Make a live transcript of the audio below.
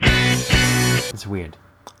That's weird.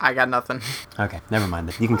 I got nothing. Okay, never mind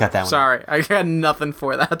then. You can cut that one. Sorry, I got nothing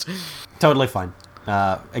for that. Totally fine.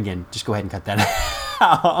 Again, just go ahead and cut that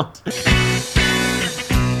out.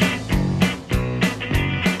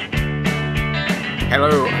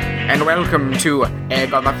 Hello, and welcome to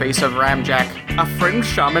Egg on the Face of Ramjack, a French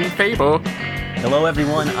shaman fable. Hello,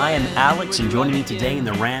 everyone. I am Alex, and joining me today in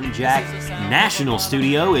the Ramjack National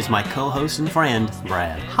Studio is my co-host and friend,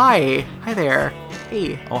 Brad. Hi there.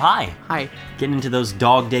 Hey. Oh, hi. Hi. Getting into those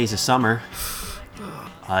dog days of summer.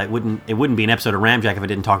 It wouldn't be an episode of Ramjack if I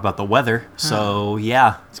didn't talk about the weather. So,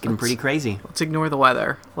 yeah, it's getting pretty crazy. Let's ignore the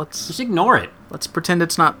weather. Just ignore it. Let's pretend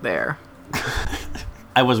it's not there.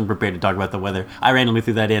 I wasn't prepared to talk about the weather. I randomly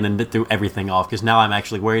threw that in and threw everything off because now I'm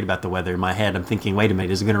actually worried about the weather in my head. I'm thinking, wait a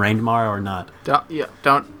minute, is it going to rain tomorrow or not? Don't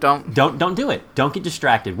do it. Don't get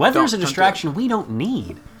distracted. Weather is a distraction we don't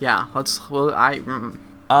need. Yeah,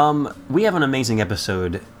 We have an amazing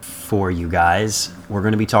episode for you guys. We're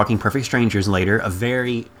going to be talking Perfect Strangers later, a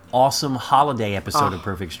very awesome holiday episode of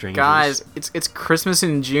Perfect Strangers. Guys, it's Christmas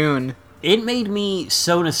in June. It made me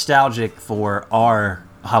so nostalgic for our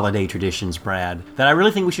holiday traditions, Brad, that I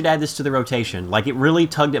really think we should add this to the rotation. Like, it really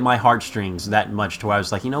tugged at my heartstrings that much to where I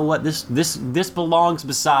was like, you know what, this belongs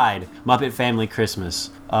beside Muppet Family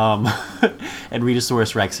Christmas and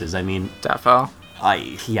Rhedosaurus Rexes. I mean, Defo.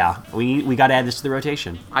 We got to add this to the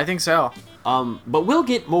rotation. I think so. But we'll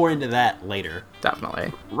get more into that later.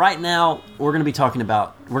 Definitely. Right now, we're going to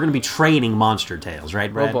be trading monster tales,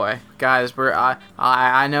 right, Brad? Oh boy, guys,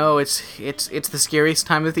 I know it's the scariest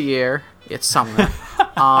time of the year. It's summer.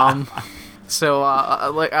 So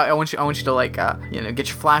I want you to get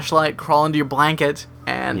your flashlight, crawl into your blanket,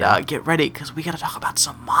 and get ready because we got to talk about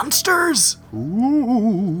some monsters.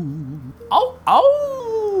 Ooh.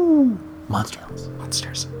 Oh.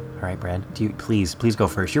 Monsters. All right, Brad. Please go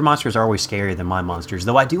first. Your monsters are always scarier than my monsters,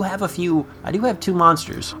 though I do have two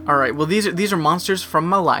monsters. All right. Well, these are monsters from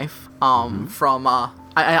my life.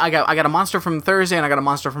 I got a monster from Thursday and I got a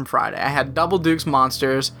monster from Friday. I had Double Duke's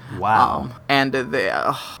monsters. Wow. And they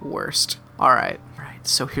worst. All right.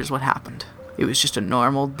 So here's what happened. It was just a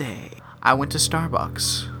normal day. I went to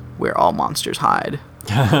Starbucks, where all monsters hide.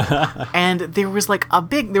 And it was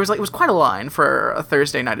quite a line for a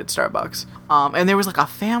Thursday night at Starbucks. And there was like a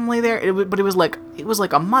family there, but it was like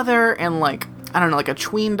a mother and like, I don't know, like a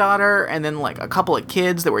tween daughter and then like a couple of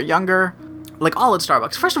kids that were younger. Like, all at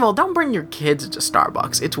Starbucks. First of all, don't bring your kids to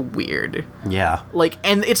Starbucks. It's weird. Yeah. Like,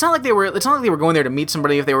 and it's not like they were going there to meet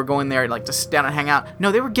somebody if they were going there like to sit down and hang out.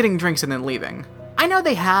 No, they were getting drinks and then leaving. I know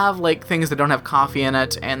they have like things that don't have coffee in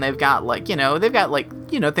it, and they've got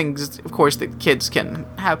things, of course, that kids can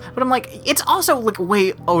have. But I'm like, it's also like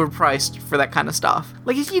way overpriced for that kind of stuff.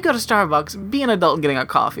 Like, if you go to Starbucks, be an adult getting a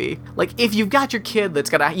coffee. Like, if you've got your kid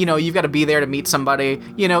that's gotta, you've got to be there to meet somebody.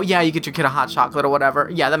 You get your kid a hot chocolate or whatever.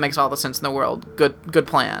 Yeah, that makes all the sense in the world. Good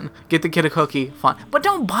plan. Get the kid a cookie, fine. But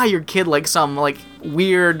don't buy your kid like some like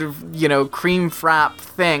weird, cream frap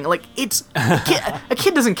thing. Like, it's a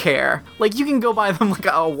kid doesn't care. Like, you can go buy them like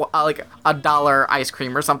a $1 ice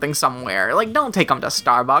cream or something somewhere. Like, don't take them to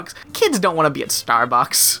Starbucks. Kids don't want to be at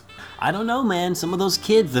Starbucks. I don't know, man. Some of those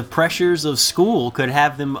kids, the pressures of school could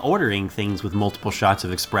have them ordering things with multiple shots of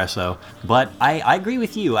espresso. But I agree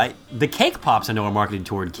with you. The cake pops I know are marketed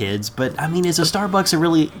toward kids, but I mean, is a Starbucks a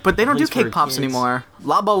really... But they don't do cake pops anymore.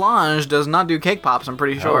 La Boulange does not do cake pops, I'm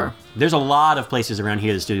pretty sure. There's a lot of places around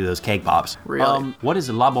here that still do those cake pops. Really? What is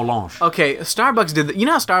a La Boulange? Okay, Starbucks did... You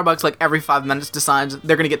know how Starbucks, like, every 5 minutes decides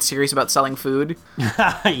they're going to get serious about selling food?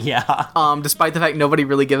 Yeah. Despite the fact nobody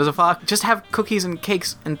really gives a fuck. Just have cookies and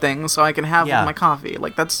cakes and things so I can have my coffee.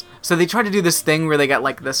 Like, that's... So they tried to do this thing where they got,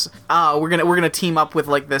 like, this... we're gonna team up with,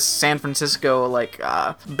 like, this San Francisco, like,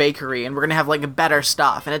 bakery, and we're gonna have, like, better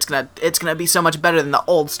stuff, and it's gonna be so much better than the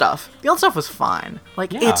old stuff. The old stuff was fine.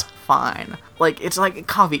 Like, it's fine. Like, it's like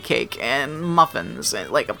coffee cake and muffins and,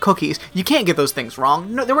 like, cookies. You can't get those things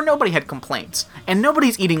wrong. No, nobody had complaints. And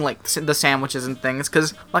nobody's eating, like, the sandwiches and things,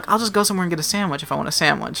 because, like, I'll just go somewhere and get a sandwich if I want a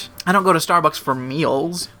sandwich. I don't go to Starbucks for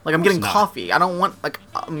meals. Like, I'm getting coffee. I don't want, like,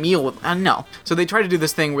 a meal with... no. So they try to do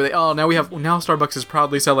this thing where now Starbucks is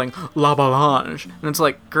proudly selling La Boulange. And it's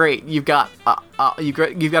like, great, you've got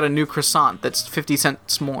a new croissant that's 50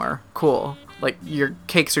 cents more. Cool. Like, your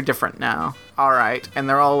cakes are different now. All right. And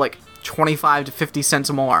they're all, like, 25 to 50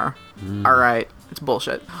 cents more. All right. It's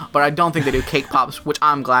bullshit. But I don't think they do cake pops, which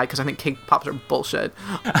I'm glad, because I think cake pops are bullshit.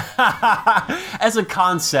 As a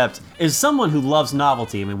concept, as someone who loves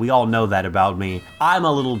novelty, I mean, we all know that about me, I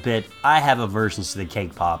have aversions to the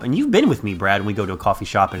cake pop. And you've been with me, Brad, when we go to a coffee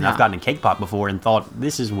shop, and I've gotten a cake pop before and thought,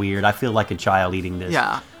 this is weird. I feel like a child eating this.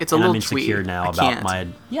 Yeah, it's a little I'm insecure tweet. now about my...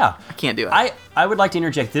 Yeah. I can't do it. I would like to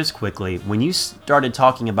interject this quickly. When you started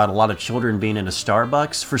talking about a lot of children being in a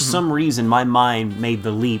Starbucks, for some reason my mind made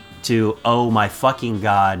the leap to, oh my fucking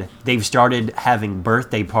god, they've started having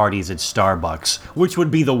birthday parties at Starbucks, which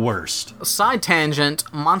would be the worst. Side tangent,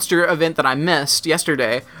 monster event that I missed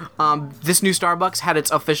yesterday. This new Starbucks had its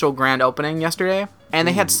official grand opening yesterday. And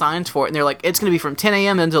they had signs for it, and they're like, it's gonna be from 10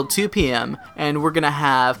 a.m. until 2 p.m. and we're gonna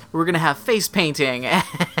have face painting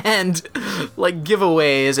and like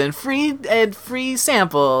giveaways and free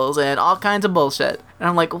samples and all kinds of bullshit. And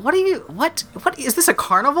I'm like, what is this, a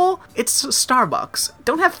carnival? It's Starbucks.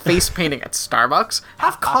 Don't have face painting at Starbucks.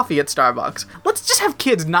 Have coffee at Starbucks. Let's just have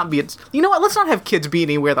kids not be at, you know what? Let's not have kids be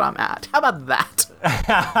anywhere that I'm at. How about that?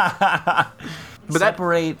 But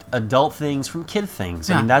separate adult things from kid things.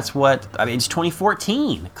 Yeah. I mean, it's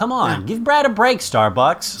 2014. Come on, give Brad a break,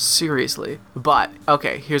 Starbucks. Seriously. But,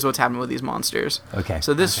 okay, here's what's happening with these monsters. Okay.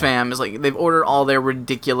 So this fam is like, they've ordered all their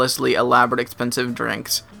ridiculously elaborate, expensive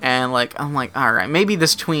drinks. And, like, I'm like, all right, maybe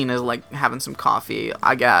this tween is, like, having some coffee,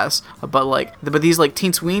 I guess. But these, like,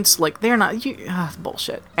 teens weens, like, they're not,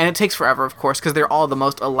 bullshit. And it takes forever, of course, because they're all the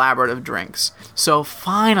most elaborate of drinks. So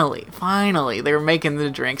finally, they're making the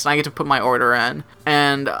drinks, and I get to put my order in.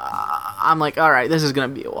 And I'm like, all right, this is going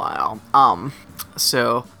to be a while.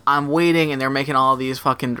 So I'm waiting, and they're making all these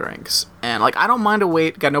fucking drinks. And, like, I don't mind a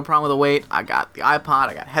wait. Got no problem with a wait. I got the iPod.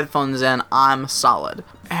 I got headphones in. I'm solid.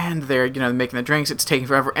 And they're, making the drinks. It's taking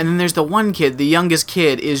forever. And then there's the one kid. The youngest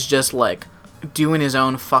kid is just, like, doing his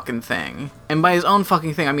own fucking thing. And by his own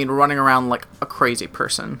fucking thing, I mean running around like a crazy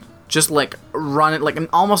person. Just, like, running, like, and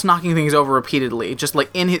almost knocking things over repeatedly. Just, like,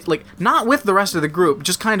 in his, like, not with the rest of the group.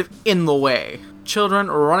 Just kind of in the way. Children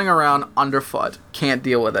running around underfoot. Can't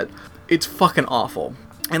deal with it. It's fucking awful.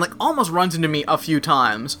 And, like, almost runs into me a few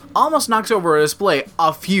times. Almost knocks over a display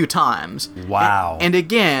a few times. Wow. And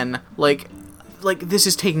again, like, this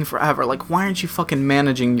is taking forever. Like, why aren't you fucking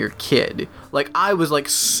managing your kid? Like, I was, like,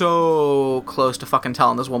 so close to fucking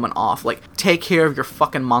telling this woman off. Like, take care of your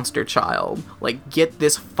fucking monster child. Like, get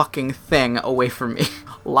this fucking thing away from me.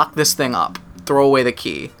 Lock this thing up. Throw away the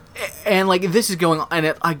key. And, like, this is going on, and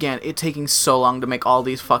it's taking so long to make all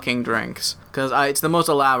these fucking drinks. Because it's the most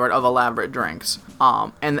elaborate of elaborate drinks.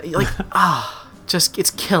 And, like, just,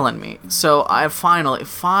 it's killing me. So I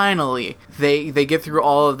finally, they get through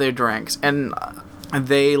all of their drinks, and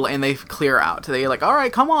they clear out. They're like, all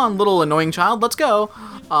right, come on, little annoying child, let's go.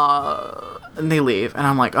 And they leave, and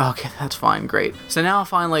I'm like, oh, okay, that's fine, great. So now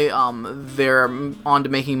finally, they're on to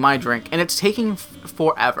making my drink, and it's taking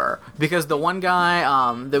forever because the one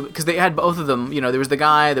guy, because they had both of them, there was the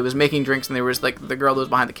guy that was making drinks, and there was like the girl that was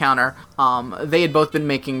behind the counter. They had both been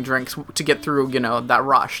making drinks to get through, that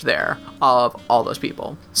rush there of all those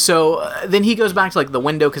people. So then he goes back to like the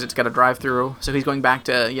window because it's got a drive-through. So he's going back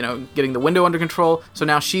to getting the window under control. So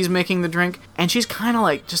now she's making the drink, and she's kind of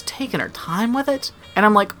like just taking her time with it, and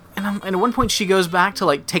I'm like. And at one point she goes back to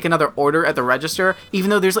like take another order at the register, even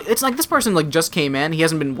though there's like, it's like this person like just came in, he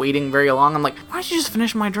hasn't been waiting very long. I'm like, why don't you just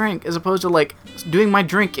finish my drink as opposed to like doing my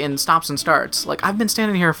drink in stops and starts? Like, I've been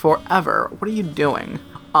standing here forever. What are you doing?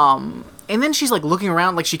 And then she's like looking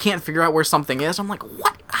around like she can't figure out where something is. I'm like,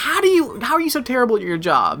 what? How are you so terrible at your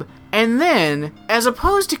job? And then, as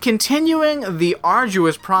opposed to continuing the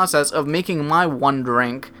arduous process of making my one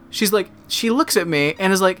drink, she looks at me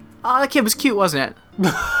and is like, oh, that kid was cute, wasn't it?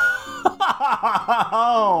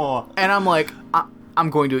 And I'm like, I'm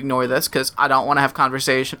going to ignore this because I don't want to have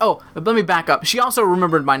conversation. Oh, but let me back up. She also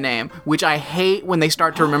remembered my name, which I hate when they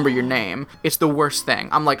start to remember your name. It's the worst thing.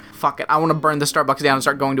 I'm like, fuck it. I want to burn the Starbucks down and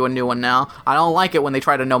start going to a new one now. I don't like it when they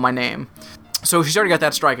try to know my name. So she's already got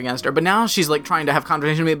that strike against her. But now she's like trying to have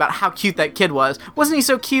conversation with me about how cute that kid was. Wasn't he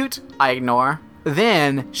so cute? I ignore.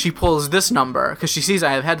 Then she pulls this number because she sees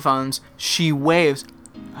I have headphones. She waves.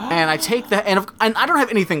 And I take and I don't have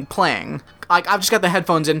anything playing. Like, I've just got the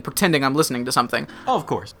headphones in pretending I'm listening to something. Oh, of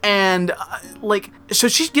course. And, so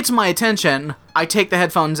she gets my attention. I take the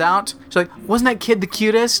headphones out. She's like, wasn't that kid the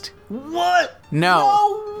cutest? What? No.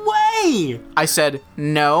 No way! I said,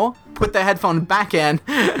 no. Put the headphone back in.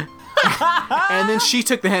 And then she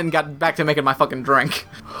took the hit and got back to making my fucking drink.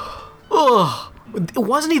 Ugh.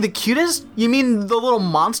 Wasn't he the cutest? You mean the little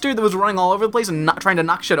monster that was running all over the place and not trying to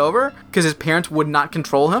knock shit over because his parents would not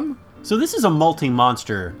control him? So this is a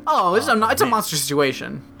multi-monster. Oh, it's a monster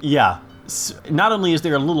situation. Yeah. not only is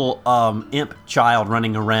there a little imp child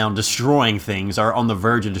running around destroying things, or on the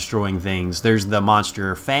verge of destroying things, there's the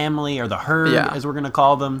monster family, or the herd, as we're going to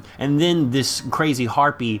call them, and then this crazy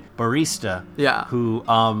harpy barista who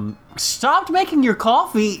stopped making your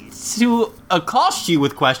coffee to accost you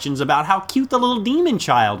with questions about how cute the little demon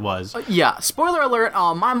child was. Spoiler alert,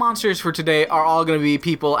 my monsters for today are all going to be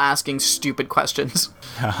people asking stupid questions.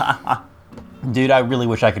 Dude, I really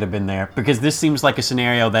wish I could have been there, because this seems like a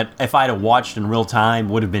scenario that if I'd have watched in real time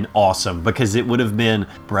would have been awesome, because it would have been,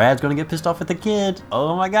 Brad's gonna get pissed off at the kid.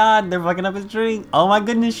 Oh my god, they're fucking up his drink. Oh my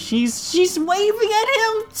goodness, she's waving at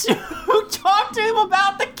him to talk to him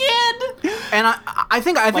about the kid. And I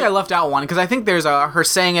think I left out one, because I think there's her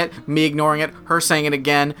saying it, me ignoring it, her saying it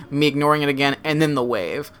again, me ignoring it again, and then the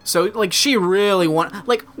wave. So like she really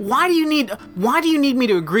why do you need me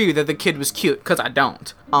to agree that the kid was cute? Because I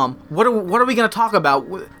don't. What are we gonna talk about?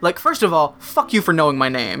 Like, first of all, fuck you for knowing my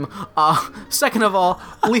name. Second of all,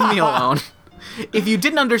 leave me alone. If you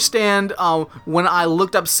didn't understand when I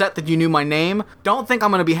looked upset that you knew my name, don't think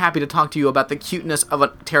I'm gonna be happy to talk to you about the cuteness of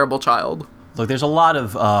a terrible child. Look, there's a lot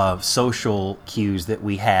of social cues that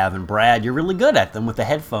we have, and Brad, you're really good at them with the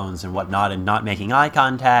headphones and whatnot, and not making eye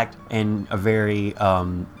contact, and a very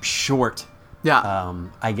short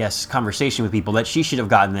I guess, conversation with people that she should have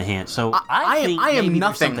gotten the hint. So I think maybe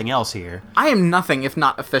there's something else here. I am nothing if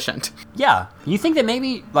not efficient. Yeah. You think that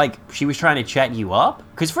maybe, like, she was trying to chat you up?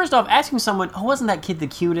 Because first off, asking someone, oh, wasn't that kid the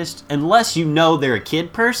cutest? Unless you know they're a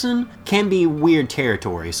kid person, can be weird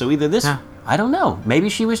territory. So either this, I don't know. Maybe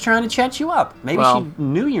she was trying to chat you up. Maybe she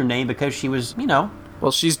knew your name because she was,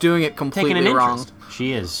 Well, she's doing it completely wrong.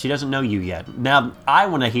 She is. She doesn't know you yet. Now, I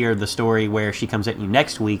want to hear the story where she comes at you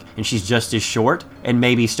next week and she's just as short and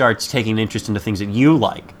maybe starts taking interest into things that you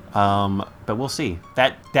like. But we'll see.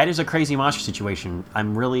 That is a crazy monster situation.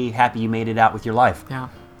 I'm really happy you made it out with your life. Yeah.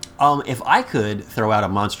 If I could throw out a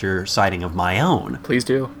monster sighting of my own. Please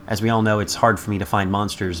do. As we all know, it's hard for me to find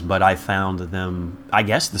monsters, but I found them, I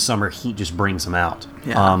guess the summer heat just brings them out.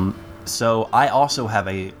 Yeah. So I also have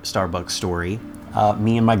a Starbucks story.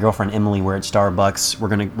 Me and my girlfriend Emily were at Starbucks.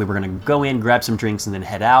 We were gonna go in, grab some drinks, and then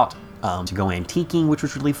head out to go antiquing, which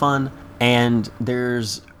was really fun. And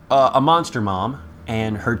there's a monster mom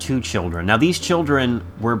and her 2 children. Now these children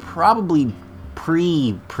were probably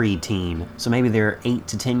preteen, so maybe they're 8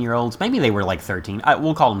 to 10-year-olds. Maybe they were like 13.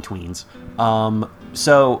 We'll call them tweens.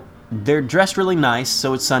 So they're dressed really nice.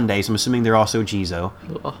 So it's Sunday, so I'm assuming they're also Jizo.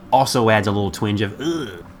 Also adds a little twinge of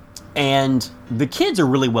ugh. And the kids are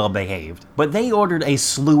really well behaved, but they ordered a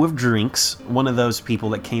slew of drinks. One of those people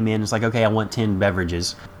that came in is like, okay, I want 10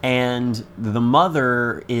 beverages. And the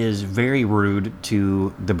mother is very rude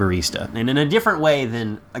to the barista. And in a different way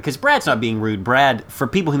than, because Brad's not being rude. Brad, for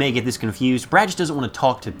people who may get this confused, Brad just doesn't want to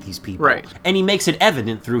talk to these people. Right. And he makes it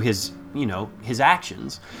evident through his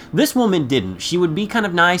actions. This woman didn't. She would be kind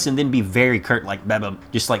of nice and then be very curt, like, blah,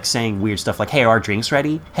 just like saying weird stuff like, hey, are our drinks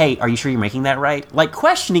ready? Hey, are you sure you're making that right? Like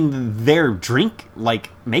questioning their drink, like,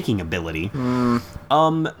 making ability.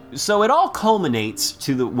 So it all culminates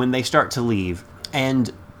to when they start to leave,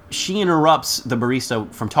 and she interrupts the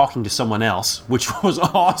barista from talking to someone else, which was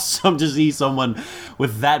awesome to see someone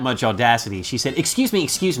with that much audacity. She said, excuse me,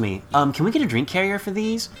 can we get a drink carrier for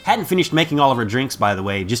these? Hadn't finished making all of her drinks, by the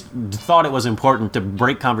way, just thought it was important to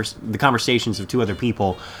break the conversations of 2 other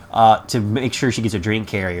people to make sure she gets a drink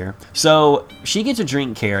carrier. So she gets a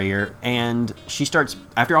drink carrier, and she starts,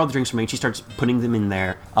 after all the drinks are made, she starts putting them in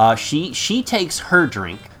there. She takes her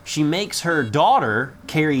drink. She makes her daughter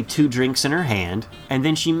carry 2 drinks in her hand, and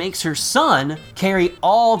then she makes her son carry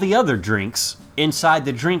all the other drinks inside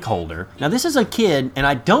the drink holder. Now, this is a kid, and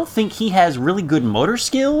I don't think he has really good motor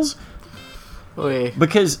skills,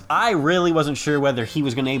 because I really wasn't sure whether he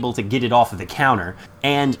was going to be able to get it off of the counter.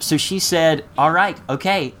 And so she said, all right,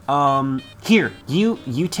 okay, here,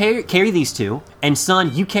 you carry these 2, and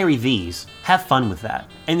son, you carry these. Have fun with that.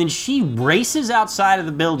 And then she races outside of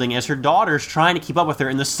the building as her daughter's trying to keep up with her,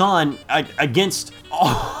 and the son, against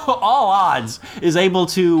all odds, is able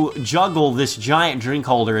to juggle this giant drink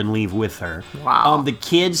holder and leave with her. Wow. The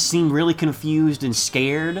kids seemed really confused and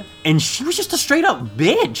scared, and she was just a straight up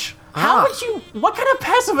bitch. How would you, what kind of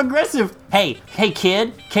passive aggressive, hey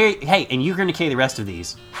kid, and you're gonna carry the rest of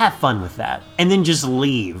these. Have fun with that. And then just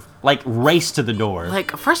leave. Like, race to the door.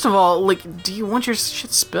 Like, first of all, like, do you want your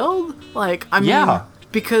shit spilled? Like, I mean,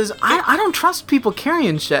 because I don't trust people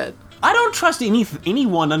carrying shit. I don't trust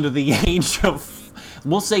anyone under the age of,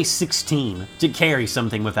 we'll say 16, to carry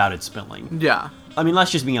something without it spilling. Yeah. I mean,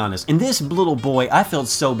 let's just be honest. And this little boy, I felt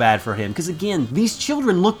so bad for him. Because again, these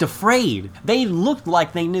children looked afraid. They looked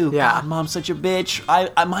like they knew, God, mom's such a bitch.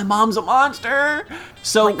 My mom's a monster.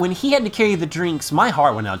 So when he had to carry the drinks, my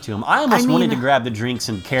heart went out to him. I almost wanted to grab the drinks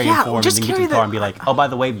and carry them for him and then get to the car and be like, oh, by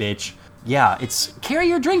the way, bitch. Yeah, it's carry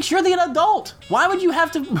your drinks. You're the adult. Why would you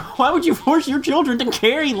force your children to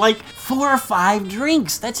carry like 4 or 5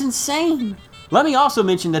 drinks? That's insane. Let me also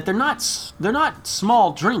mention that they're not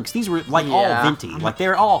small drinks. These were like all venti. Like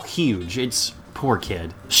they're all huge. It's poor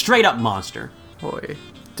kid. Straight up monster. Boy.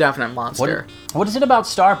 Definite monster. What is it about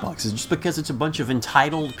Starbucks? Is it just because it's a bunch of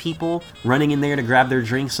entitled people running in there to grab their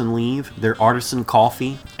drinks and leave? Their artisan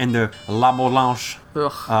coffee and their La Boulange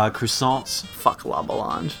croissants? Fuck La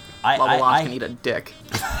Boulange. La Boulange can eat a dick.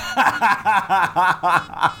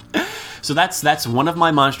 So that's one of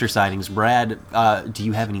my monster sightings. Brad, do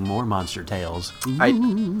you have any more monster tales?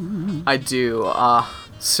 I do.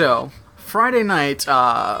 So Friday night,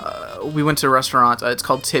 we went to a restaurant. It's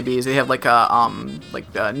called Tibby's. They have like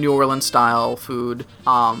a New Orleans style food.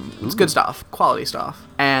 It's good stuff, quality stuff.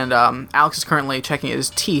 And Alex is currently checking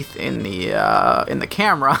his teeth in the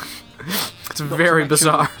camera. It's very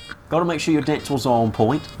bizarre. Gotta make sure your dental's on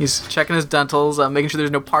point. He's checking his dentals, making sure there's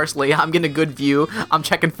no parsley. I'm getting a good view. I'm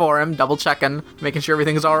checking for him, double checking, making sure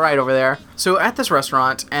everything's all right over there. So at this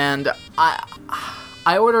restaurant, and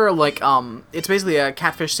I order like it's basically a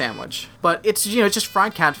catfish sandwich, but it's it's just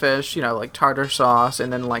fried catfish, like tartar sauce,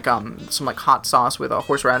 and then like some like hot sauce with a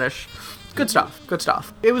horseradish. Good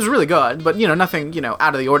stuff. It was really good, but nothing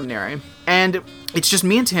out of the ordinary. And it's just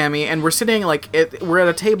me and Tammy, and we're sitting we're at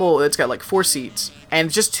a table that's got like 4 seats, and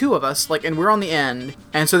it's just 2 of us, and we're on the end,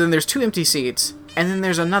 and so then there's 2 empty seats, and then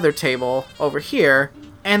there's another table over here,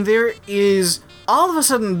 and there is all of a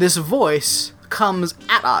sudden this voice comes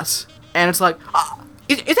at us, and it's like,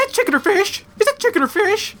 is that chicken or fish? Is that chicken or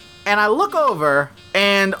fish? And I look over,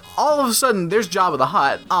 and all of a sudden there's Jabba the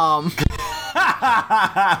Hutt.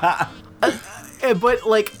 But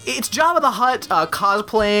like it's Jabba the Hutt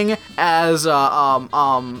cosplaying as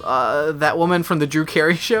that woman from the Drew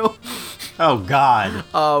Carey show. Oh God.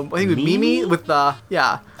 I think with Mimi with the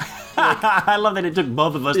I love that it took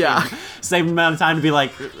both of us the same amount of time to be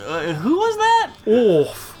like, who was that?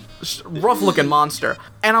 Oh, rough looking monster.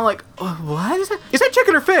 And I'm like, what is that? Is that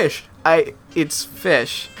chicken or fish? It's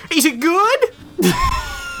fish. Is it good?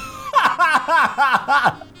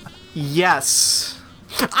 Yes.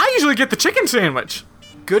 I usually get the chicken sandwich.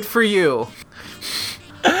 Good for you.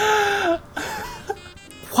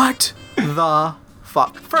 What the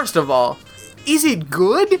fuck? First of all, is it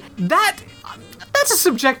good? That's a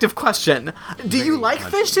subjective question. Do you like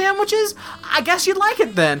fish sandwiches? I guess you'd like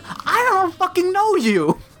it then. I don't fucking know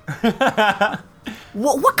you.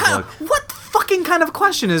 What fucking kind of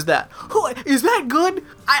question is that? Who is that good?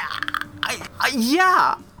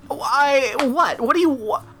 Yeah. What do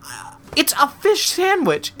you? It's a fish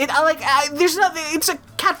sandwich. There's nothing. It's a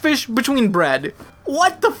catfish between bread.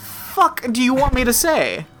 What the fuck do you want me to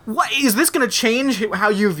say? What is this gonna change how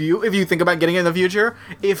you view if you think about getting it in the future?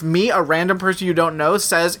 If me, a random person you don't know,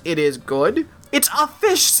 says it is good, it's a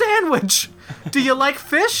fish sandwich. Do you like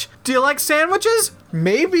fish? Do you like sandwiches?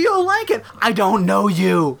 Maybe you'll like it. I don't know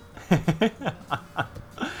you.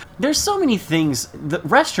 There's so many things. The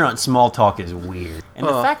restaurant small talk is weird. And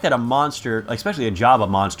the fact that a monster, especially a Jabba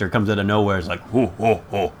monster, comes out of nowhere is like, ho, ho,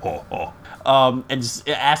 ho, ho, ho. And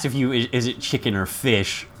asks if is it chicken or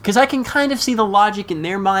fish? Because I can kind of see the logic in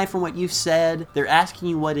their mind from what you've said. They're asking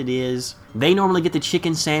you what it is. They normally get the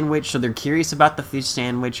chicken sandwich, so they're curious about the fish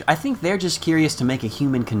sandwich. I think they're just curious to make a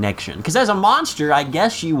human connection. Because as a monster, I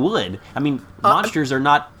guess you would. I mean, monsters are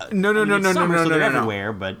not... No. They're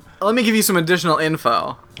everywhere, but... Let me give you some additional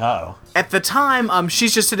info. Uh-oh. At the time,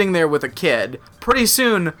 she's just sitting there with a kid. Pretty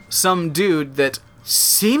soon, some dude that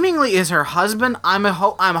seemingly is her husband, I'm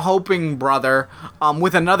hoping brother,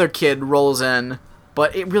 with another kid rolls in.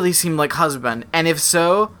 But it really seemed like husband. And if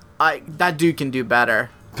so, that dude can do better.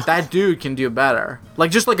 That dude can do better.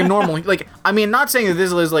 Like, just like a normal... not saying that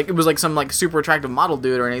this is it was like some super attractive model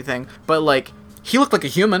dude or anything. But he looked like a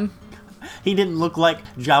human. He didn't look like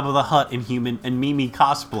Jabba the Hutt in human and Mimi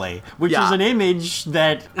cosplay, which is an image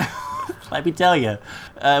that, let me tell you,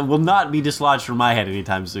 will not be dislodged from my head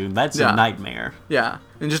anytime soon. That's a nightmare. Yeah,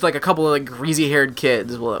 and just a couple of greasy-haired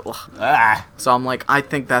kids. So I'm like, I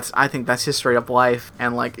think that's his straight up life,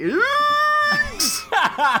 and and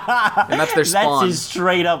that's their spawn. That's his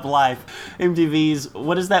straight up life. MTV's,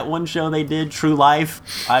 what is that one show they did? True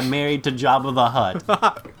Life. I'm married to Jabba the Hutt.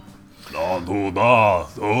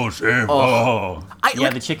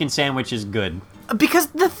 The chicken sandwich is good. Because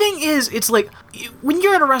the thing is, it's like, when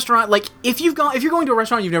you're at a restaurant, like, if you're going to a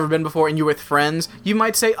restaurant you've never been before and you're with friends, you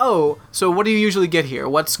might say, oh, so what do you usually get here?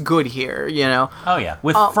 What's good here, you know? Oh, yeah.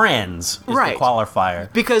 With friends is the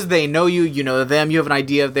qualifier. Because they know you, you know them, you have an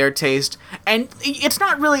idea of their taste, and it's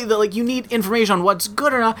not really that, like, you need information on what's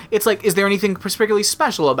good or not. It's like, is there anything particularly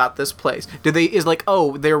special about this place?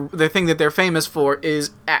 The thing that they're famous for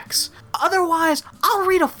is X. Otherwise, I'll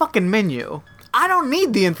read a fucking menu. I don't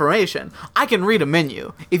need the information. I can read a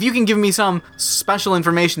menu. If you can give me some special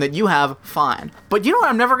information that you have, fine. But you know what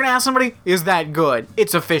I'm never going to ask somebody? Is that good?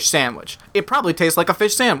 It's a fish sandwich. It probably tastes like a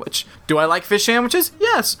fish sandwich. Do I like fish sandwiches?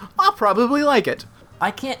 Yes. I'll probably like it. I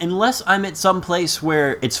can't, unless I'm at some place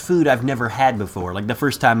where it's food I've never had before. Like the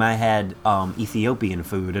first time I had Ethiopian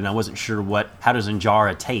food and I wasn't sure how does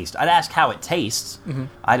injera taste. I'd ask how it tastes. Mm-hmm.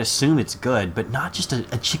 I'd assume it's good, but not just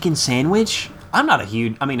a chicken sandwich.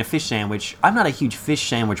 A fish sandwich. I'm not a huge fish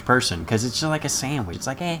sandwich person because it's just like a sandwich. It's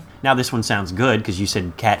like, eh. Now this one sounds good because you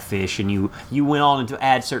said catfish and you went on to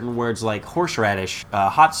add certain words like horseradish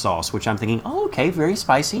hot sauce, which I'm thinking, oh, okay, very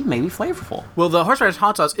spicy, maybe flavorful. Well, the horseradish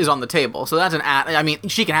hot sauce is on the table, so that's an ad. I mean,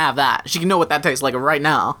 she can have that. She can know what that tastes like right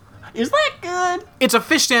now. Is that good? It's a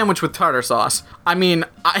fish sandwich with tartar sauce. I mean,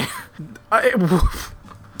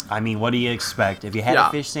 what do you expect? If you had a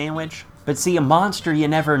fish sandwich? But see, a monster, you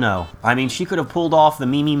never know. I mean, she could have pulled off the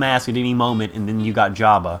Mimi mask at any moment, and then you got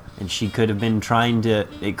Jabba, and she could have been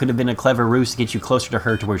it could have been a clever ruse to get you closer to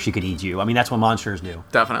her to where she could eat you. I mean, that's what monsters do.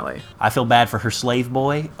 Definitely. I feel bad for her slave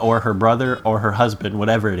boy, or her brother, or her husband,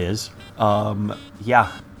 whatever it is.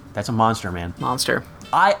 Yeah, that's a monster, man. Monster.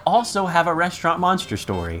 I also have a restaurant monster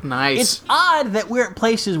story. Nice. It's odd that we're at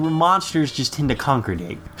places where monsters just tend to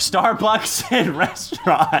congregate. Starbucks and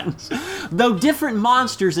restaurants. Though different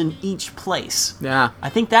monsters in each place. Yeah. I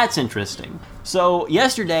think that's interesting. So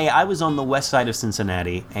yesterday I was on the west side of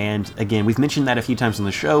Cincinnati, and again, we've mentioned that a few times on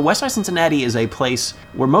the show. West side Cincinnati is a place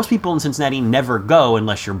where most people in Cincinnati never go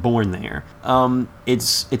unless you're born there.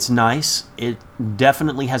 It's nice. It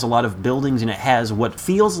definitely has a lot of buildings, and it has what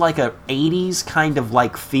feels like a 80s kind of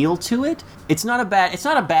like feel to it. It's not a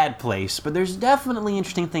bad place, but there's definitely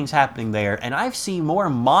interesting things happening there, and I've seen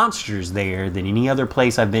more monsters there than any other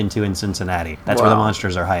place I've been to in Cincinnati. That's where the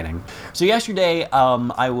monsters are hiding. So yesterday,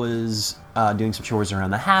 I was doing some chores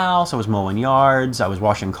around the house. I was mowing yards. I was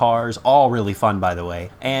washing cars. All really fun, by the way.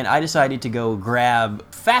 And I decided to go grab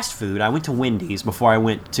fast food. I went to Wendy's before I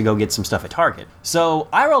went to go get some stuff at Target. So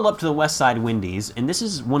I roll up to the west side Wendy's, and this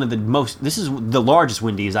is the largest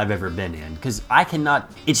Wendy's I've ever been in, because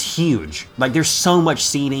it's huge. Like, there's so much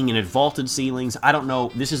seating and vaulted ceilings. I don't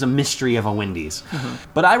know. This is a mystery of a Wendy's.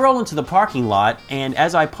 Mm-hmm. But I roll into the parking lot, and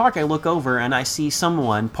as I park, I look over and I see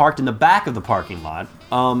someone parked in the back of the parking lot.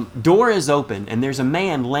 Door is open, and there's a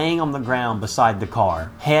man laying on the ground beside the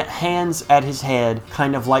car, hands at his head,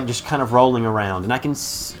 kind of rolling around, and I can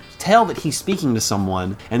tell that he's speaking to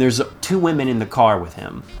someone, and there's two women in the car with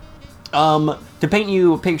him. To paint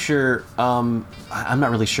you a picture, I'm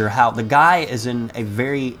not really sure how. The guy is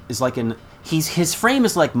his frame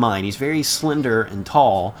is like mine. He's very slender and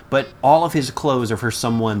tall, but all of his clothes are for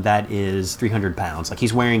someone that is 300 pounds. Like,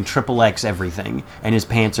 he's wearing XXX everything, and his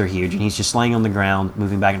pants are huge, and he's just laying on the ground,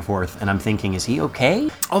 moving back and forth, and I'm thinking, is he okay?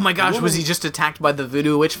 Oh my gosh, was he just attacked by the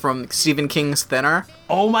voodoo witch from Stephen King's Thinner?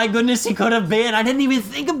 Oh my goodness, he could have been. I didn't even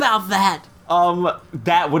think about that.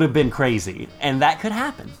 That would have been crazy, and that could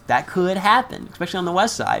happen. Especially on the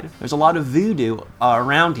west side. There's a lot of voodoo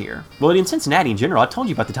around here. Well, in Cincinnati in general. I told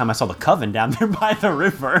you about the time I saw the coven down there by the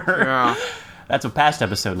river. Yeah. That's a past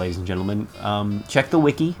episode, ladies and gentlemen. Check the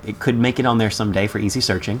wiki. It could make it on there someday for easy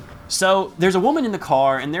searching. So there's a woman in the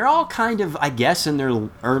car, and they're all kind of, I guess, in their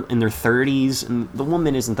 30s, and the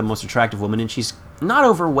woman isn't the most attractive woman, and she's not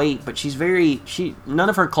overweight, but none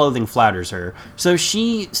of her clothing flatters her. So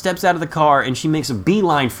she steps out of the car, and she makes a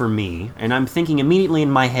beeline for me, and I'm thinking immediately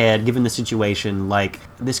in my head, given the situation, like,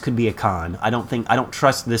 this could be a con. I don't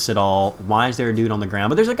trust this at all. Why is there a dude on the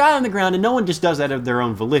ground? But there's a guy on the ground, and no one just does that of their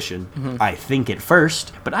own volition. Mm-hmm. I think at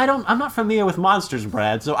first, but I'm not familiar with monsters,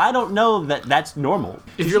 Brad, so I don't know that that's normal.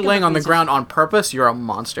 If you're laying on the ground on purpose, you're a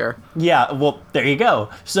monster. Yeah, well, there you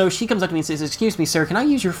go. So she comes up to me and says, "Excuse me, sir, can I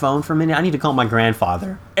use your phone for a minute? I need to call my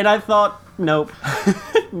grandfather." And I thought, nope.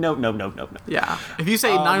 Nope. Yeah. If you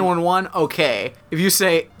say 911, okay. If you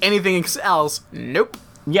say anything else, nope.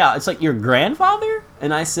 yeah, it's like, your grandfather?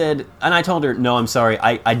 And I told her, no, I'm sorry,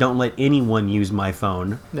 I don't let anyone use my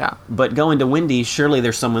phone. Yeah. But going to Wendy's, surely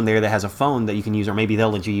there's someone there that has a phone that you can use, or maybe they'll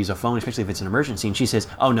let you use a phone, especially if it's an emergency. And she says,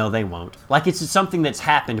 oh, no, they won't. Like, it's something that's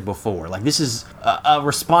happened before. Like, this is a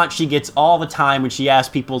response she gets all the time when she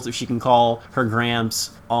asks people if she can call her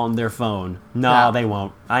gramps on their phone. No, They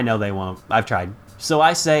won't. I know they won't. I've tried. So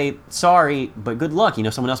I say, sorry, but good luck.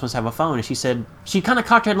 Someone else must have a phone. And she kind of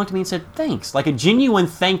cocked her head and looked at me and said, thanks. Like a genuine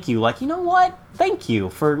thank you. Like, you know what? Thank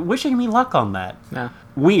you for wishing me luck on that. Yeah.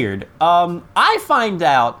 Weird. I find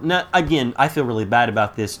out, now, again, I feel really bad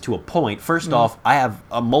about this to a point. First off, I have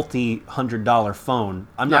a multi-$100 phone.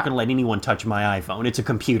 I'm not going to let anyone touch my iPhone. It's a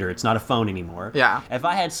computer. It's not a phone anymore. Yeah. If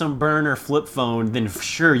I had some burner flip phone, then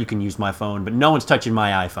sure you can use my phone, but no one's touching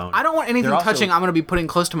my iPhone. I don't want anything touching I'm going to be putting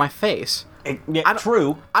close to my face.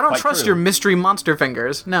 True. I don't trust your mystery monster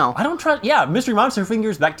fingers. No. I don't trust. Yeah, mystery monster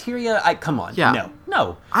fingers, bacteria. Come on. Yeah.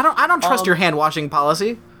 No. I don't trust your hand washing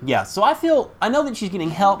policy. Yeah. So I know that she's getting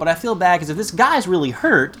help, but I feel bad because if this guy's really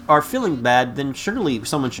hurt or feeling bad, then surely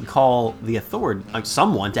someone should call the authority, like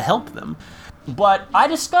someone to help them. But I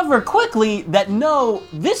discover quickly that no,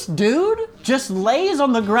 this dude just lays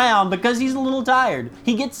on the ground because he's a little tired.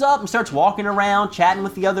 He gets up and starts walking around, chatting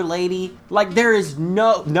with the other lady. Like there is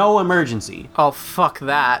no emergency. Oh, fuck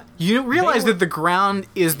that. You realize that the ground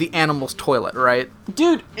is the animal's toilet, right?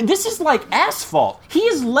 Dude, this is like asphalt. He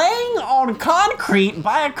is laying on concrete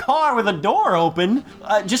by a car with a door open,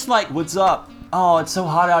 just like, what's up? Oh, it's so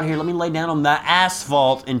hot out here. Let me lay down on that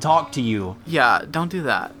asphalt and talk to you. Yeah, don't do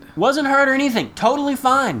that. Wasn't hurt or anything. Totally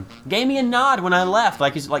fine. Gave me a nod when I left.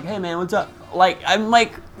 Like, he's like, hey, man, what's up? Like, I'm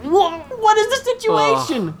like, what is the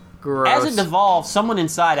situation? Ugh, gross. As it devolved, someone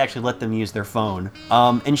inside actually let them use their phone.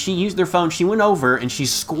 And she used their phone. She went over and she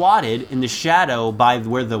squatted in the shadow by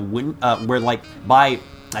where by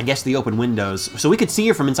I guess the open windows. So we could see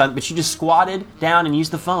her from inside, but she just squatted down and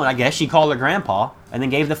used the phone. I guess she called her grandpa and then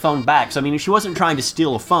gave the phone back. So, I mean, she wasn't trying to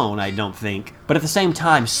steal a phone, I don't think. But at the same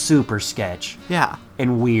time, super sketch. Yeah.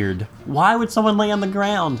 And weird. Why would someone lay on the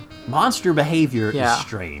ground? Monster behavior is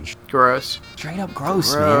strange. Gross. Straight up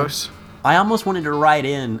gross, man. I almost wanted to write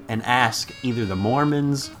in and ask either the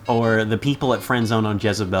Mormons or the people at Friend Zone on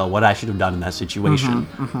Jezebel what I should have done in that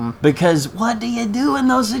situation. Because what do you do in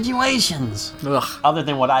those situations? Ugh. Other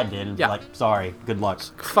than what I did and be like, sorry, good luck.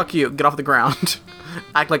 Fuck you, get off the ground.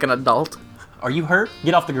 Act like an adult. Are you hurt?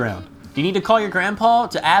 Get off the ground. Do you need to call your grandpa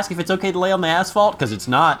to ask if it's okay to lay on the asphalt? Because it's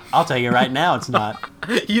not. I'll tell you right now, it's not.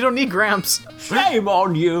 You don't need Gramps. Shame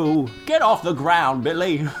on you. Get off the ground,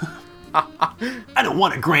 Billy. I don't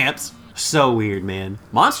want a Gramps. So weird, man.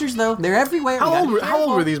 Monsters, though, they're everywhere. How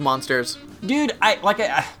old were these monsters? Dude,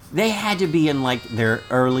 they had to be in, like, their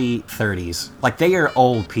early 30s. Like, they are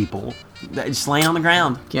old people. Just laying on the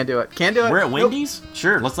ground. Can't do it. We're at Wendy's? Nope.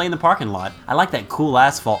 Sure, let's lay in the parking lot. I like that cool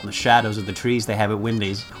asphalt in the shadows of the trees they have at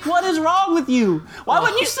Wendy's. What is wrong with you? Why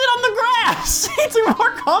wouldn't you sit on the grass? It's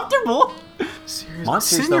more comfortable. Seriously.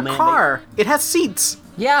 Monsters, sit in your car. It has seats.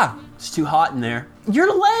 Yeah, it's too hot in there.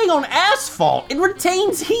 You're laying on asphalt. It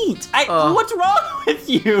retains heat. What's wrong with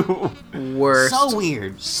you? Worst.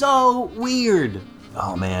 So weird.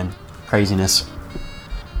 Oh, man. Craziness.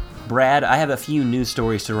 Brad, I have a few news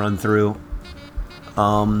stories to run through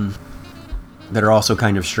that are also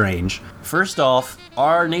kind of strange. First off,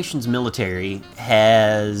 our nation's military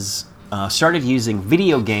has started using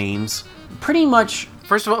video games pretty much...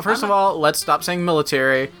 First of all, let's stop saying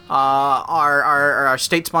military. Our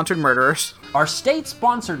state-sponsored murderers. Our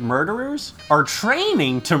state-sponsored murderers are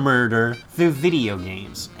training to murder through video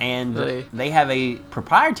games. And they have a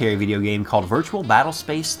proprietary video game called Virtual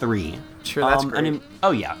Battlespace 3. Sure, that's great.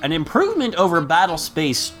 An improvement over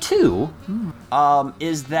Battlespace 2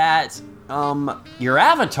 is that your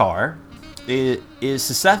avatar is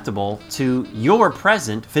susceptible to your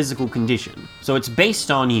present physical condition. So it's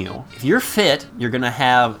based on you. If you're fit, you're going to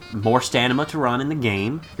have more stamina to run in the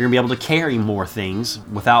game. You're going to be able to carry more things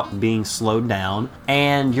without being slowed down,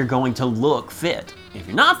 and you're going to look fit. If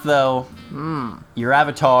you're not, though, your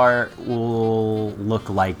avatar will look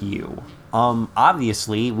like you.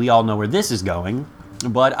 Obviously, we all know where this is going,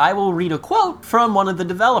 but I will read a quote from one of the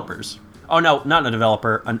developers. Oh, no, not a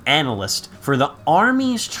developer, an analyst for the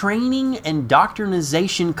Army's Training and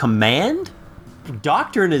Doctrinization Command?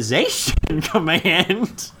 Doctrinization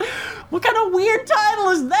Command? What kind of weird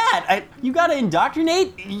title is that? You gotta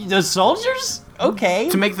indoctrinate the soldiers? Okay.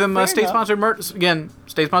 To make them state-sponsored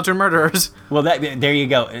state-sponsored murderers. Well, there you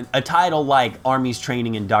go. A title like Army's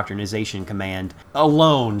Training Indoctrination Command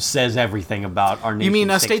alone says everything about our nation. You mean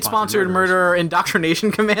a state-sponsored murderer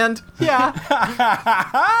indoctrination command? Yeah.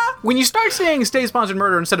 When you start saying state-sponsored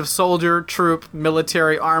murder instead of soldier, troop,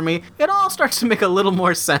 military, army, it all starts to make a little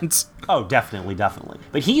more sense. Oh, definitely.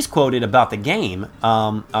 But he's quoted about the game.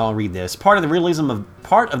 I'll read this. Part of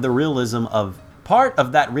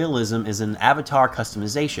that realism is an avatar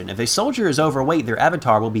customization. If a soldier is overweight, their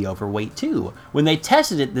avatar will be overweight too. When they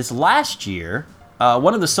tested it this last year,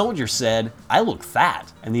 one of the soldiers said, "I look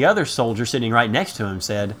fat," and the other soldier sitting right next to him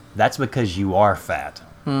said, "That's because you are fat."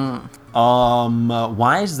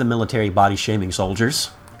 Why is the military body shaming soldiers?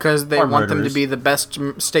 Because they want them to be the best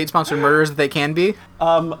state-sponsored murderers that they can be?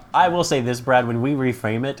 I will say this, Brad, when we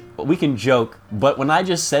reframe it, we can joke, but when I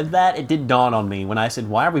just said that, it did dawn on me. When I said,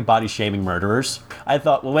 why are we body-shaming murderers? I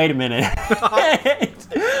thought, well, wait a minute.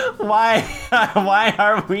 Why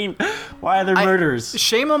are they murderers?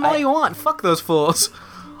 Shame them all you want. Fuck those fools.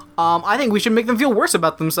 I think we should make them feel worse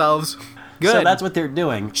about themselves. Good. So that's what they're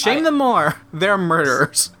doing. Shame them more. They're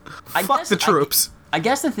murderers. Fuck the troops. I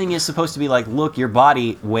guess the thing is supposed to be like, look, your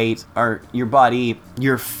body weight or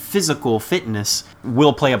your physical fitness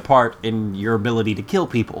will play a part in your ability to kill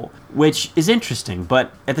people, which is interesting.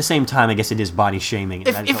 But at the same time, I guess it is body shaming.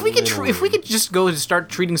 If we could just go and start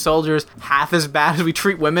treating soldiers half as bad as we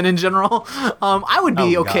treat women in general, I would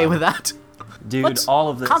be okay with that. Dude, all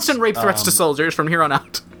of this constant rape threats to soldiers from here on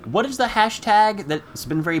out. What is the hashtag that's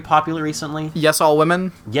been very popular recently? Yes, all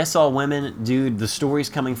women. Yes, all women. Dude, the stories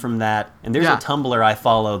coming from that. And there's a Tumblr I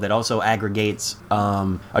follow that also aggregates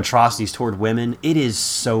atrocities toward women. It is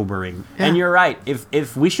sobering. Yeah. And you're right.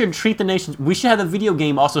 If we should treat the nation, we should have the video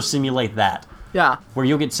game also simulate that. Yeah. Where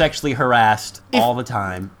you'll get sexually harassed all the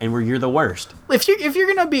time, and where you're the worst. If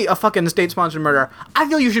you're gonna be a fucking state-sponsored murderer, I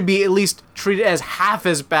feel you should be at least treated as half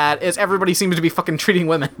as bad as everybody seems to be fucking treating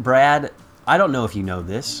women. Brad, I don't know if you know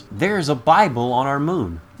this. There's a Bible on our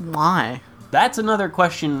moon. Why? That's another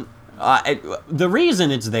question. The reason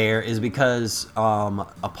it's there is because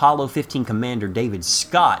Apollo 15 Commander David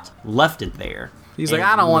Scott left it there. He's like,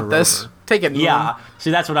 I don't want this. Take it, moon. Yeah. See,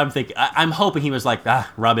 that's what I'm thinking. I'm hoping he was like,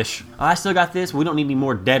 rubbish. I still got this. We don't need any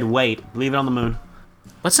more dead weight. Leave it on the moon.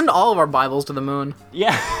 Let's send all of our Bibles to the moon.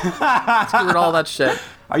 Yeah. Let's get rid of all that shit.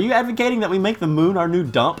 Are you advocating that we make the moon our new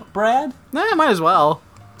dump, Brad? Nah, might as well.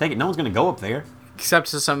 Take it. No one's going to go up there. Except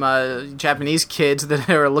to some Japanese kids that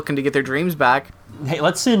are looking to get their dreams back. Hey,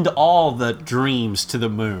 let's send all the dreams to the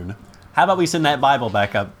moon. How about we send that Bible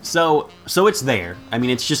back up? So it's there. I mean,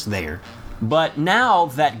 it's just there. But now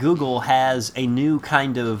that Google has a new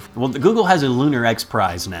kind of... Well, Google has a Lunar X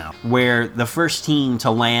Prize now, where the first team to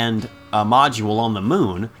land a module on the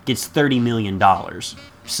moon gets $30 million.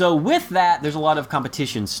 So with that, there's a lot of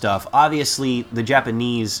competition stuff. Obviously, the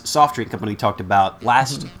Japanese soft drink company we talked about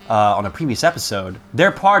last on a previous episode,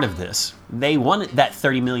 they're part of this. They won that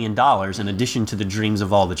 $30 million in addition to the dreams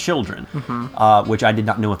of all the children, which I did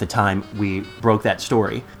not know at the time we broke that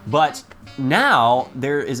story. But now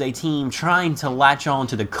there is a team trying to latch on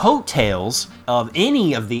to the coattails of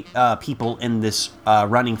any of the people in this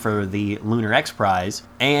running for the Lunar X Prize,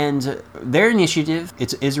 and their initiative,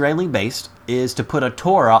 it's Israeli-based, is to put a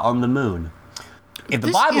Torah on the moon. If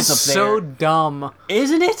the Bible's up there, so dumb,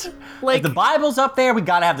 isn't it? Like, if the Bible's up there, we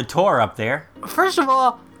gotta have the Torah up there. First of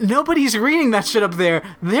all, nobody's reading that shit up there.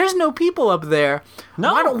 There's no people up there.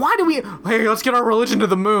 No. Why do we? Hey, let's get our religion to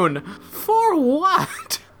the moon. For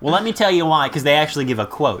what? Well, let me tell you why, because they actually give a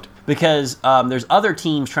quote. Because there's other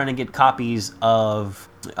teams trying to get copies of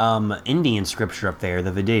Indian scripture up there,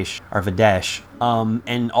 the Vedesh,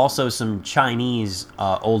 and also some Chinese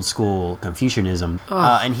old school Confucianism.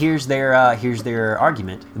 And here's their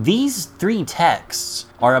argument. These three texts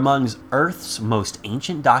are amongst Earth's most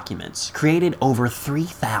ancient documents, created over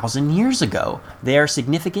 3,000 years ago. They are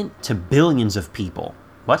significant to billions of people.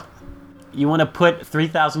 What? You want to put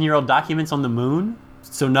 3,000-year-old documents on the moon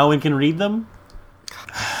so no one can read them?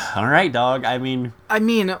 All right, dog. I mean,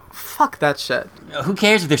 fuck that shit. Who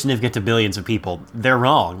cares if they're significant to billions of people? They're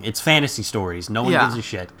wrong. It's fantasy stories. No one gives a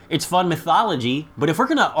shit. It's fun mythology, but if we're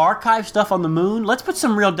gonna archive stuff on the moon, let's put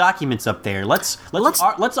some real documents up there. Let's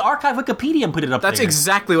archive Wikipedia and put it up there. That's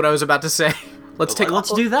exactly what I was about to say. Let's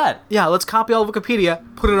do that. Yeah, let's copy all of Wikipedia,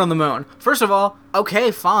 put it on the moon. First of all,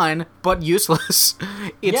 okay, fine, but useless.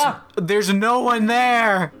 There's no one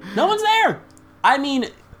there. No one's there. I mean,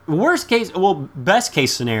 best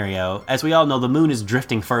case scenario, as we all know, the moon is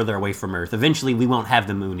drifting further away from Earth. Eventually, we won't have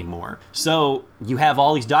the moon anymore. So you have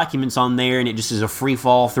all these documents on there, and it just is a free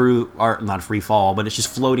fall through, or not free fall, but it's just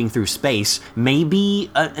floating through space.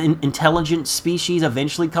 Maybe an intelligent species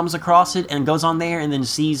eventually comes across it and goes on there and then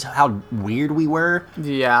sees how weird we were.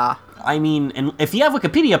 Yeah. I mean, and if you have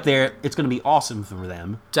Wikipedia up there, it's going to be awesome for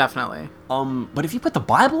them. Definitely. But if you put the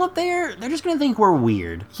Bible up there, they're just going to think we're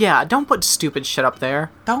weird. Yeah, don't put stupid shit up there.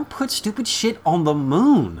 Don't put stupid shit on the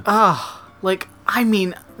moon. Like, I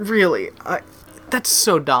mean, really, that's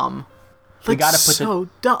so dumb. Like, we gotta put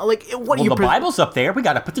dumb. Like, what? Well, the Bible's up there. We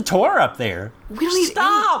gotta put the Torah up there. We don't need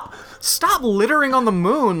Stop littering on the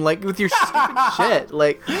moon, like, with your stupid shit.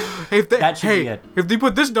 Like, if they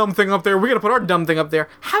put this dumb thing up there, we gotta put our dumb thing up there.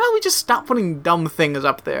 How about we just stop putting dumb things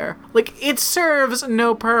up there? Like, it serves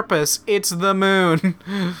no purpose. It's the moon.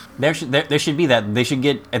 There should be that. They should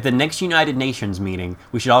get, at the next United Nations meeting,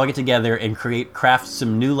 we should all get together and craft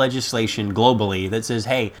some new legislation globally that says,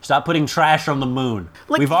 hey, stop putting trash on the moon.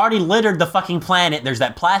 Like, we've already littered the fucking planet. There's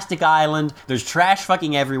that plastic island. There's trash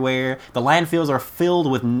fucking everywhere. The landfills are filled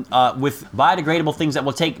with biodegradable things that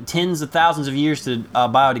will take tens of thousands of years to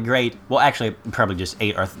biodegrade. Well, actually, probably just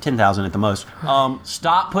 8 or 10,000 at the most.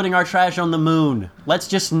 Stop putting our trash on the moon. Let's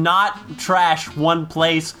just not trash one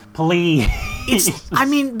place, please. I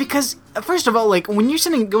mean, because first of all, like, when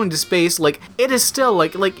you're going to space, like, it is still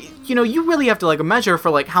like you know, you really have to, like, measure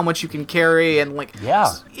for, like, how much you can carry, and, like,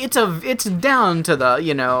 yeah, it's down to the,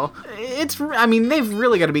 you know, I mean, they've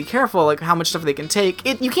really got to be careful, like, how much stuff they can take.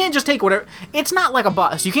 You can't just take whatever. It's not like a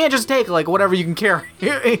bus. You can't just take, like, whatever you can carry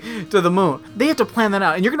to the moon. They have to plan that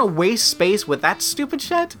out, and you're gonna waste space with that stupid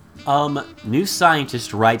shit? New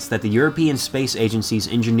Scientist writes that the European Space Agency's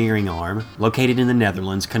engineering arm, located in the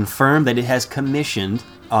Netherlands, confirmed that it has commissioned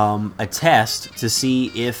a test to see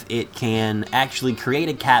if it can actually create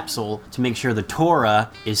a capsule to make sure the Torah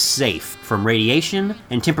is safe from radiation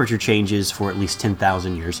and temperature changes for at least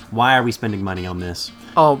 10,000 years. Why are we spending money on this?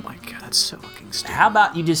 Oh my god, that's so fucking stupid. How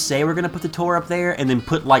about you just say we're going to put the Torah up there and then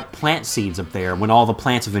put, like, plant seeds up there when all the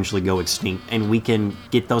plants eventually go extinct, and we can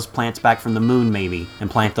get those plants back from the moon maybe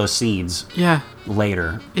and plant those seeds. Yeah.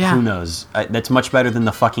 Later. Yeah. Who knows? That's much better than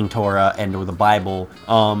the fucking Torah and or the Bible,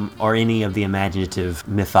 or any of the imaginative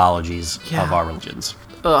mythologies of our religions.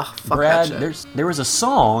 Ugh, fuck Brad, that shit. there was a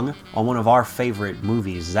song on one of our favorite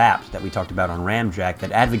movies, Zapped, that we talked about on Ramjack,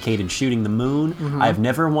 that advocated shooting the moon. Mm-hmm. I've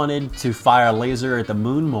never wanted to fire a laser at the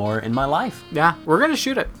moon more in my life. Yeah, we're gonna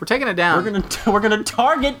shoot it. We're taking it down. We're gonna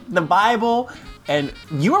target the Bible. And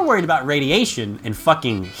you are worried about radiation and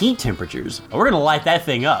fucking heat temperatures. We're gonna light that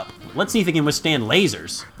thing up. Let's see if it can withstand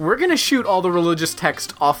lasers. We're gonna shoot all the religious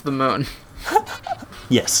text off the moon.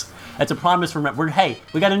 Yes. That's a promise from... Hey,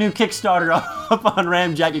 we got a new Kickstarter up on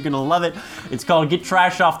Ramjack. You're gonna love it. It's called Get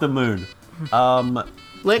Trash Off the Moon.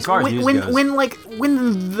 Like, as far as news goes.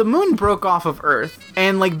 when the moon broke off of Earth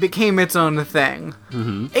and, like, became its own thing,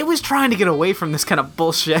 it was trying to get away from this kind of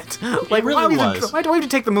bullshit. Like, it really why do we have to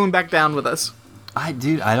take the moon back down with us? I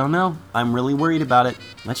don't know. I'm really worried about it.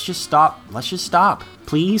 Let's just stop.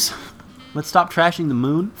 Please. Let's stop trashing the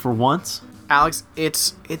moon for once. Alex,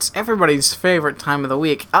 it's everybody's favorite time of the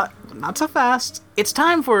week. Not so fast. It's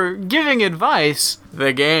time for Giving Advice,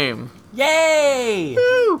 the game. Yay!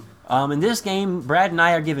 Woo! In this game, Brad and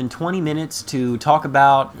I are given 20 minutes to talk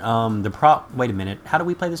about Wait a minute. How do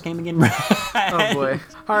we play this game again, Brad? Oh, boy.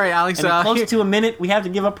 All right, Alex. And close to a minute, we have to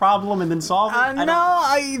give a problem and then solve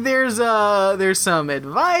it? There's some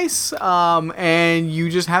advice, and you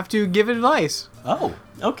just have to give advice. Oh,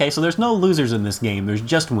 okay. So there's no losers in this game. There's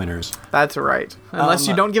just winners. That's right. Unless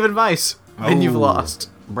you don't give advice, then you've lost.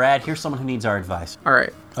 Brad, here's someone who needs our advice. All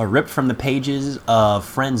right. Ripped from the pages of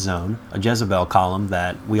Friend Zone, a Jezebel column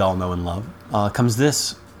that we all know and love, comes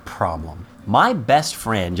this problem. My best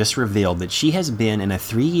friend just revealed that she has been in a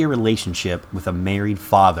 3-year relationship with a married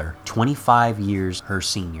father, 25 years her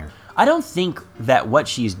senior. I don't think that what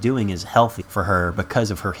she's doing is healthy for her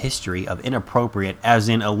because of her history of inappropriate, as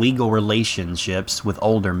in illegal relationships with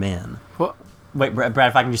older men. What? Wait, Brad,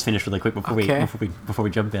 if I can just finish really quick before we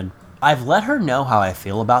jump in. I've let her know how I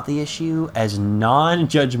feel about the issue as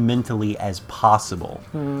non-judgmentally as possible.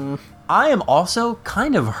 I am also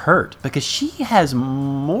kind of hurt because she has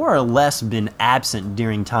more or less been absent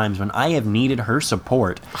during times when I have needed her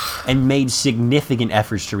support and made significant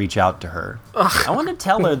efforts to reach out to her. I want to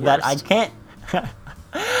tell her that I can't...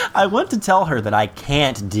 I want to tell her that I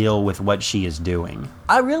can't deal with what she is doing.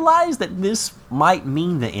 I realize that this might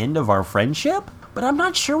mean the end of our friendship, but I'm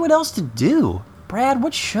not sure what else to do. Brad,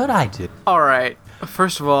 what should I do? All right.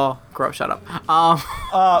 First of all, shut up.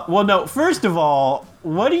 Well, no. First of all,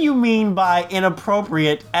 what do you mean by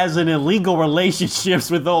inappropriate as in illegal relationships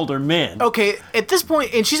with older men? Okay, at this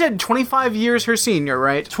point, and she said 25 years her senior,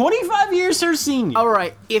 right? 25 years her senior. All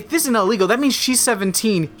right, if this isn't illegal, that means she's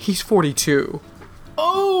 17, he's 42.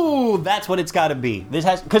 Oh, that's what it's got to be. This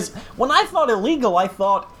has, because when I thought illegal, I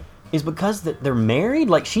thought is because that they're married.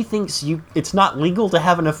 Like she thinks it's not legal to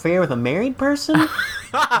have an affair with a married person,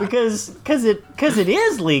 because it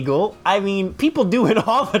is legal. I mean, people do it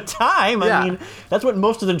all the time. Yeah. I mean, that's what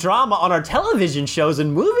most of the drama on our television shows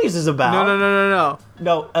and movies is about. No.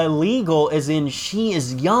 No, illegal as in she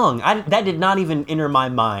is young. That did not even enter my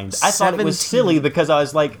mind. I thought it was silly because I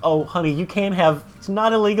was like, oh, honey, it's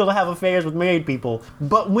not illegal to have affairs with married people.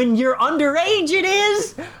 But when you're underage, it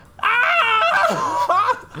is.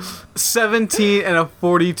 17 and a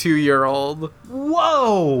 42-year-old.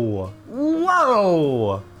 Whoa.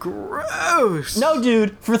 Gross. No,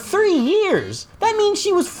 dude, for 3 years. That means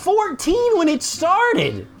she was 14 when it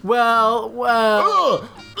started. Well.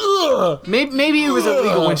 Maybe it was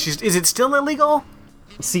illegal when she's... Is it still illegal?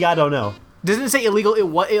 See, I don't know. Doesn't it say illegal?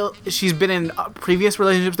 She's been in previous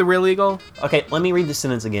relationships that were illegal? Okay, let me read the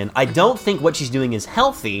sentence again. I don't think what she's doing is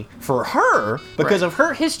healthy for her because of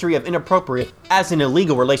her history of inappropriate as in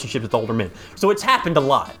illegal relationships with older men. So it's happened a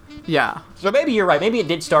lot. Yeah. So maybe you're right. Maybe it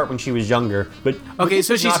did start when she was younger, but okay,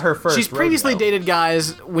 so not her first. She's previously dated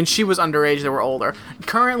guys when she was underage that were older.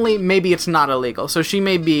 Currently, maybe it's not illegal. So she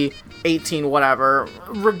may be 18, whatever.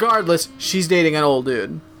 Regardless, she's dating an old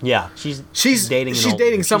dude. Yeah, she's dating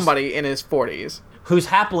somebody in his 40s who's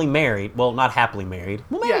happily married. Well, not happily married.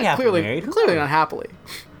 Well, maybe happily married. Clearly not happily.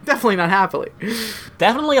 Definitely not happily.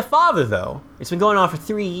 Definitely a father, though. It's been going on for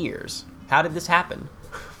 3 years. How did this happen?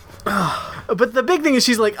 But the big thing is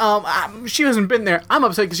she's like, she hasn't been there. I'm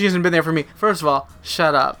upset because she hasn't been there for me. First of all,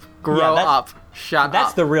 shut up. Grow up. Shut up.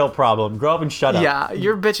 That's the real problem. Grow up and shut up. Yeah,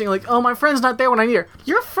 you're bitching like, oh, my friend's not there when I need her.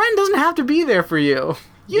 Your friend doesn't have to be there for you.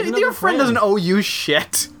 Your friend doesn't owe you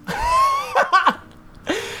shit.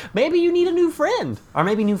 Maybe you need a new friend. Or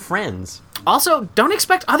maybe new friends. Also, don't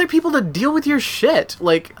expect other people to deal with your shit.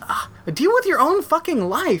 Like, deal with your own fucking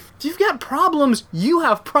life. If you've got problems, you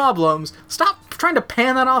have problems. Stop trying to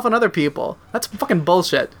pan that off on other people. That's fucking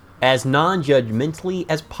bullshit. As non-judgmentally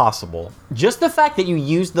as possible. Just the fact that you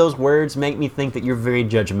use those words make me think that you're very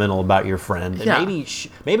judgmental about your friend. And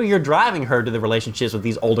maybe you're driving her to the relationships with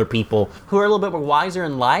these older people who are a little bit more wiser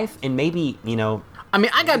in life, and maybe, I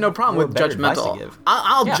mean, I got no problem with judgmental.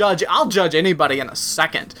 I'll judge anybody in a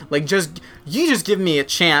second. Like, you just give me a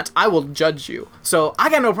chance, I will judge you. So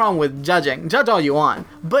I got no problem with judging. Judge all you want,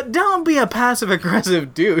 but don't be a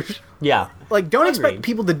passive-aggressive douche. Yeah. Like, don't expect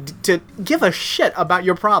people to give a shit about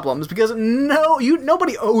your problems because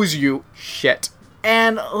nobody owes you shit.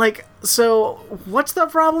 And, like, so what's the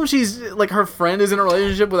problem? She's, like, her friend is in a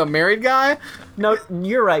relationship with a married guy? No,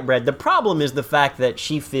 you're right, Brad. The problem is the fact that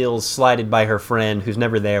she feels slighted by her friend who's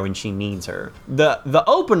never there when she needs her. The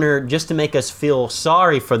opener, just to make us feel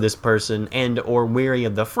sorry for this person and or weary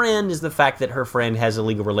of the friend, is the fact that her friend has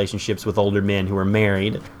illegal relationships with older men who are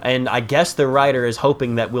married. And I guess the writer is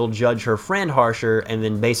hoping that we'll judge her friend harsher and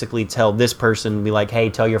then basically tell this person, be like, hey,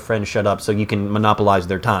 tell your friend shut up so you can monopolize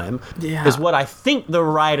their time. Yeah. Is what I think the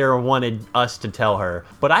writer wanted us to tell her.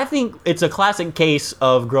 But I think it's a classic case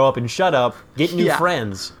of grow up and shut up. Get new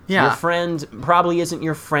friends. Yeah. Your friend probably isn't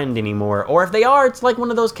your friend anymore. Or if they are, it's like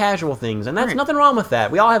one of those casual things. And that's nothing wrong with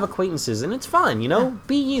that. We all have acquaintances, and it's fun,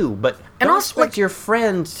 Be you. But don't expect your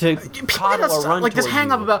friend to coddle or run like this toward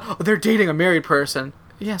hang up you. about, they're dating a married person.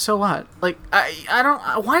 Yeah, so what? Like, I don't...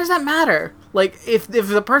 Why does that matter? Like, if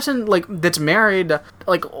the person, like, that's married,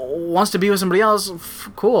 like, wants to be with somebody else,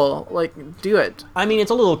 cool. Like, do it. I mean,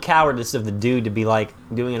 it's a little cowardice of the dude to be, like,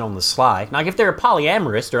 doing it on the sly. Like, if they're a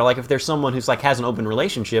polyamorous, or, like, if there's someone who's, like, has an open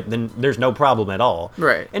relationship, then there's no problem at all.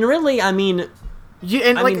 Right. And really, I mean...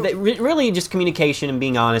 really just communication and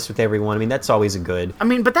being honest with everyone. I mean, that's always a good. I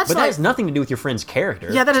mean, but that has nothing to do with your friend's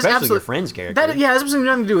character. Yeah, that is especially your friend's character. That has absolutely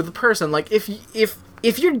nothing to do with the person. Like,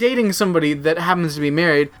 if you're dating somebody that happens to be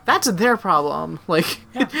married, that's their problem. Like,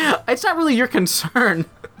 it's not really your concern.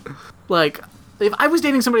 Like, if I was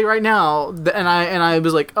dating somebody right now and I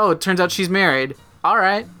was like, oh, it turns out she's married. All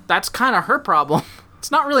right, that's kind of her problem.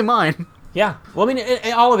 It's not really mine. Yeah. Well, I mean,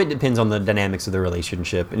 all of it depends on the dynamics of the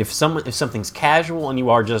relationship. And if something's casual and you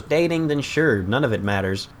are just dating, then sure, none of it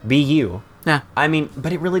matters. Be you. Yeah. I mean,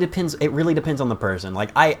 but it really depends. It really depends on the person.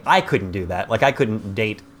 Like, I couldn't do that. Like, I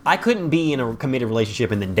couldn't be in a committed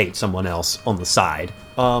relationship and then date someone else on the side.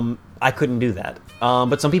 I couldn't do that.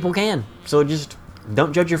 But some people can. So just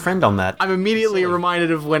don't judge your friend on that. I'm immediately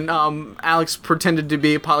reminded of when Alex pretended to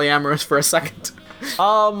be polyamorous for a second.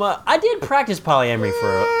 I did practice polyamory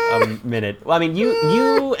for a minute. Well, I mean,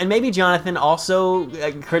 you and maybe Jonathan also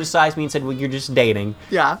criticized me and said, well, you're just dating.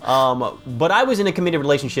 Yeah. But I was in a committed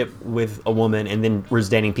relationship with a woman and then was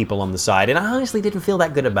dating people on the side, and I honestly didn't feel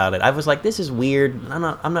that good about it. I was like, this is weird. I'm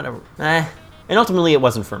not and ultimately it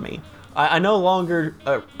wasn't for me. I no longer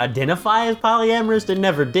identify as polyamorous and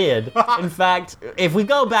never did. In fact, if we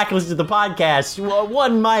go back and listen to the podcast,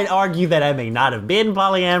 one might argue that I may not have been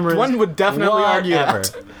polyamorous. One would definitely argue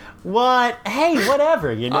that. What? Hey,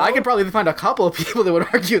 whatever, you know? I could probably find a couple of people that would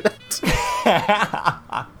argue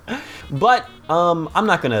that. But I'm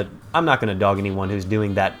not gonna dog anyone who's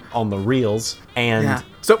doing that on the reels. And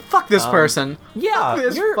so fuck this person. Yeah, fuck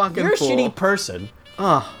this you're a shitty person.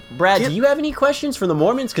 Brad, do you have any questions for the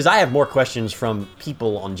Mormons? Because I have more questions from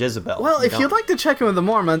people on Jezebel. Well, if you'd like to check in with the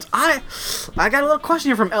Mormons, I got a little question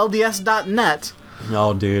here from LDS.net.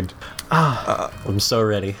 Oh, dude. I'm so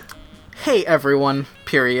ready. Hey, everyone.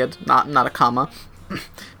 Period. Not a comma.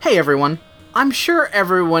 Hey, everyone. I'm sure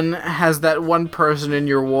everyone has that one person in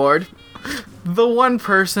your ward. The one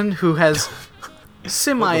person who has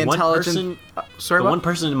semi-intelligent... One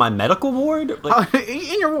person in my medical ward?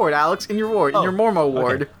 In your ward, Alex. In your ward. In your Mormo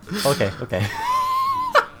ward. Okay.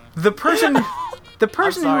 The person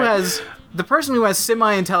who has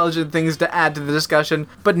semi-intelligent things to add to the discussion,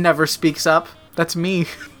 but never speaks up. That's me.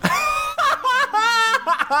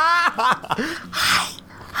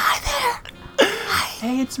 Hi there.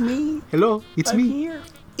 Hey, it's me. Hello, it's me. Here.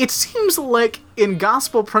 It seems like in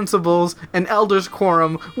Gospel Principles and Elders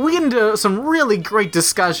Quorum, we get into some really great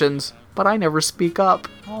discussions, but I never speak up.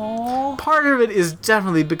 Aww. Part of it is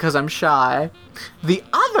definitely because I'm shy. The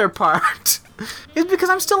other part is because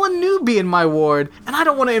I'm still a newbie in my ward, and I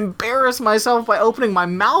don't want to embarrass myself by opening my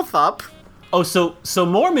mouth up. Oh, so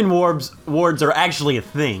Mormon wards are actually a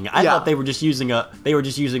thing. I thought they were just using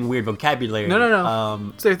weird vocabulary.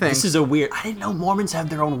 No. It's their thing. This is a weird. I didn't know Mormons have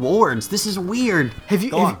their own wards. This is weird. Have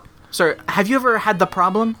you ever had the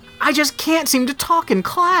problem? I just can't seem to talk in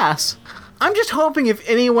class. I'm just hoping if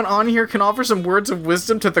anyone on here can offer some words of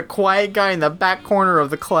wisdom to the quiet guy in the back corner of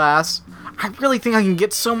the class. I really think I can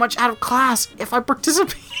get so much out of class if I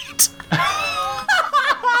participate.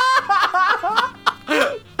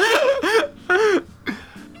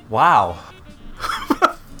 Wow.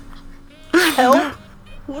 Help!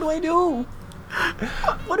 What do I do?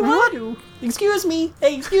 What do I do? Excuse me.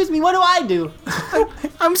 Hey, excuse me. What do I do?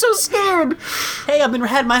 I'm so scared. Hey, I've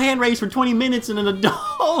had my hand raised for 20 minutes in an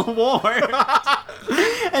adult ward,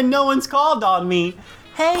 and no one's called on me.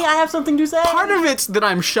 Hey, I have something to say. Part of it's that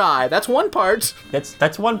I'm shy. That's one part.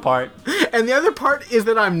 That's one part. And the other part is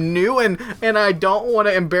that I'm new and I don't want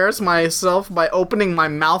to embarrass myself by opening my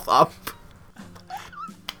mouth up.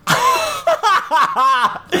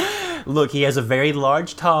 Look, he has a very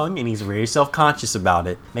large tongue, and he's very self-conscious about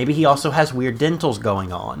it. Maybe he also has weird dentals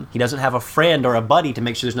going on. He doesn't have a friend or a buddy to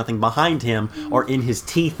make sure there's nothing behind him or in his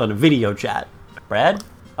teeth on a video chat. Brad?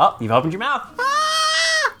 Oh, you've opened your mouth.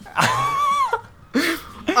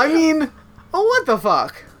 I mean, what the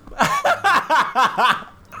fuck?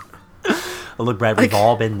 Oh, look, Brad, we've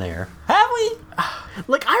all been there. Have we?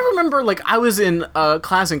 Like, I remember, like, I was in a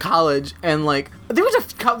class in college, and, like, there was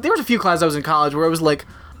a few classes I was in college where I was like,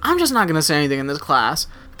 I'm just not gonna say anything in this class,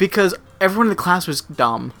 because everyone in the class was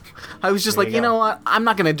dumb. I was just like, you know what, I'm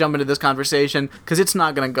not gonna jump into this conversation, because it's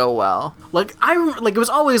not gonna go well. Like, it was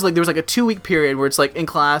always, like, there was, like, a 2-week period where it's, like, in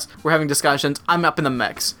class, we're having discussions, I'm up in the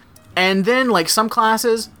mix. And then, like, some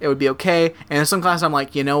classes, it would be okay, and in some classes, I'm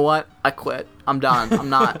like, you know what, I quit. I'm done. I'm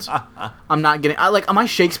not getting, on my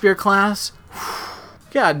Shakespeare class,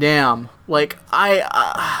 god damn. Like,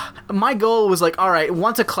 my goal was like, alright,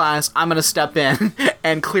 once a class, I'm gonna step in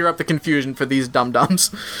and clear up the confusion for these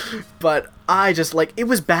dum-dums. But I just, like, it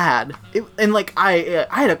was bad. I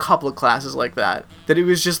had a couple of classes like that it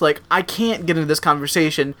was just like, I can't get into this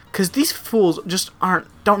conversation, because these fools just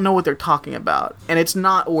don't know what they're talking about. And it's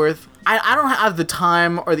not worth, I don't have the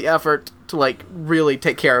time or the effort to, like, really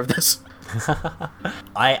take care of this.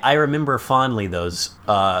 I remember fondly those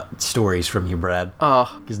stories from you, Brad.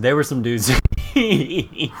 Oh. Because there were some dudes.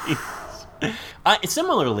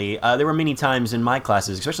 Similarly, there were many times in my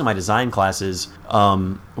classes, especially my design classes,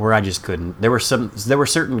 where I just couldn't. There were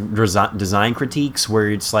certain design critiques where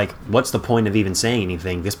it's like, what's the point of even saying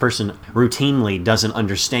anything? This person routinely doesn't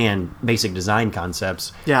understand basic design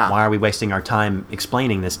concepts. Yeah. Why are we wasting our time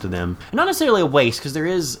explaining this to them? And not necessarily a waste, because there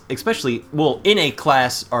is, especially, in a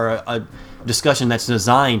class or a discussion that's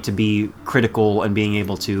designed to be critical and being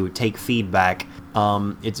able to take feedback,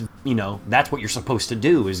 it's that's what you're supposed to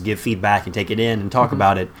do, is give feedback and take it in and talk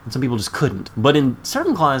about it. And some people just couldn't. But in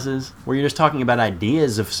certain classes where you're just talking about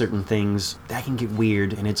ideas of certain things, that can get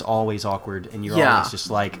weird, and it's always awkward, and you're always just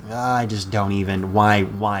like, I just don't even, why?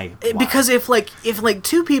 Because if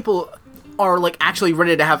two people are like actually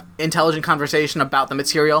ready to have intelligent conversation about the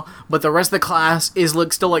material, but the rest of the class is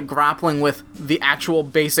like still like grappling with the actual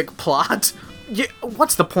basic plot,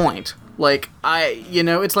 what's the point? Like,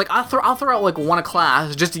 it's like I'll throw out like one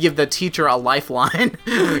class just to give the teacher a lifeline,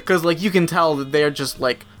 because like you can tell that they're just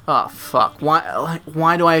like, oh fuck,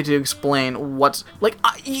 why do I have to explain what's like?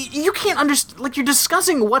 You can't understand. Like, you're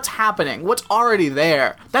discussing what's happening, what's already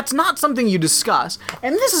there. That's not something you discuss,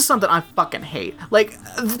 and this is something I fucking hate. Like,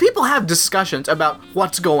 people have discussions about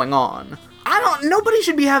what's going on. Nobody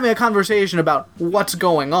should be having a conversation about what's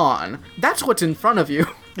going on. That's what's in front of you.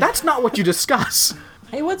 That's not what you discuss.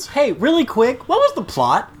 Hey, really quick, what was the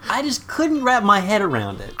plot? I just couldn't wrap my head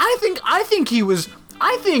around it. I think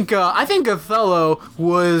Othello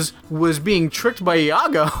was being tricked by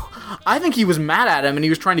Iago. I think he was mad at him and he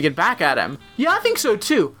was trying to get back at him. Yeah, I think so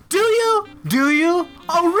too. Do you?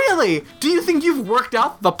 Oh, really? Do you think you've worked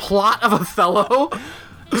out the plot of Othello?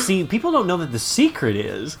 See, people don't know that the secret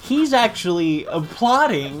is he's actually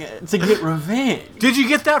plotting to get revenge. Did you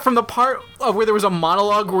get that from the part of where there was a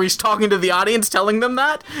monologue where he's talking to the audience telling them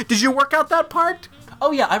that? Did you work out that part?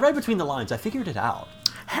 Oh yeah, I read between the lines. I figured it out.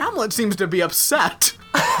 Hamlet seems to be upset.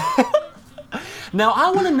 Now, I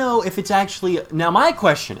want to know if it's actually... Now, my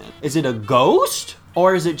question is it a ghost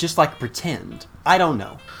or is it just like pretend? I don't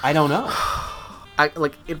know.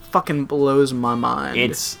 It fucking blows my mind.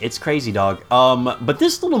 It's crazy, dog. But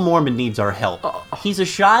this little Mormon needs our help. He's a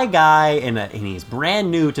shy guy, and he's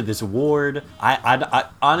brand new to this ward. I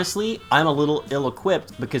honestly, I'm a little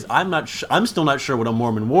ill-equipped because I'm still not sure what a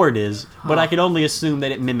Mormon ward is, but I can only assume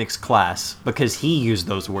that it mimics class because he used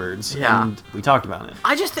those words. Yeah. And we talked about it.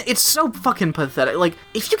 I just think it's so fucking pathetic. Like,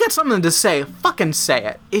 if you got something to say, fucking say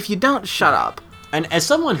it. If you don't, shut up. And as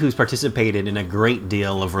someone who's participated in a great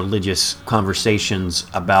deal of religious conversations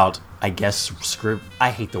about, I guess, I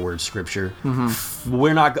hate the word scripture. Mm-hmm.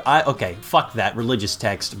 Fuck that religious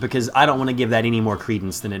text, because I don't want to give that any more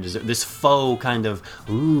credence than it deserves. This faux kind of,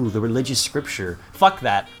 the religious scripture. Fuck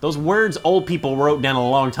that. Those words old people wrote down a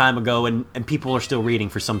long time ago and people are still reading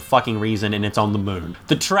for some fucking reason, and it's on the moon.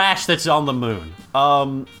 The trash that's on the moon.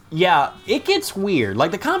 Yeah, it gets weird.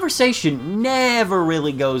 Like, the conversation never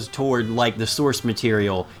really goes toward, like, the source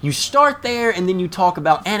material. You start there, and then you talk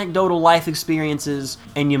about anecdotal life experiences,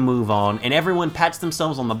 and you move on, and everyone pats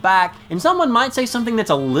themselves on the back, and someone might say something that's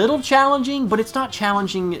a little challenging, but it's not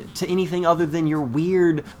challenging to anything other than your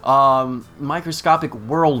weird, microscopic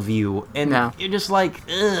worldview, and you're just like,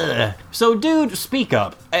 ugh. So, dude, speak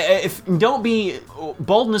up. Don't be...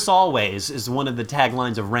 Boldness always is one of the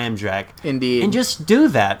taglines of Ramjack. Indeed. And just do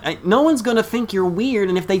that. No one's gonna think you're weird,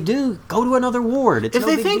 and if they do, go to another ward. It's if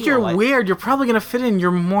they think you're weird, you're probably gonna fit in your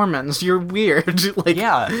Mormons. You're weird. Like,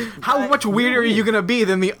 yeah. How much weirder are you gonna be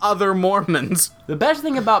than the other Mormons? The best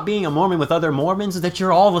thing about being a Mormon with other Mormons is that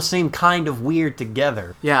you're all the same kind of weird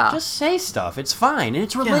together. Yeah. Just say stuff. It's fine. And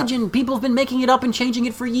it's religion. Yeah. People have been making it up and changing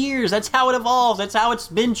it for years. That's how it evolves. That's how it's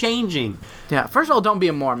been changing. Yeah. First of all, don't be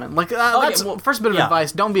a Mormon. Like, first bit of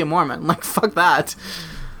advice, don't be a Mormon. Like, fuck that.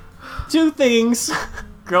 2 things.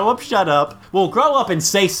 Grow up, shut up. Well, grow up and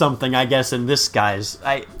say something, I guess, in this guy's.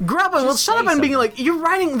 Grow up, well, shut up and being like, you're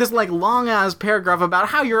writing this, like, long-ass paragraph about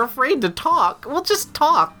how you're afraid to talk. Well, just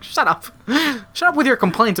talk. Shut up. Shut up with your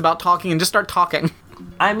complaints about talking and just start talking.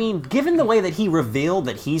 I mean, given the way that he revealed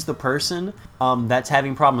that he's the person that's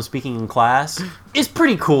having problems speaking in class, is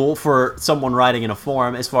pretty cool for someone writing in a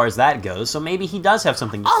forum as far as that goes. So maybe he does have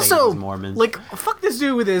something to say to these Mormons. Like, fuck this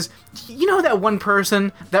dude with his... You know that one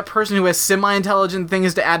person, who has semi-intelligent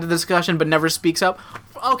things to add to the discussion but never speaks up?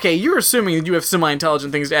 Okay, you're assuming that you have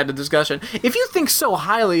semi-intelligent things to add to the discussion. If you think so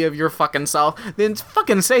highly of your fucking self, then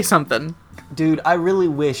fucking say something. Dude, I really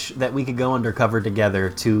wish that we could go undercover together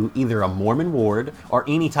to either a Mormon ward or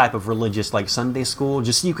any type of religious, like, Sunday school,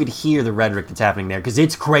 just so you could hear the rhetoric that's happening there, because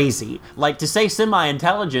it's crazy. Like, to say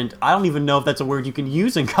semi-intelligent, I don't even know if that's a word you can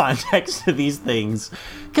use in context to these things.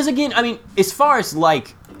 Because, again, I mean, as far as,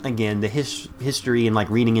 like, again, the history and, like,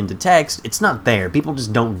 reading into text, it's not there. People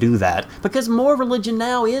just don't do that. Because more religion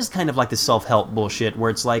now is kind of like the self-help bullshit, where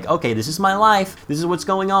it's like, okay, this is my life, this is what's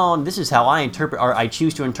going on, this is how I interpret, or I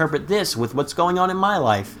choose to interpret this with what's going on in my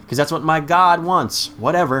life, because that's what my God wants.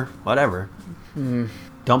 Whatever.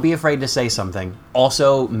 Don't be afraid to say something.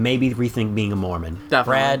 Also, maybe rethink being a Mormon. Definitely.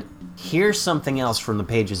 Brad, here's something else from the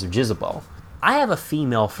pages of Jezebel. I have a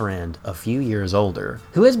female friend a few years older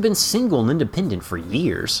who has been single and independent for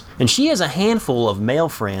years, and she has a handful of male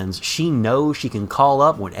friends she knows she can call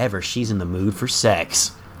up whenever she's in the mood for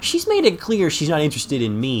sex. She's made it clear she's not interested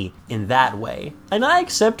in me in that way, and I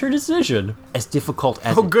accept her decision. As difficult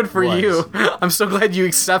as it was. Oh, good for you. I'm so glad you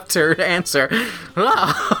accept her answer.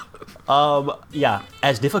 Yeah,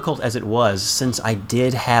 as difficult as it was, since I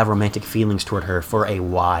did have romantic feelings toward her for a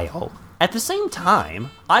while. At the same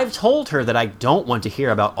time, I've told her that I don't want to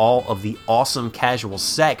hear about all of the awesome casual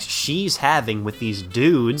sex she's having with these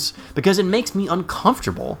dudes because it makes me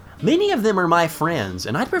uncomfortable. Many of them are my friends,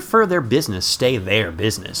 and I'd prefer their business stay their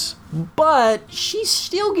business. But she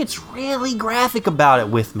still gets really graphic about it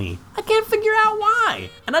with me. I can't figure out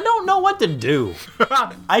why, and I don't know what to do.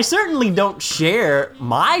 I certainly don't share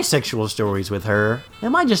my sexual stories with her.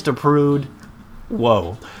 Am I just a prude?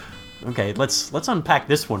 Whoa. Okay, let's unpack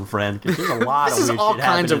this one, friend, because there's a lot of weird shit happening. This is all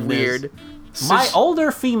kinds of weird. My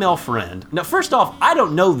older female friend. Now, first off, I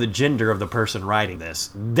don't know the gender of the person writing this.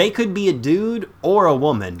 They could be a dude or a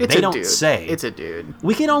woman. They don't say. It's a dude.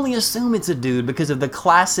 We can only assume it's a dude because of the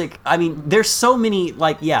classic. I mean, there's so many,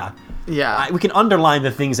 like, yeah. Yeah. We can underline the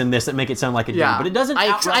things in this that make it sound like a dude, but it doesn't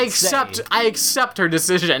outright say. I accept her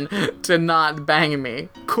decision to not bang me.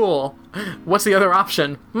 Cool. What's the other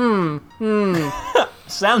option?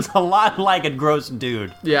 Sounds a lot like a gross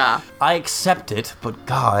dude. Yeah. I accept it, but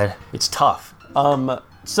God, it's tough.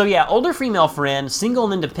 So yeah, older female friend, single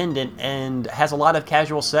and independent, and has a lot of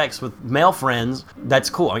casual sex with male friends. That's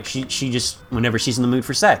cool. Like she just, whenever she's in the mood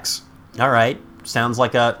for sex. All right. Sounds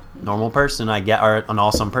like a normal person, I get, or an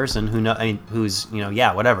awesome person who's,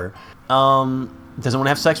 yeah, whatever. Doesn't want to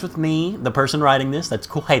have sex with me, the person writing this. That's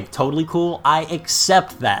cool. Hey, totally cool. I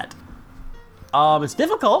accept that. It's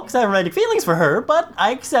difficult because I have romantic feelings for her, but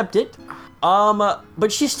I accept it.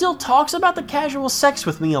 But she still talks about the casual sex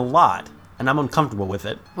with me a lot, and I'm uncomfortable with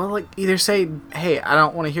it. Well, like, either say, hey, I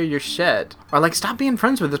don't want to hear your shit, or like, stop being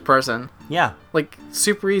friends with this person. Yeah. Like,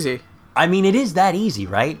 super easy. I mean, it is that easy,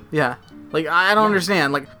 right? Yeah. Like, I don't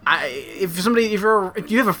understand. Like, if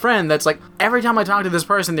you have a friend that's like, every time I talk to this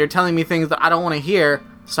person, they're telling me things that I don't want to hear,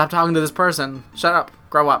 stop talking to this person. Shut up.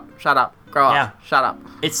 Grow up. Shut up. Grow up. Yeah. Shut up.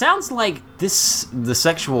 It sounds like the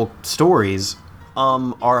sexual stories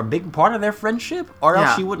are a big part of their friendship, or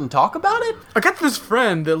else she wouldn't talk about it. I got this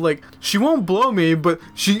friend that, like, she won't blow me, but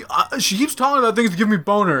she keeps talking about things to give me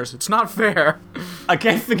boners. It's not fair. I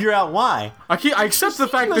can't figure out why. I accept the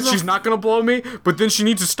fact that she's not gonna blow me, but then she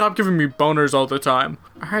needs to stop giving me boners all the time.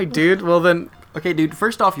 Alright, dude, well then... Okay, dude,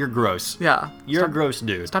 first off, you're gross. Yeah. You're a gross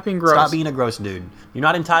dude. Stop being gross. Stop being a gross dude. You're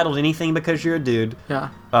not entitled to anything because you're a dude. Yeah.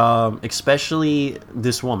 Especially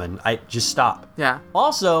this woman. Just stop. Yeah.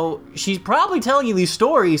 Also, she's probably telling you these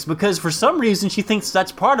stories because for some reason she thinks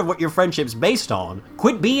that's part of what your friendship's based on.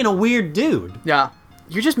 Quit being a weird dude. Yeah.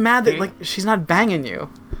 You're just mad that, like, she's not banging you.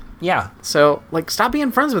 Yeah. So, like, stop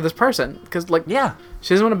being friends with this person. Because, like, yeah,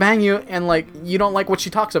 she doesn't want to bang you, and, like, you don't like what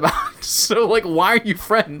she talks about. So, like, why are you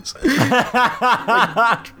friends?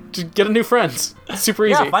 Like, just get a new friends. It's super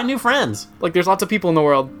easy. Yeah, find new friends. Like, there's lots of people in the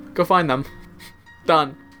world. Go find them.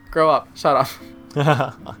 Done. Grow up. Shut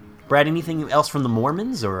up. Brad, anything else from the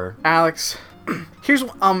Mormons, or? Alex, here's,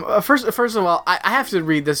 first of all, I have to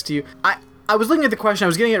read this to you. I was looking at the question, I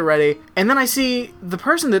was getting it ready, and then I see the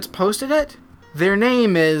person that's posted it. Their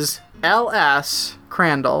name is L.S.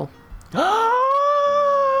 Crandall.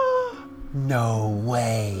 No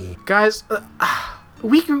way. Guys,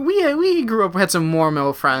 we grew up, had some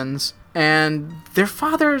Mormon friends, and the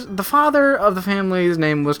father of the family's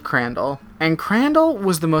name was Crandall. And Crandall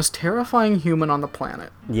was the most terrifying human on the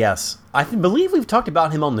planet. Yes. I believe we've talked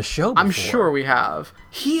about him on the show before. I'm sure we have.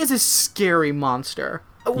 He is a scary monster.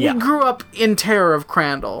 Yeah. We grew up in terror of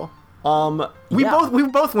Crandall. We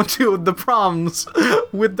both went to the proms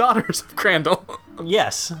with daughters of Crandall.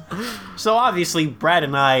 Yes. So obviously Brad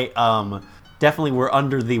and I definitely were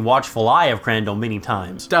under the watchful eye of Crandall many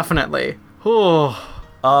times. Definitely. Oh.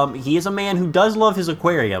 He is a man who does love his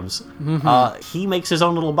aquariums. Mm-hmm. He makes his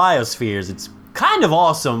own little biospheres. It's kind of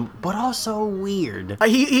awesome, but also weird.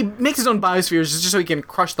 He makes his own biospheres just so he can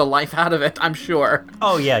crush the life out of it, I'm sure.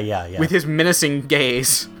 Oh, yeah. With his menacing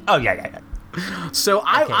gaze. Oh, yeah. So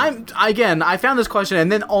I found this question,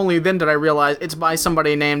 and then only then did I realize it's by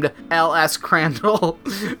somebody named L.S. Crandall,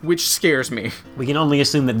 which scares me. We can only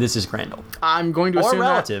assume that this is Crandall. I'm going to assume or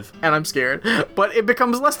relative, and I'm scared. But it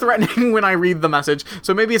becomes less threatening when I read the message.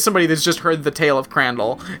 So maybe it's somebody that's just heard the tale of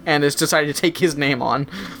Crandall and has decided to take his name on.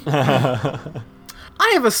 I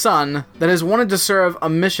have a son that has wanted to serve a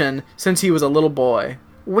mission since he was a little boy.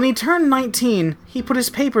 When he turned 19, he put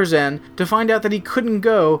his papers in to find out that he couldn't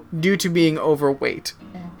go due to being overweight.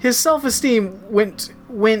 His self-esteem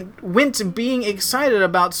went being excited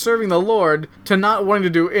about serving the Lord to not wanting to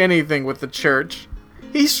do anything with the church.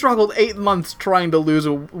 He struggled 8 months trying to lose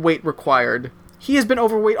weight required. He has been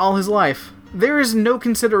overweight all his life. There is no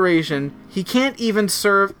consideration. He can't even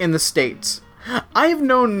serve in the States. I have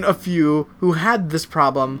known a few who had this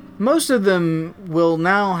problem. Most of them will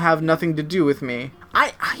now have nothing to do with me.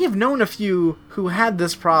 I have known a few who had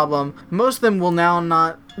this problem. Most of them will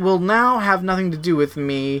now have nothing to do with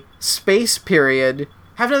me. Space period.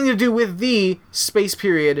 Have nothing to do with the space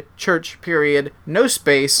period, church period, no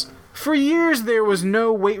space. For years there was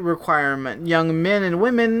no weight requirement. Young men and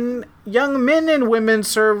women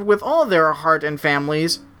served with all their heart and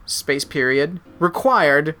families, space period,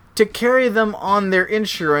 required to carry them on their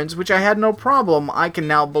insurance, which I had no problem. I can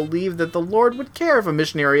now believe that the Lord would care if a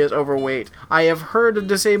missionary is overweight. I have heard of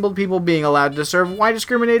disabled people being allowed to serve. Why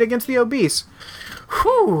discriminate against the obese?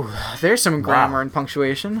 Whew, there's some grammar and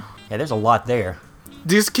punctuation. Yeah, there's a lot there.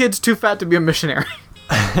 This kid's too fat to be a missionary.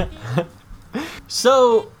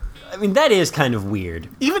 So, I mean, that is kind of weird.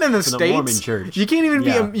 Even in the States, the Mormon church. You can't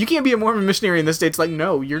even you can't be a Mormon missionary in the States. Like,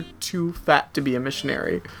 no, you're too fat to be a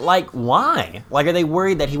missionary. Like, why? Like, are they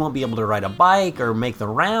worried that he won't be able to ride a bike or make the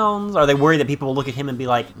rounds? Are they worried that people will look at him and be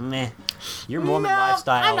like, meh, your Mormon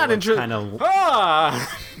lifestyle I'm not interested. kind of...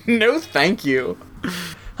 No, thank you.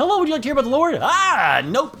 Hello, would you like to hear about the Lord?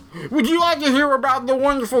 Nope. Would you like to hear about the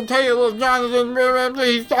wonderful tale of Jonathan?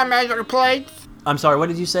 Please stop magic plates. I'm sorry, what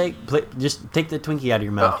did you say? Just take the Twinkie out of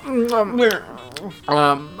your mouth.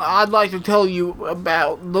 I'd like to tell you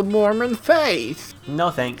about the Mormon faith. No,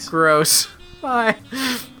 thanks. Gross. Bye.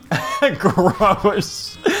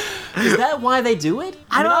 Gross. Is that why they do it?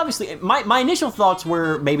 I mean, obviously, my initial thoughts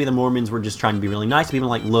were maybe the Mormons were just trying to be really nice to people,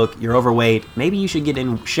 like, look, you're overweight, maybe you should get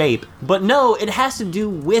in shape. But no, it has to do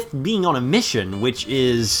with being on a mission, which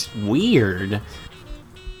is weird.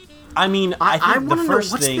 I mean, I think the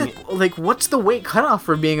first thing... what's the weight cutoff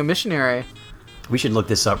for being a missionary? We should look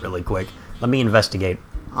this up really quick. Let me investigate.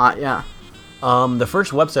 Yeah. The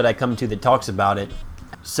first website I come to that talks about it.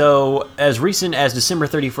 So, as recent as December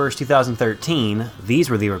 31st, 2013,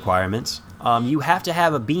 these were the requirements. You have to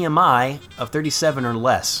have a BMI of 37 or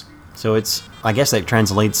less. So it's, I guess that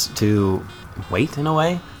translates to weight in a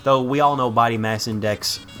way. Though we all know body mass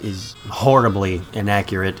index is horribly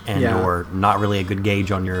inaccurate and or not really a good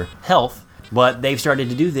gauge on your health. But they've started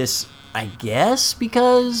to do this, I guess,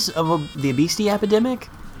 because of the obesity epidemic?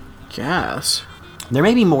 Guess. There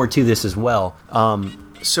may be more to this as well.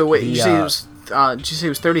 So wait, did you say it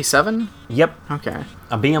was 37? Yep. Okay.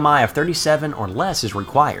 A BMI of 37 or less is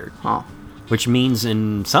required. Huh. Which means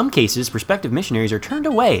in some cases, prospective missionaries are turned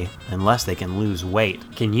away unless they can lose weight.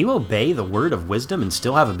 Can you obey the word of wisdom and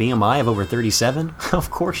still have a BMI of over 37?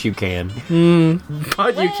 Of course you can.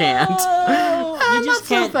 But you can't. You just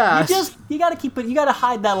can't. So fast. You gotta keep it. You gotta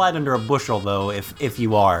hide that light under a bushel, though. If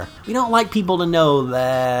you are, we don't like people to know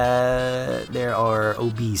that there are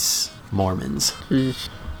obese Mormons. The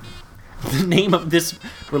name of this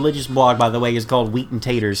religious blog, by the way, is called Wheat and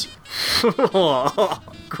Taters.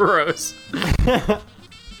 Gross.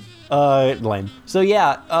 Lame. So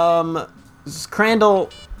yeah,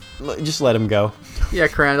 Crandall, just let him go. Yeah,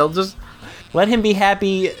 Crandall, just let him be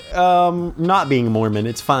happy. Not being a Mormon,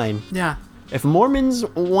 it's fine. Yeah. If Mormons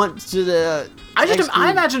want to,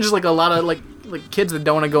 I imagine just like a lot of like kids that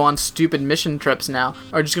don't want to go on stupid mission trips now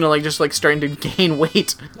are just gonna starting to gain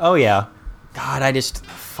weight. Oh yeah. God, I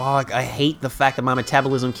hate the fact that my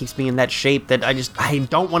metabolism keeps me in that shape that I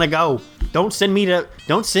don't want to go. Don't send me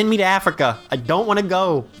to Africa. I don't want to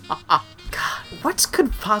go. God, what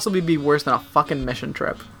could possibly be worse than a fucking mission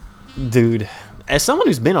trip? Dude, as someone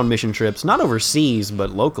who's been on mission trips, not overseas, but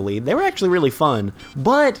locally, they were actually really fun.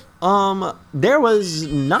 But, there was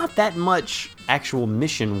not that much actual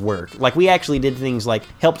mission work. Like, we actually did things like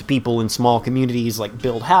helped people in small communities, like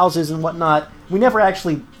build houses and whatnot. We never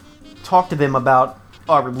actually talk to them about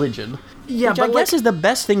our religion. Yeah, which but I guess is the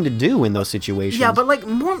best thing to do in those situations. Yeah, but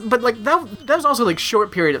that was also like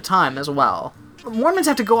short period of time as well. Mormons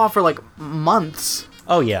have to go off for like months.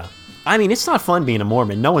 Oh yeah. I mean, it's not fun being a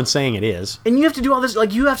Mormon. No one's saying it is. And you have to do all this,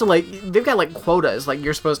 like, you have to, like, they've got, like, quotas, like,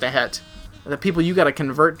 you're supposed to hit. The people you gotta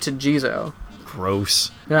convert to Jizo. Gross.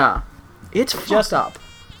 Yeah. It's fucked up.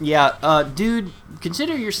 Yeah, dude,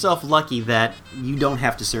 consider yourself lucky that you don't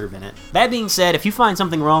have to serve in it. That being said, if you find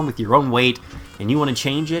something wrong with your own weight and you want to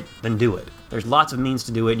change it, then do it. There's lots of means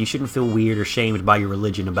to do it, and you shouldn't feel weird or shamed by your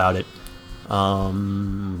religion about it.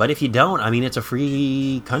 But if you don't, I mean, it's a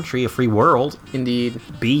free country, a free world. Indeed.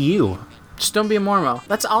 Be you. Just don't be a Mormo.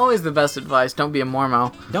 That's always the best advice. Don't be a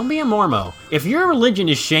Mormo. Don't be a Mormo. If your religion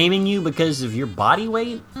is shaming you because of your body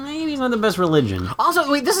weight, maybe not the best religion. Also,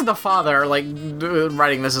 wait, this is the father, like,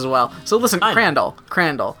 writing this as well. So listen,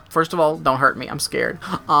 Crandall, first of all, don't hurt me, I'm scared.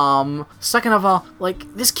 Second of all,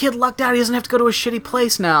 like, this kid lucked out, he doesn't have to go to a shitty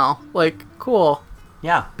place now. Like, cool.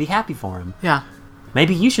 Yeah, be happy for him. Yeah.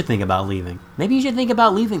 Maybe you should think about leaving. Maybe you should think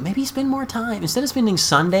about leaving. Maybe spend more time. Instead of spending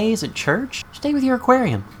Sundays at church, stay with your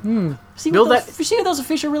aquarium. See what those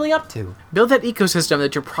fish are really up to. Build that ecosystem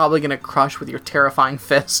that you're probably going to crush with your terrifying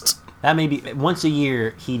fists. That may be, once a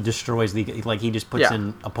year, he destroys he just puts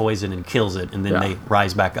in a poison and kills it, and then they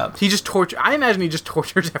rise back up. I imagine he just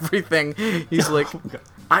tortures everything. He's like,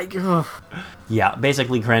 Yeah,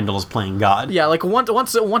 basically Crandall's playing God. Yeah, like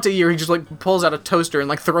once a year, he just like pulls out a toaster and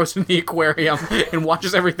like throws it in the aquarium and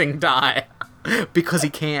watches everything die. Because he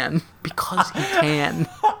can.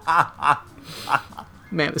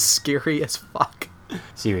 Man, it's scary as fuck.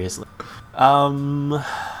 Seriously.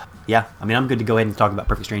 Yeah, I mean, I'm good to go ahead and talk about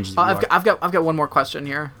Perfect Strangers. I've got one more question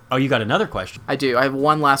here. Oh, you got another question? I do. I have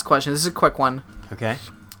one last question. This is a quick one. Okay.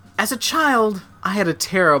 As a child, I had a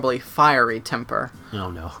terribly fiery temper.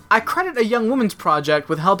 Oh, no. I credit a Young Women's Project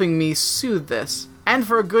with helping me soothe this. And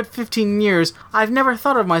for a good 15 years, I've never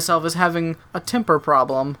thought of myself as having a temper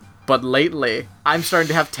problem. But lately, I'm starting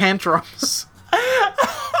to have tantrums.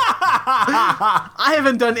 I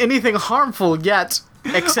haven't done anything harmful yet.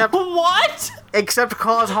 Except what? Except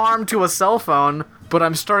cause harm to a cell phone, but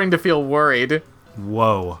I'm starting to feel worried.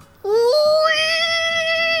 Whoa.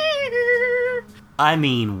 I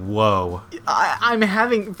mean, whoa.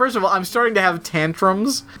 First of all, I'm starting to have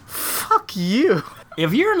tantrums. Fuck you.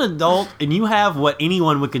 If you're an adult and you have what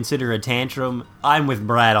anyone would consider a tantrum, I'm with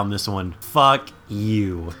Brad on this one. Fuck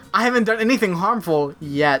you. I haven't done anything harmful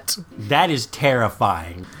yet. That is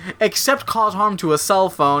terrifying. Except cause harm to a cell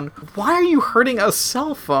phone. Why are you hurting a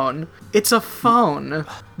cell phone? It's a phone.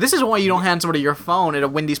 This is why you don't hand somebody your phone at a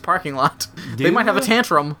Wendy's parking lot. They might have a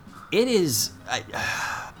tantrum. It is...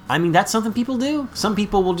 I mean, that's something people do. Some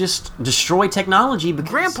people will just destroy technology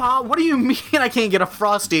because... Grandpa, what do you mean I can't get a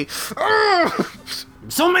Frosty? I'm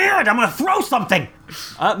so mad, I'm gonna throw something!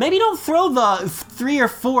 Maybe don't throw the $3 or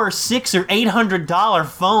 $4 or $6 or $800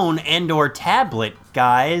 phone and or tablet,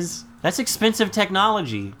 guys. That's expensive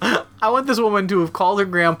technology. I want this woman to have called her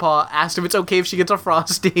grandpa, asked if it's okay if she gets a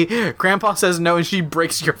Frosty. Grandpa says no, and she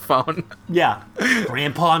breaks your phone. Yeah.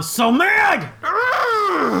 Grandpa, I'm so mad!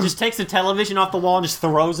 Just takes the television off the wall and just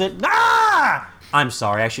throws it. Ah! I'm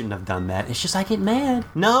sorry, I shouldn't have done that. It's just I get mad.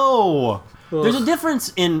 No! Ugh. There's a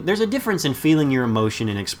difference in feeling your emotion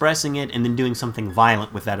and expressing it and then doing something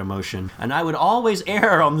violent with that emotion. And I would always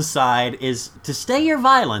err on the side is to stay your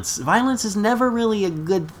violence. Violence is never really a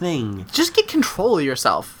good thing. Just get control of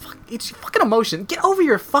yourself. It's your fucking emotion. Get over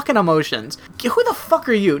your fucking emotions. Who the fuck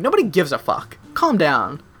are you? Nobody gives a fuck. Calm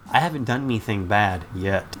down. I haven't done anything bad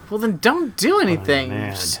yet. Well, then don't do anything,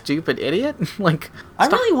 you stupid idiot. I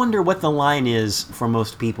really wonder what the line is for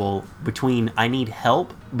most people between I need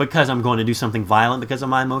help because I'm going to do something violent because of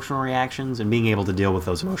my emotional reactions and being able to deal with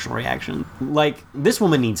those emotional reactions. Like, this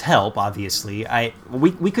woman needs help, obviously.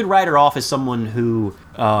 We could write her off as someone who...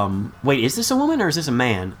 wait, is this a woman or is this a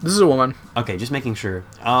man? This is a woman. Okay, just making sure.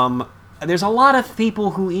 There's a lot of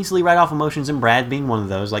people who easily write off emotions, and Brad being one of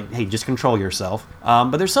those, like, hey, just control yourself.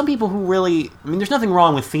 But there's some people who really, I mean, there's nothing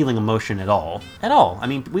wrong with feeling emotion at all. At all. I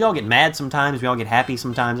mean, we all get mad sometimes, we all get happy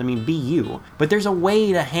sometimes, I mean, be you. But there's a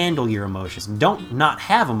way to handle your emotions. Don't not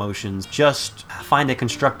have emotions, just find a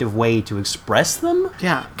constructive way to express them.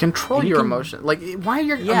 Yeah, control your emotions. Like, why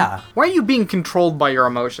are you being controlled by your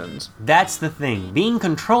emotions? That's the thing. Being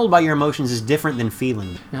controlled by your emotions is different than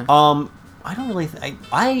feeling. Yeah. I don't really...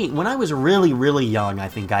 when I was really, really young, I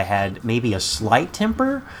think I had maybe a slight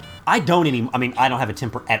temper. I don't have a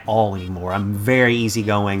temper at all anymore. I'm very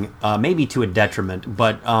easygoing, maybe to a detriment,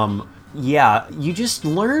 but, yeah, you just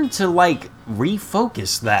learn to,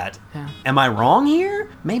 refocus that. Yeah. Am I wrong here?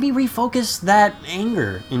 Maybe refocus that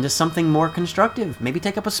anger into something more constructive. Maybe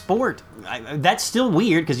take up a sport. That's still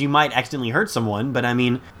weird because you might accidentally hurt someone, but I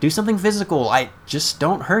mean, do something physical. Just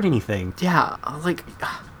don't hurt anything. Yeah,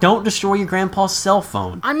 don't destroy your grandpa's cell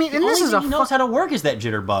phone. I mean, and this is he knows how to work is that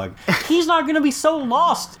jitterbug. He's not going to be so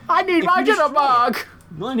lost. I need my jitterbug.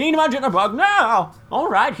 I need my jitterbug now. All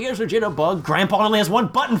right, here's a jitterbug. Grandpa only has one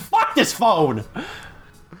button. Fuck this phone.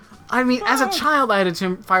 I mean, as a child, I had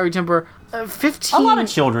a fiery temper. 15... A lot of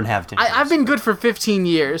children have tempers. I've been good for 15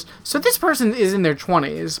 years. So this person is in their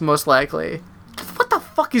 20s, most likely. What the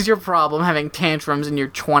fuck is your problem having tantrums in your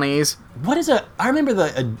 20s? I remember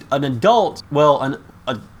an adult,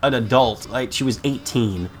 an adult, like she was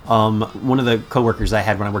 18. One of the coworkers I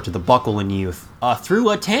had when I worked at the Buckle in Youth threw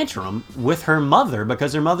a tantrum with her mother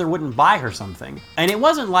because her mother wouldn't buy her something. And it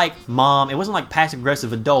wasn't like it wasn't like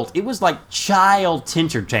passive-aggressive adult. It was like child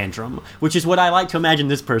temper tantrum, which is what I like to imagine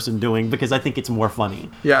this person doing because I think it's more funny.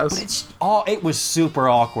 Yes. But it was super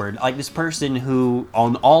awkward. Like this person who,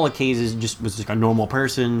 on all occasions, just was like a normal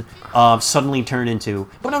person, suddenly turned into,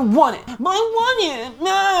 but I want it,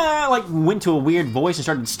 nah! Like went to a weird voice and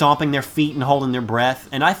started stomping their feet and holding their breath.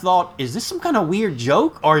 And I thought, is this some kind of weird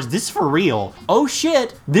joke or is this for real? Oh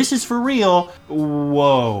shit, this is for real.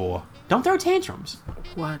 Whoa. Don't throw tantrums.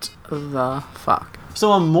 What the fuck?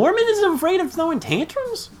 So a Mormon is afraid of throwing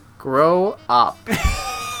tantrums? Grow up.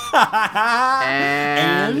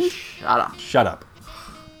 and shut up. Shut up.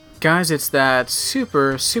 Guys, it's that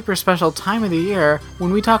super, super special time of the year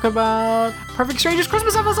when we talk about Perfect Strangers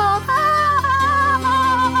Christmas episode.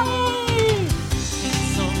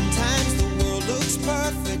 Sometimes the world looks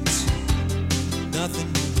perfect.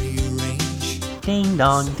 Nothing to rearrange. Ding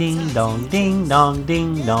dong, ding dong, ding dong,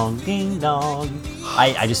 ding dong, ding dong.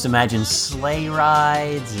 I just imagine sleigh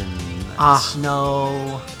rides and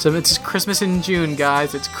snow. So it's Christmas in June,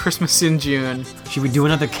 guys. It's Christmas in June. Should we do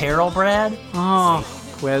another carol, Brad? Oh,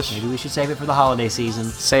 wish. Maybe we should save it for the holiday season.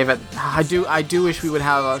 Save it. I do wish we would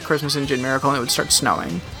have a Christmas in June miracle and it would start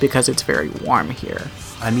snowing because it's very warm here.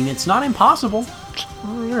 I mean, it's not impossible. It's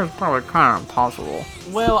probably kind of impossible.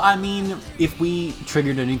 Well, I mean, if we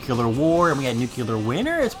triggered a nuclear war and we had nuclear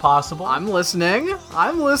winter, it's possible. I'm listening.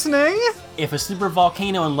 If a super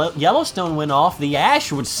volcano in Yellowstone went off, the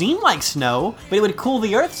ash would seem like snow, but it would cool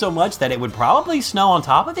the earth so much that it would probably snow on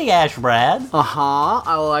top of the ash, Brad.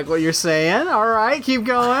 I like what you're saying. All right, keep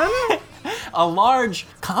going. A large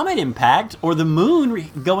comet impact or the moon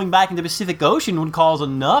going back into the Pacific Ocean would cause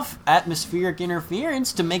enough atmospheric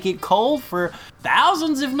interference to make it cold for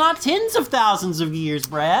thousands, if not tens of thousands of years,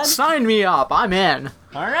 Brad. Sign me up. I'm in.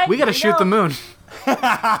 All right. We gotta shoot the moon.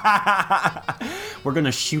 We're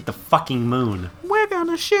gonna shoot the fucking moon. We're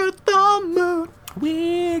gonna shoot the moon.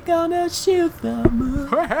 We're gonna shoot the moon.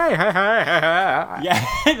 Hey. Yeah.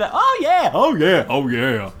 Oh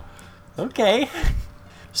yeah. Okay.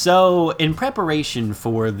 So, in preparation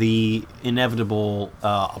for the inevitable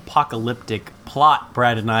apocalyptic plot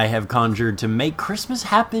Brad and I have conjured to make Christmas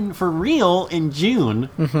happen for real in June,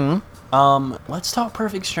 let's talk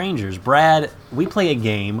Perfect Strangers. Brad, we play a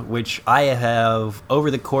game which I have, over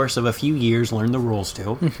the course of a few years, learned the rules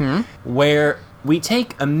to, where we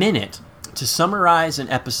take a minute to summarize an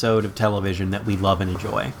episode of television that we love and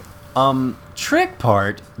enjoy. Trick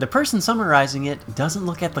part, the person summarizing it doesn't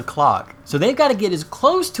look at the clock. So they've got to get as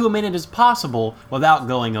close to a minute as possible without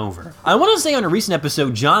going over. I want to say on a recent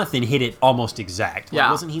episode, Jonathan hit it almost exact.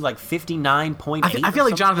 Yeah. Wasn't he like 59.8? I feel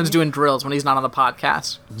like Jonathan's doing drills when he's not on the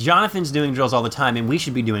podcast. Jonathan's doing drills all the time, and we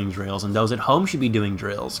should be doing drills, and those at home should be doing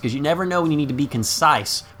drills, because you never know when you need to be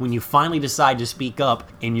concise when you finally decide to speak up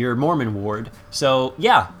in your Mormon ward. So,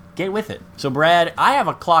 yeah. Get with it. So, Brad, I have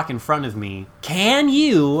a clock in front of me. Can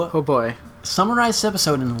you... Oh, boy. Summarize this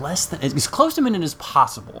episode in less than... as close to a minute as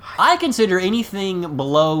possible. I consider anything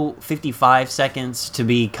below 55 seconds to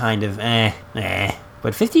be kind of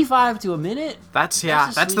But 55 to a minute? That's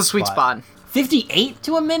the sweet spot. 58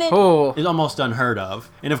 to a minute is almost unheard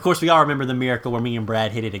of. And of course, we all remember the miracle where me and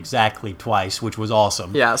Brad hit it exactly twice, which was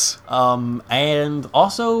awesome. Yes. And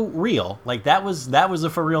also real. Like, that was a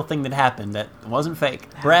for real thing that happened. That wasn't fake.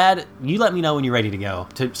 Brad, you let me know when you're ready to go.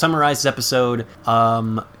 To summarize this episode,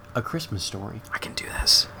 A Christmas Story. I can do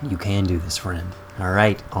this. You can do this, friend. All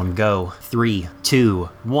right, on go. 3, 2,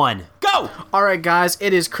 1, go! All right, guys,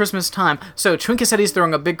 it is Christmas time. So Twinkassetti's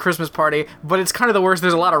throwing a big Christmas party, but it's kind of the worst.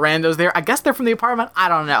 There's a lot of randos there. I guess they're from the apartment. I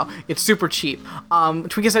don't know. It's super cheap.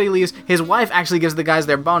 Twinkassetti leaves. His wife actually gives the guys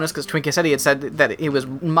their bonus because Twinkassetti had said that he was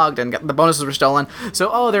mugged and the bonuses were stolen.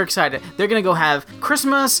 So, they're excited. They're going to go have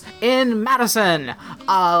Christmas in Madison.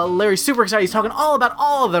 Larry's super excited. He's talking all about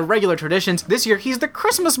all of the regular traditions. This year, he's the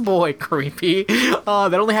Christmas boy. Creepy.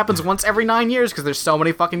 That only happens once every 9 years because there's so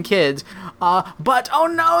many fucking kids. But, oh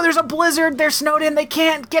no, there's a blizzard. They're snowed in. They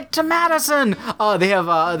can't get to Madison. They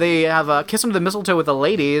have Kiss Under the Mistletoe with the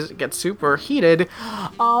ladies. It gets super heated.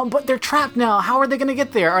 But they're trapped now. How are they going to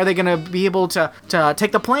get there? Are they going to be able to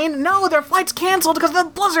take the plane? No, their flight's canceled because of the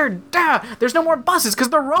blizzard. There's no more buses because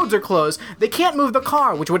the roads are closed. They can't move the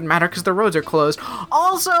car, which wouldn't matter because the roads are closed.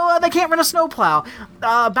 Also, they can't run a snowplow.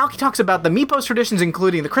 Balky talks about the Meepos traditions,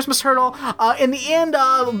 including the Christmas turtle. In the end,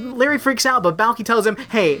 Larry freaks out, but Balky tells him,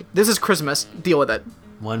 hey, this is Christmas. Deal with it.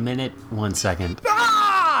 1 minute, 1 second.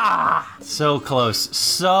 So close,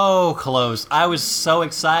 so close. I was so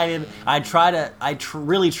excited.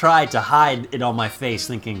 Really tried to hide it on my face,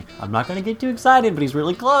 thinking I'm not gonna get too excited, but he's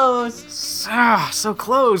really close. So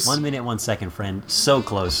close. 1 minute, 1 second, friend. So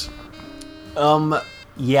close.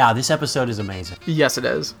 Yeah, this episode is amazing. Yes, it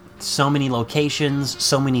is. So many locations,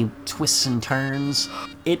 so many twists and turns.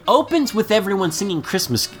 It opens with everyone singing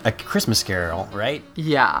a Christmas carol, right?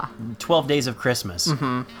 Yeah. 12 Days of Christmas.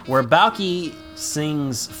 Where Balky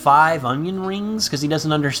sings 5 onion rings because he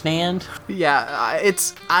doesn't understand. Yeah,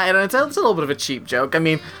 it's a little bit of a cheap joke. I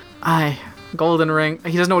mean, golden ring.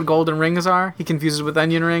 He doesn't know what golden rings are. He confuses with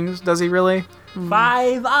onion rings. Does he really?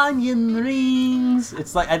 5 onion rings.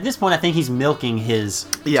 It's like, at this point, I think he's milking his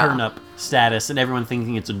turnip status and everyone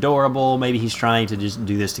thinking it's adorable. Maybe he's trying to just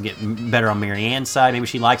do this to get better on Marianne's side. Maybe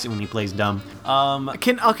she likes it when he plays dumb.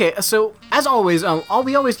 So as always,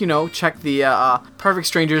 we always check the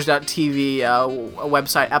perfectstrangers.tv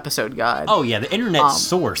website episode guide. Oh yeah, the internet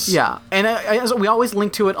source. Yeah, and as we always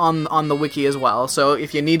link to it on the wiki as well. So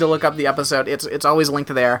if you need to look up the episode, it's always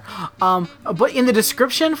linked there. But in the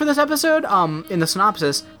description for this episode, in the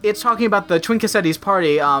synopsis, it's talking about the Twinkassetti's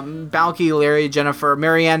party. Balky, Larry, Jennifer,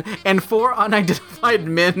 Marianne, and 4 unidentified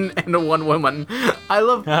men and 1 woman. I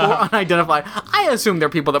love 4 unidentified. I assume they're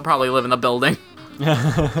people that probably live in the building.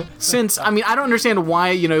 Since, I don't understand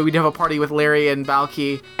why, we'd have a party with Larry and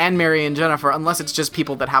Balky and Mary and Jennifer unless it's just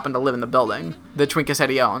people that happen to live in the building that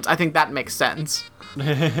Twinkassetti owns. I think that makes sense.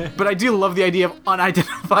 But I do love the idea of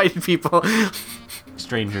unidentified people.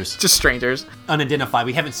 Strangers. Just strangers. Unidentified.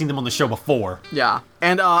 We haven't seen them on the show before. Yeah.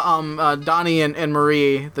 And Donnie and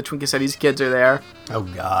Marie, the Twinkassetti's kids, are there. Oh,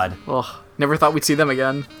 God. Ugh. Never thought we'd see them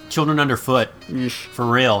again. Children underfoot. Yeesh. For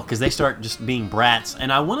real. Because they start just being brats.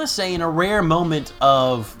 And I want to say, in a rare moment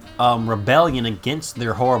of rebellion against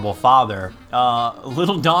their horrible father,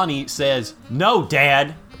 little Donnie says, "No,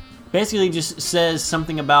 Dad." Basically just says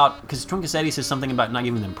something about, because Twinkassetti says something about not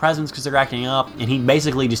giving them presents because they're acting up, and he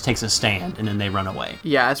basically just takes a stand, and then they run away.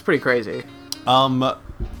 Yeah, it's pretty crazy.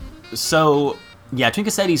 So, yeah,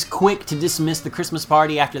 Twinkassetti's quick to dismiss the Christmas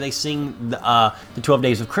party after they sing the 12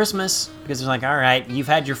 Days of Christmas, because it's like, all right, you've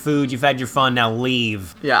had your food, you've had your fun, now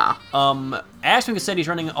leave. Yeah. As Twinkassetti's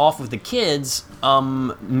running off with the kids,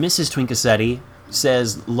 Mrs. Twinkassetti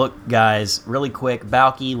says, "Look, guys, really quick,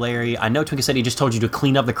 Balky, Larry, I know Twinkassetti just told you to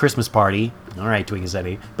clean up the Christmas party. All right,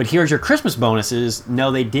 Twinkassetti. But here's your Christmas bonuses.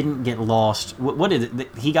 No, they didn't get lost. What is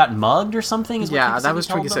it? He got mugged or something?" Yeah, that was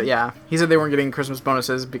Twinkassetti. Yeah, he said they weren't getting Christmas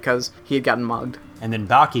bonuses because he had gotten mugged. And then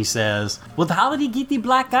Balky says, "Well, how did he get the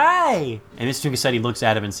black eye?" And Mrs. Twinkassetti looks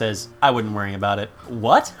at him and says, "I wouldn't worry about it."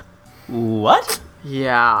 What?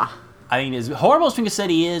 Yeah. I mean, as horrible as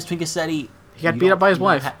Twinkassetti is, Twinkassetti... He got beat up by his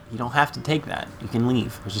wife. You don't have to take that. You can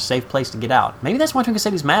leave. There's a safe place to get out. Maybe that's why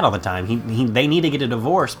Twinkassetti's mad all the time. They need to get a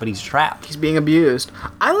divorce, but he's trapped. He's being abused.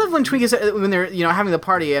 I love when when they're having the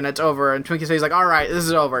party and it's over, and Twinkassetti's like, "All right, this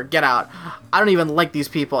is over. Get out. I don't even like these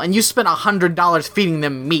people." And you spent $100 feeding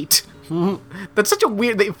them meat. That's such a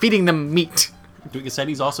weird thing, feeding them meat.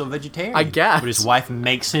 Twinkassetti's also a vegetarian. I guess. But his wife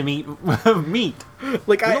makes him eat meat.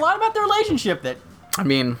 Like, There's a lot about their relationship that...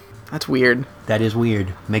 That's weird. That is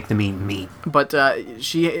weird. Make them eat meat. But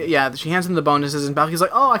she hands him the bonuses, and Balky's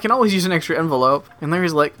like, "Oh, I can always use an extra envelope." And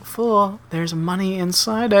Larry's like, "Fool, there's money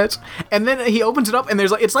inside it." And then he opens it up, and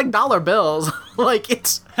it's like dollar bills. Like,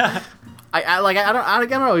 it's... I don't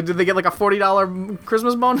know. Did they get like a $40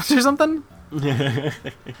 Christmas bonus or something?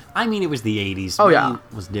 I mean, it was the 80s. Oh, yeah.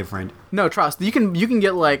 It was different. No, trust. You can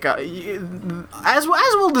get like, as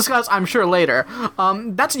we'll discuss, I'm sure later.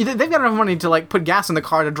 They've got enough money to like put gas in the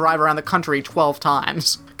car to drive around the country 12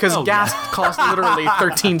 times because gas costs literally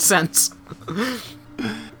 13 cents.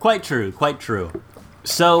 Quite true. Quite true.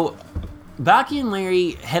 So, Balky and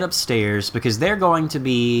Larry head upstairs because they're going to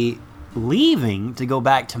be leaving to go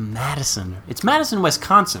back to Madison. It's Madison,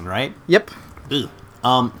 Wisconsin, right? Yep. Ugh.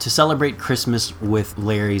 To celebrate Christmas with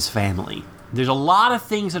Larry's family. There's a lot of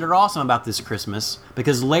things that are awesome about this Christmas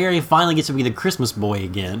because Larry finally gets to be the Christmas boy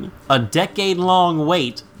again. A decade-long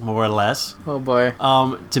wait, more or less. Oh boy.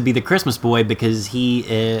 To be the Christmas boy because he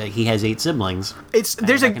has 8 siblings.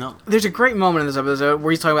 There's a great moment in this episode where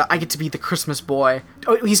he's talking about, "I get to be the Christmas boy."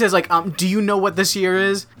 Oh, he says like, "Do you know what this year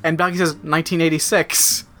is?" And Balky says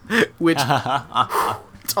 1986, which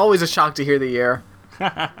it's always a shock to hear the year.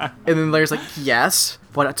 And then Larry's like, "Yes,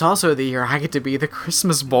 but it's also the year I get to be the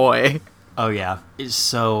Christmas boy." Oh, yeah. It's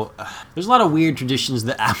so... there's a lot of weird traditions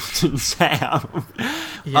that Appletons have.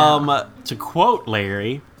 Yeah. To quote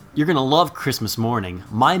Larry, "You're going to love Christmas morning.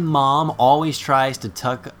 My mom always tries to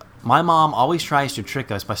trick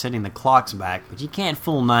us by setting the clocks back, but you can't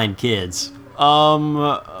fool 9 kids."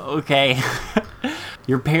 Okay.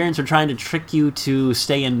 Your parents are trying to trick you to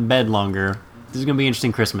stay in bed longer. This is gonna be an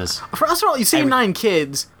interesting Christmas. First of all, you say 9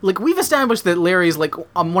 kids. Like, we've established that Larry's, like,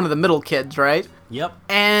 one of the middle kids, right? Yep.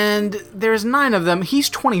 And there's 9 of them. He's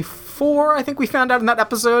 24, I think we found out in that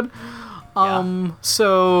episode.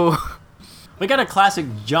 So... We got a classic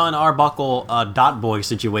John Arbuckle Dot Boy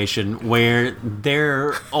situation where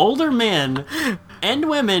they're older men and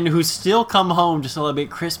women who still come home to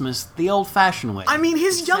celebrate Christmas the old-fashioned way. I mean,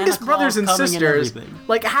 his youngest brothers and sisters,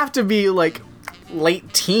 like, have to be, like,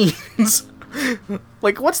 late teens.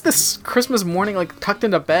 Like, what's this Christmas morning, like, tucked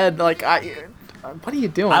into bed? Like, what are you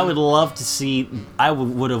doing? I would love to see. I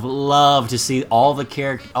would have loved to see all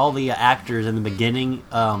the actors in the beginning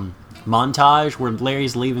montage where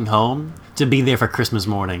Larry's leaving home to be there for Christmas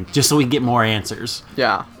morning, just so we get more answers.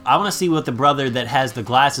 Yeah. I want to see what the brother that has the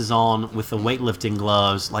glasses on with the weightlifting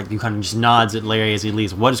gloves, like, you kind of just nods at Larry as he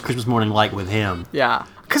leaves. What is Christmas morning like with him? Yeah.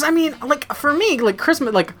 Because, I mean, like, for me, like,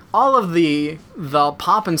 Christmas, like, all of the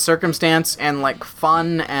pomp and circumstance and, like,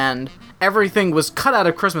 fun and everything was cut out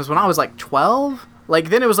of Christmas when I was, like, 12. Like,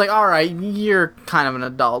 then it was like, all right, you're kind of an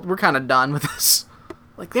adult. We're kind of done with this.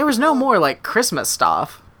 Like, there was no more, like, Christmas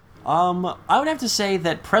stuff. I would have to say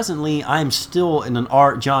that presently I'm still in an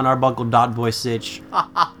John Arbuckle Dot Boy sitch,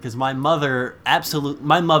 because my mother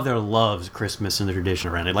loves Christmas and the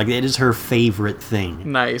tradition around it. Like, it is her favorite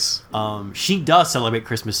thing. Nice. She does celebrate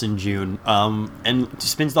Christmas in June, and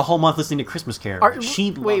spends the whole month listening to Christmas carols.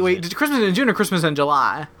 Wait, did Christmas in June or Christmas in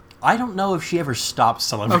July? I don't know if she ever stopped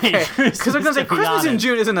celebrating Christmas. Because I was going to say, Christmas in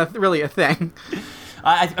June isn't really a thing.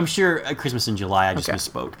 I'm sure Christmas in July, I just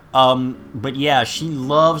misspoke. But yeah, she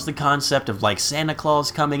loves the concept of, like, Santa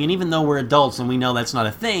Claus coming, and even though we're adults and we know that's not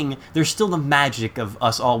a thing, there's still the magic of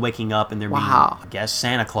us all waking up and there being, I guess,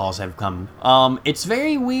 Santa Claus have come. It's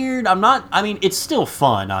very weird. It's still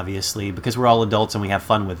fun, obviously, because we're all adults and we have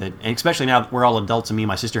fun with it. And especially now that we're all adults and me and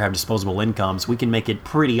my sister have disposable incomes, we can make it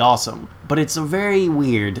pretty awesome. But it's a very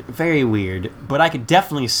weird. But I could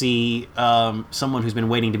definitely see someone who's been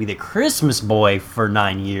waiting to be the Christmas boy for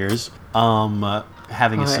 9 years,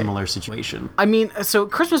 having a similar situation. I mean, so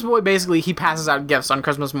Christmas boy, basically, he passes out gifts on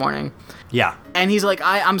Christmas morning. Yeah. And he's like,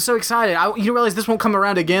 I'm so excited. You realize this won't come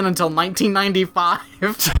around again until 1995?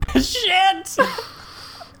 Shit!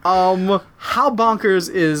 How bonkers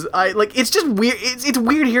is... it's just weird. It's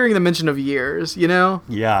weird hearing the mention of years, you know?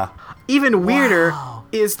 Yeah. Even weirder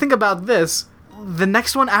is, think about this. The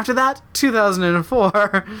next one after that,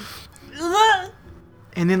 2004.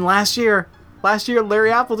 And then last year,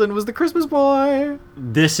 Larry Appleton was the Christmas boy.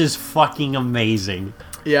 This is fucking amazing.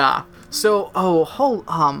 Yeah. So,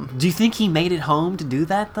 do you think he made it home to do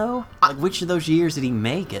that, though? Like, which of those years did he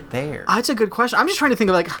make it there? That's a good question. I'm just trying to think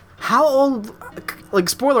of, like, how old... Like,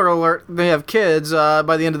 spoiler alert, they have kids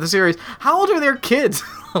by the end of the series. How old are their kids,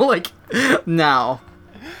 like, now?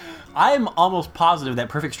 I'm almost positive that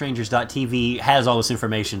PerfectStrangers.tv has all this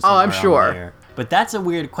information somewhere I'm sure. there. But that's a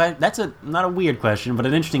weird question. Not a weird question, but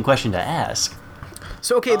an interesting question to ask.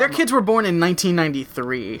 So, okay, their kids were born in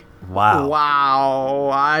 1993. Wow,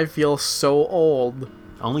 I feel so old.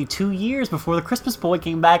 Only 2 years before the Christmas boy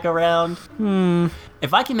came back around.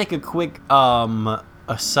 If I can make a quick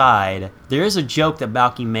aside, there is a joke that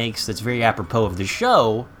Balky makes that's very apropos of the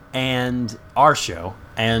show and our show,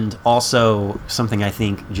 and also something I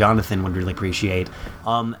think Jonathan would really appreciate.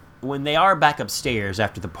 When they are back upstairs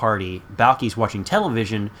after the party, Balky's watching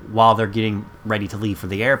television while they're getting ready to leave for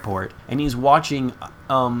the airport, and he's watching,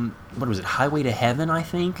 what was it, Highway to Heaven, I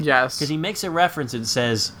think? Yes. Because he makes a reference and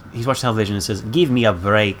says, he's watching television and says, "Give me a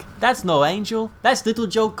break. That's no angel. That's little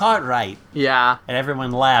Joe Cartwright." Yeah. And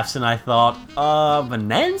everyone laughs, and I thought,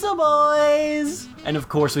 Bonanza Boys! And of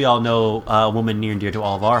course, we all know a woman near and dear to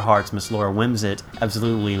all of our hearts, Miss Laura Whimsett,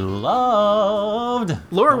 absolutely loved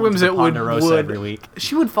Laura Whimsett would every week.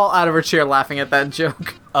 She would fall out of her chair laughing at that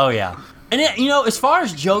joke. Oh yeah. And as far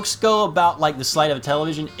as jokes go about, like, the sleight of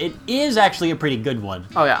television, it is actually a pretty good one.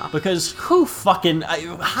 Oh yeah. Because who fucking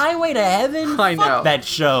Highway to Heaven? I know. Fuck that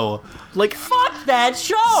show. Like, fuck that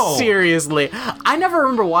show! Seriously. I never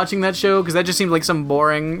remember watching that show because that just seemed like some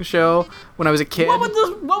boring show when I was a kid. What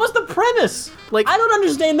was the premise? Like, I don't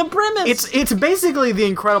understand the premise. It's basically the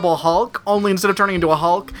Incredible Hulk, only instead of turning into a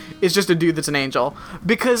Hulk, it's just a dude that's an angel.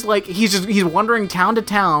 Because, like, he's wandering town to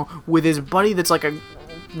town with his buddy that's like a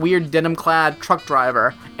weird denim-clad truck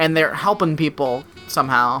driver, and they're helping people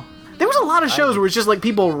somehow. There was a lot of shows where it's just like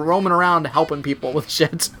people roaming around helping people with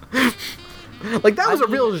shit. Like, that was a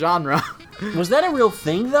real genre. Was that a real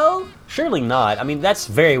thing, though? Surely not. I mean, that's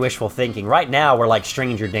very wishful thinking. Right now, we're like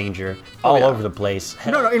stranger danger all over the place.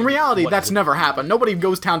 No, in reality, that's never happened. Nobody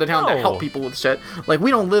goes town to town to help people with shit. Like,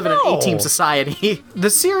 we don't live in an A-team society. The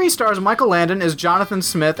series stars Michael Landon as Jonathan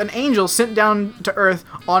Smith, an angel sent down to Earth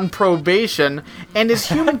on probation, and his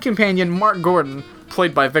human companion, Mark Gordon,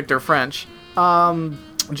 played by Victor French.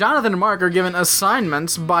 Jonathan and Mark are given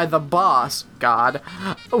assignments by the boss, God,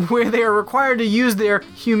 where they are required to use their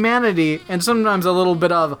humanity and sometimes a little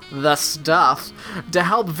bit of the stuff to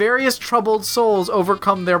help various troubled souls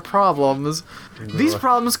overcome their problems. These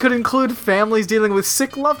problems could include families dealing with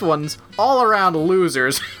sick loved ones, all-around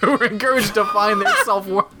losers who are encouraged to find their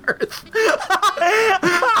self-worth.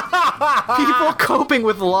 People coping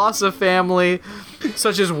with loss of family,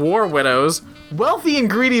 such as war widows, wealthy and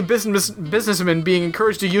greedy businessmen being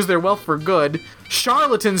encouraged to use their wealth for good,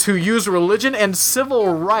 charlatans who use religion and civil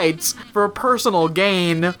rights for personal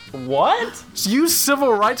gain. What? Use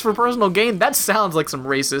civil rights for personal gain? That sounds like some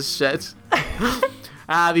racist shit.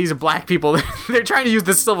 These black people, they're trying to use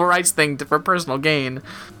the civil rights thing for personal gain.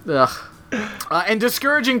 Ugh. And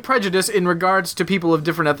discouraging prejudice in regards to people of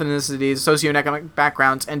different ethnicities, socioeconomic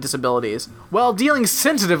backgrounds, and disabilities. While dealing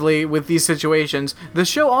sensitively with these situations, the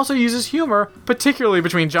show also uses humor, particularly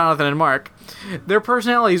between Jonathan and Mark. Their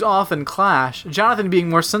personalities often clash, Jonathan being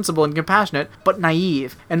more sensible and compassionate, but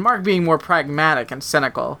naive, and Mark being more pragmatic and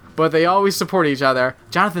cynical. But they always support each other.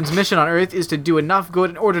 Jonathan's mission on Earth is to do enough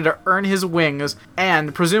good in order to earn his wings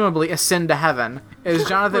and, presumably, ascend to heaven. As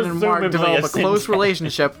Jonathan and Mark develop a close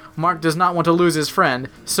relationship, Mark does not want to lose his friend,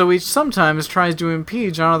 so he sometimes tries to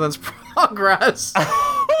impede Jonathan's progress.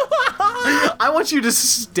 I want you to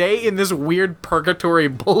stay in this weird purgatory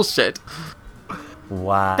bullshit.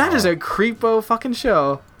 Wow. That is a creepo fucking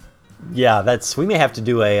show. Yeah, we may have to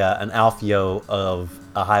do an Alfio of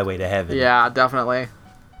A Highway to Heaven. Yeah, definitely.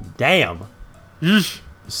 Damn. Yeesh.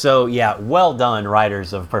 So, yeah, well done,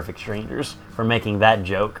 writers of Perfect Strangers, for making that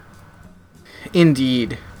joke.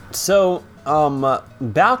 Indeed. So,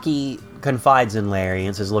 Balky confides in Larry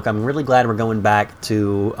and says, look, I'm really glad we're going back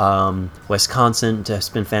to Wisconsin to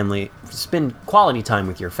spend quality time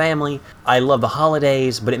with your family. I love the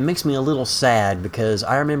holidays, but it makes me a little sad because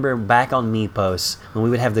I remember back on Meepos when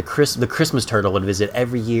we would have the Christmas turtle would visit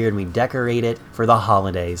every year and we'd decorate it for the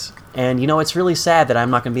holidays. And, it's really sad that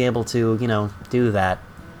I'm not going to be able to, do that.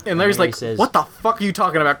 And Larry's like, says, what the fuck are you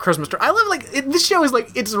talking about, Christmas turtle? I love, this show is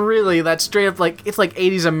it's really that straight up, it's like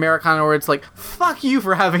 80s Americana where it's like, fuck you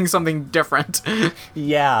for having something different.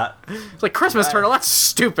 Yeah. It's like, Christmas turtle, that's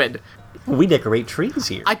stupid. We decorate trees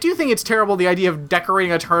here. I do think it's terrible, the idea of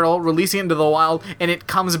decorating a turtle, releasing it into the wild, and it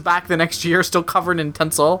comes back the next year still covered in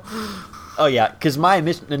tinsel. Oh, yeah, because my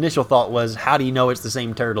initial thought was, how do you know it's the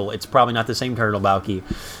same turtle? It's probably not the same turtle, Balky.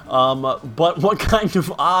 But what kind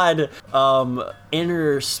of odd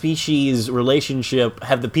interspecies relationship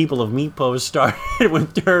have the people of Meepos started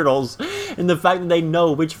with turtles, and the fact that they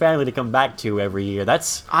know which family to come back to every year?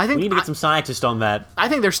 We need to get some scientists on that. I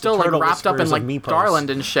think they're still wrapped up in Garland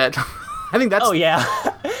and shit. I think that's... Oh, yeah.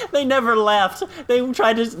 They never left. They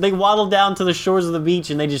waddled down to the shores of the beach,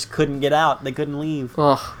 and they just couldn't get out. They couldn't leave.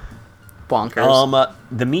 Ugh. Bonkers.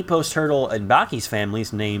 The Meepos turtle in Balky's family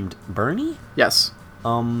is named Bernie? Yes.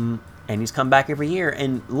 And he's come back every year.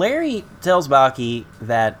 And Larry tells Balky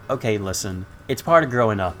that, okay, listen, it's part of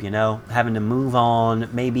growing up, having to move on,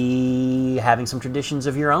 maybe having some traditions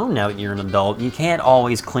of your own now that you're an adult. You can't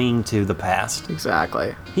always cling to the past.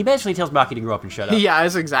 Exactly. He basically tells Balky to grow up and shut up. Yeah,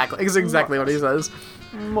 it's exactly what he says.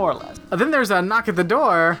 More or less. Then there's a knock at the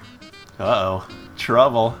door. Uh-oh.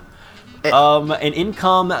 Trouble. And in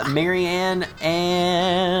come Marianne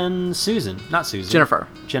and Susan. Not Susan.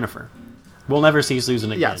 Jennifer. We'll never see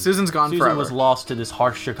Susan again. Yeah, Susan's gone forever. Susan was lost to this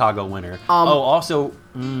harsh Chicago winter. Also,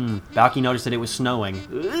 Balky noticed that it was snowing.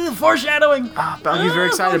 Foreshadowing! Balky's very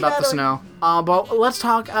excited about the snow. But let's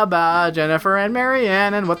talk about Jennifer and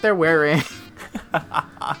Marianne and what they're wearing.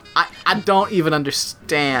 I don't even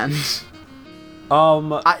understand.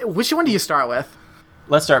 Which one do you start with?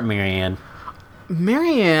 Let's start Marianne.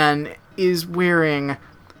 Marianne is wearing...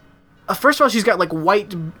 first of all, she's got,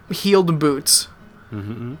 white heeled boots.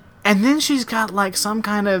 Mm-hmm. And then she's got, some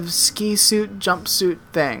kind of ski suit, jumpsuit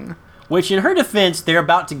thing. Which, in her defense, they're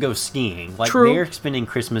about to go skiing. True. They're spending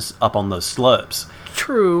Christmas up on those slopes.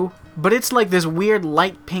 True. But it's, this weird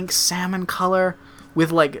light pink salmon color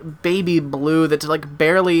with, baby blue that's,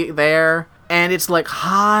 barely there. And it's,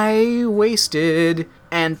 high-waisted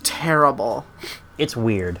and terrible. It's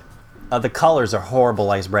weird. The colors are horrible,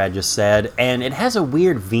 like Brad just said, and it has a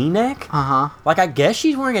weird V-neck. Like, I guess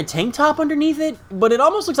she's wearing a tank top underneath it, but it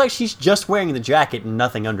almost looks like she's just wearing the jacket and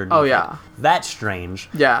nothing underneath. Oh, yeah. It. That's strange.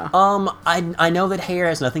 Yeah. I know that hair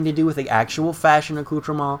has nothing to do with the actual fashion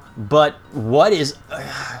accoutrement, but what is...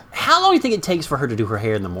 how long do you think it takes for her to do her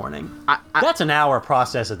hair in the morning? That's an hour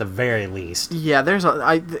process at the very least. Yeah,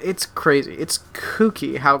 it's crazy. It's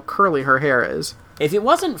kooky how curly her hair is. If it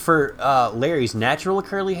wasn't for Larry's natural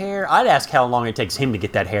curly hair, I'd ask how long it takes him to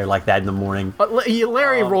get that hair like that in the morning. But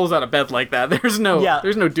Larry rolls out of bed like that. There's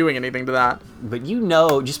no doing anything to that. But you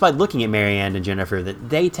know, just by looking at Marianne and Jennifer,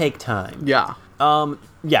 that they take time. Yeah.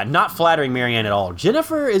 Yeah, not flattering Marianne at all.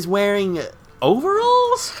 Jennifer is wearing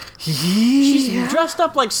overalls? She's dressed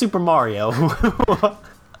up like Super Mario.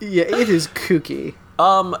 Yeah, it is kooky.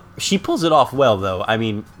 She pulls it off well, though. I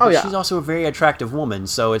mean, yeah. She's also a very attractive woman,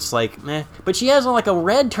 so it's like, meh. But she has like a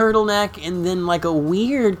red turtleneck and then like a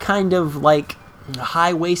weird kind of like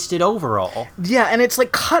high-waisted overall. Yeah, and it's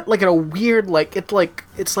like cut like in a weird it's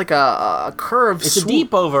like a curved. It's a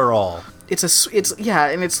deep overall.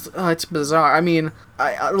 It's bizarre. I mean,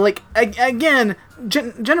 again,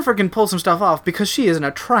 Jennifer can pull some stuff off because she is an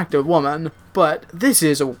attractive woman, but this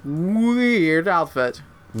is a weird outfit.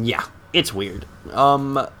 Yeah. It's weird.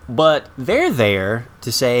 But they're there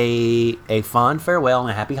to say a fond farewell and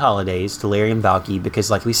a happy holidays to Larry and Balki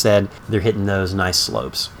because, like we said, they're hitting those nice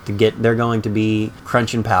slopes. They're going to be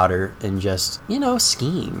crunching powder and just,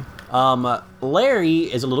 skiing. Larry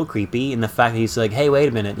is a little creepy in the fact that he's like, hey, wait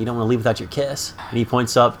a minute, you don't want to leave without your kiss. And he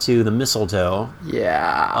points up to the mistletoe.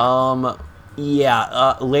 Yeah.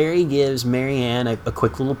 Larry gives Marianne a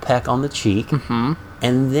quick little peck on the cheek. Mm-hmm.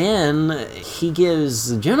 And then he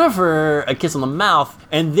gives Jennifer a kiss on the mouth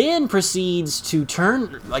and then proceeds to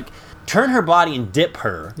turn her body and dip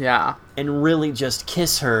her. Yeah. And really just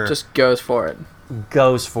kiss her. Just goes for it.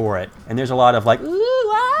 And there's a lot of like,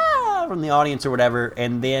 ooh, ah, from the audience or whatever.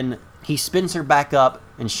 And then he spins her back up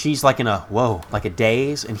and she's like in a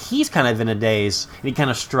daze. And he's kind of in a daze and he kind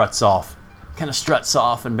of struts off. And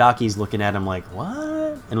Balki's looking at him like,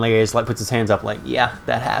 what? And Larry just puts his hands up like, yeah,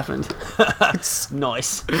 that happened. It's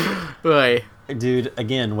nice. Boy. Dude,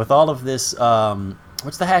 again, with all of this,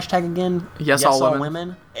 what's the hashtag again? Yes, all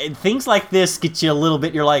women. And things like this get you a little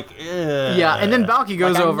bit, you're like, ugh. Yeah, and then Balki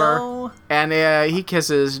goes over and he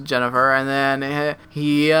kisses Jennifer, and then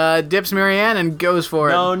he dips Marianne and goes for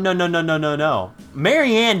it. No.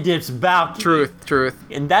 Marianne dips Balki. Truth.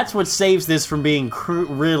 And that's what saves this from being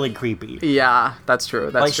really creepy. Yeah, that's true.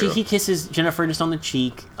 That's true. He kisses Jennifer just on the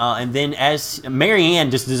cheek, and then as Marianne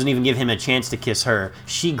just doesn't even give him a chance to kiss her,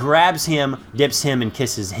 she grabs him, dips him, and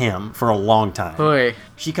kisses him for a long time. Oy.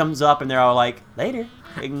 She comes up, and they're all like, later.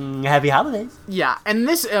 Happy holidays. Yeah, and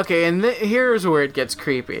here's where it gets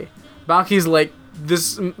creepy. Balki's like,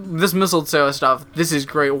 this mistletoe stuff, this is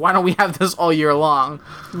great. Why don't we have this all year long?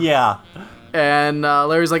 Yeah. And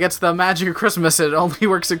Larry's like, it's the magic of Christmas. It only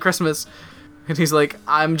works at Christmas. And he's like,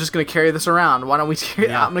 I'm just going to carry this around. Why don't we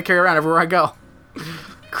I'm going to carry it around everywhere I go.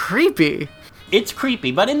 Creepy. It's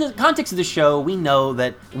creepy, but in the context of the show, we know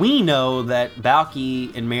that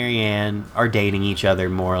Balki and Marianne are dating each other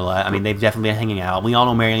more or less. I mean, they've definitely been hanging out. We all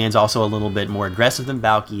know Marianne's also a little bit more aggressive than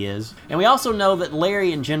Balki is. And we also know that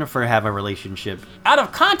Larry and Jennifer have a relationship. Out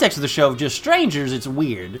of context of the show, just strangers, it's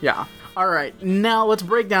weird. Yeah. Alright, now let's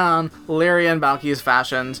break down Larry and Balki's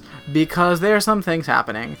fashions, because there are some things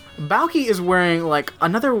happening. Balki is wearing,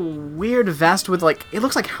 another weird vest with, it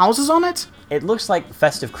looks like houses on it. It looks like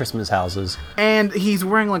festive Christmas houses. And he's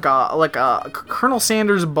wearing, a Colonel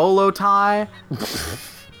Sanders bolo tie.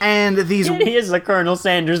 And these... It is a Colonel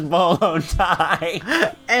Sanders bolo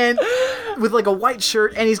tie. And with, a white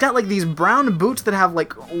shirt, and he's got, these brown boots that have,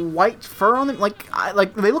 white fur on them.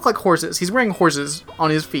 They look like horses. He's wearing horses on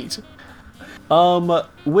his feet.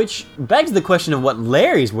 Which begs the question of what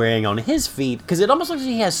Larry's wearing on his feet, because it almost looks like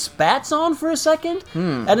he has spats on for a second.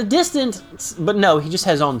 At a distance, but no, he just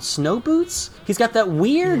has on snow boots. He's got that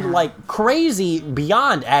weird, crazy,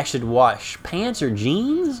 beyond acid wash pants or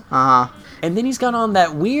jeans. Uh-huh. And then he's got on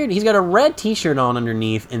he's got a red t-shirt on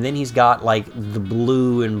underneath, and then he's got, the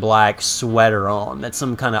blue and black sweater on. That's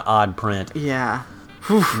some kind of odd print. Yeah.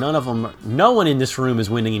 No one in this room is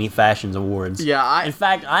winning any fashions awards. Yeah, In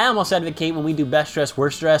fact, I almost advocate when we do best dressed,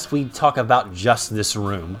 worst dressed, we talk about just this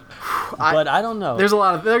room. But I don't know. We'll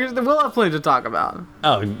have plenty to talk about.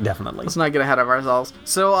 Oh, definitely. Let's not get ahead of ourselves.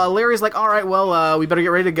 So Larry's like, all right, well, we better get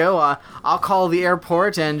ready to go. I'll call the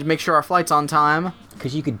airport and make sure our flight's on time.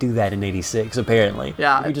 Because you could do that in 86, apparently.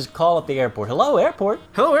 Yeah. You could just call up the airport. Hello, airport.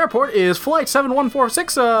 Hello, airport. Is flight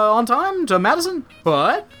 7146 on time to Madison?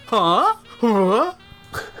 What? Huh? Huh?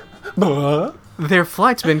 Their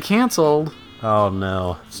flight's been canceled. Oh,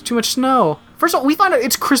 no. It's too much snow. First of all, we find out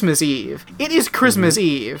it's Christmas Eve. It is Christmas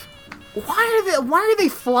Eve. Why are they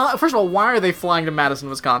flying? First of all, why are they flying to Madison,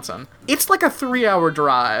 Wisconsin? It's like a 3-hour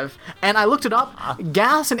drive, and I looked it up.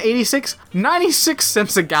 Gas in 86, 96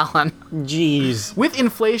 cents a gallon. Jeez. With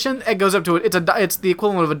inflation, it goes up to it's the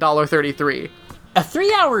equivalent of $1.33. A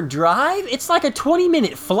 3-hour drive? It's like a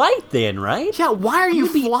 20-minute flight then, right? Yeah, why are you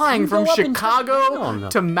flying from go up and touch Chicago down.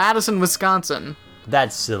 to Madison, Wisconsin?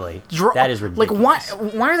 That's silly. That is ridiculous.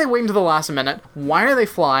 Like, why are they waiting to the last minute? Why are they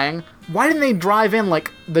flying? Why didn't they drive in,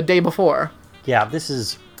 like, the day before? Yeah, this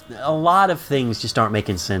is... A lot of things just aren't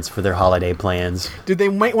making sense for their holiday plans. Did they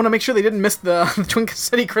want to make sure they didn't miss the Twin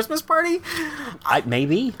City Christmas party?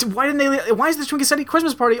 Maybe. Why is the Twin City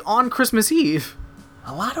Christmas party on Christmas Eve?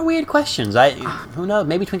 A lot of weird questions. Who knows?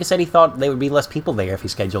 Maybe Twinkassetti thought there would be less people there if he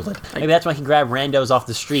scheduled it. Maybe that's why he grabbed randos off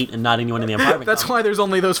the street and not anyone in the apartment. That's why there's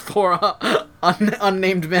only those 4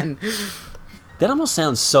 unnamed men. That almost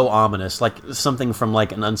sounds so ominous, like something from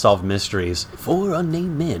like an Unsolved Mysteries. 4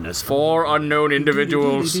 unnamed men. 4 unknown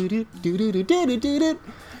individuals.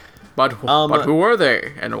 But who were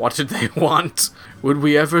they, and what did they want? Would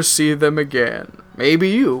we ever see them again? Maybe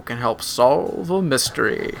you can help solve a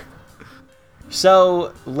mystery.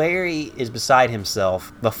 So, Larry is beside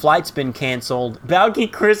himself. The flight's been canceled. Balky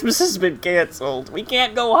Christmas has been canceled. We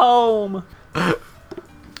can't go home.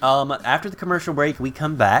 After the commercial break, we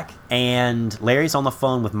come back, and Larry's on the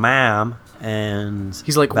phone with Mom, and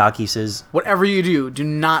he's like, Balky says, whatever you do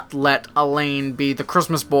not let Elaine be the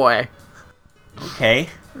Christmas boy. Okay.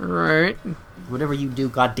 Right. Whatever you do,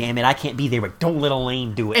 goddammit, I can't be there, but don't let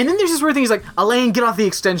Elaine do it. And then there's this weird thing, he's like, Elaine, get off the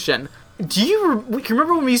extension. Do you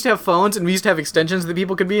remember when we used to have phones and we used to have extensions that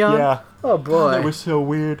people could be on? Yeah. Oh, boy. That was so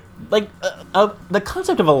weird. Like, the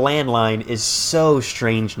concept of a landline is so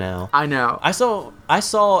strange now. I know. I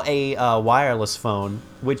saw a wireless phone,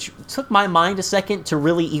 which took my mind a second to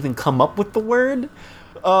really even come up with the word.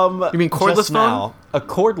 You mean cordless phone? A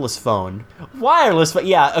cordless phone. Wireless, but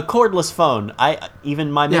yeah, a cordless phone.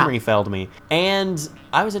 Even my memory failed me. And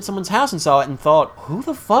I was at someone's house and saw it and thought, who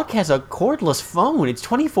the fuck has a cordless phone? It's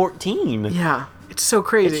 2014. Yeah, it's so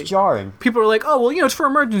crazy. It's jarring. People are like, oh, well, it's for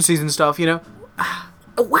emergencies and stuff,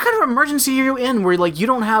 What kind of emergency are you in where, like, you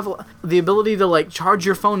don't have the ability to, like, charge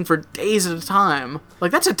your phone for days at a time?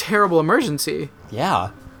 Like, that's a terrible emergency.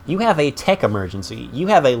 Yeah. You have a tech emergency. You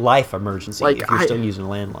have a life emergency if you're still using a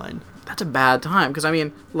landline. That's a bad time, because, I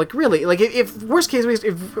mean, like, really, like, if worst case,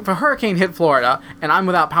 if a hurricane hit Florida, and I'm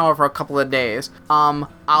without power for a couple of days, I'll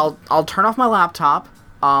turn off my laptop,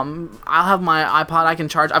 I'll have my iPod I can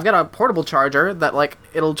charge. I've got a portable charger that, like,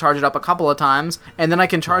 it'll charge it up a couple of times, and then I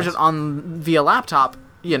can charge it via laptop,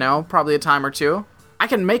 probably a time or two. I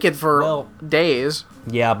can make it for days.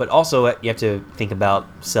 Yeah, but also you have to think about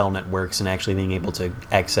cell networks and actually being able to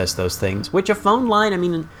access those things, which a phone line, I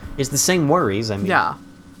mean, is the same worries. I mean, yeah.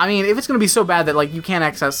 I mean, if it's going to be so bad that, like, you can't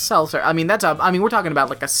access cell service, I mean, we're talking about,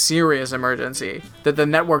 like, a serious emergency that the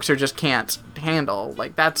networks just can't handle.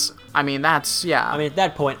 Like, yeah. I mean, at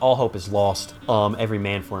that point, all hope is lost. Every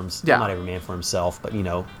man for himself. Yeah. Not every man for himself, but,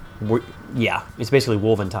 it's basically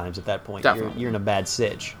Wolven times at that point. Definitely. You're in a bad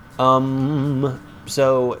sitch.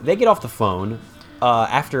 So they get off the phone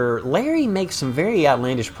after Larry makes some very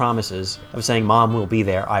outlandish promises of saying, Mom will be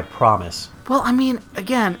there, I promise. Well, I mean,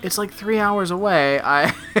 again, it's like 3 hours away.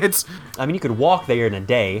 I mean, you could walk there in a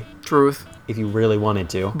day. Truth. If you really wanted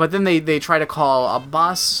to. But then they try to call a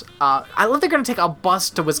bus. I love they're going to take a bus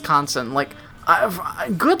to Wisconsin. Like,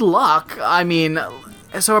 good luck. I mean,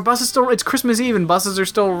 so our bus is it's Christmas Eve and buses are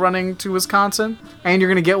still running to Wisconsin? And you're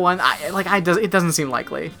going to get one? It doesn't seem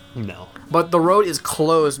likely. No. But the road is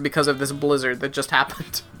closed because of this blizzard that just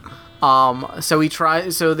happened. So they try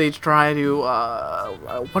to,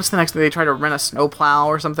 what's the next thing? They try to rent a snowplow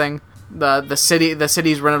or something. The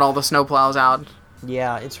city's rented all the snowplows out.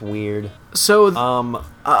 Yeah, it's weird. So,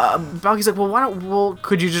 Balky's like, why don't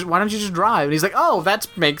you just drive? And he's like, oh, that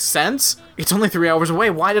makes sense. It's only 3 hours away.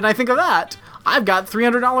 Why didn't I think of that? I've got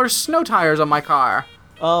 $300 snow tires on my car.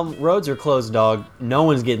 Roads are closed, dog. No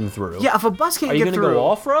one's getting through. Yeah, if a bus can't get through... Are you gonna go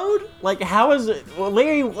off-road? Like, how is it... Well,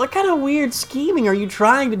 Larry, what kind of weird scheming are you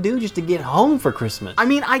trying to do just to get home for Christmas? I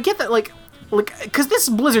mean, I get that, like, because this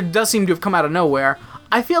blizzard does seem to have come out of nowhere.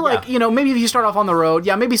 I feel like, maybe if you start off on the road,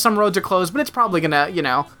 maybe some roads are closed, but it's probably gonna,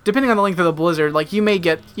 depending on the length of the blizzard, like, you may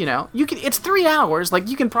get, it's 3 hours, like,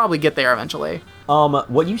 you can probably get there eventually.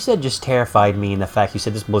 What you said just terrified me in the fact you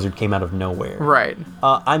said this blizzard came out of nowhere. Right.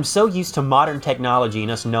 I'm so used to modern technology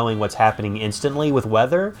and us knowing what's happening instantly with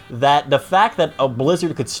weather that the fact that a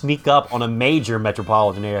blizzard could sneak up on a major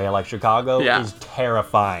metropolitan area like Chicago is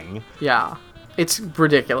terrifying. Yeah. It's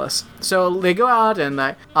ridiculous. So they go out and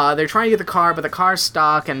they're trying to get the car, but the car's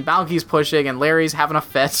stuck, and Balky's pushing, and Larry's having a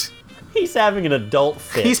fit. He's having an adult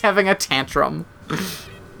fit. He's having a tantrum.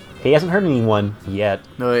 He hasn't hurt anyone yet.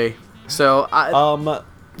 No. So,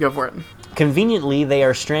 go for it. Conveniently, they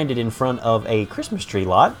are stranded in front of a Christmas tree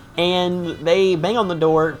lot, and they bang on the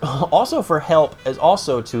door, also for help, as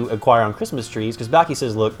also to acquire on Christmas trees, because Balky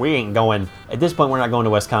says, look, we ain't going, at this point we're not going to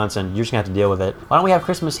Wisconsin, you're just gonna have to deal with it. Why don't we have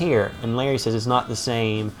Christmas here? And Larry says, it's not the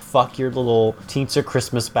same, fuck your little teensy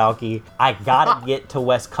Christmas, Balky, I gotta get to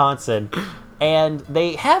Wisconsin. And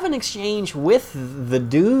they have an exchange with the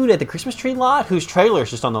dude at the Christmas tree lot, whose trailer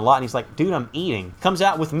is just on the lot, and he's like, dude, I'm eating. Comes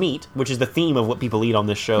out with meat, which is the theme of what people eat on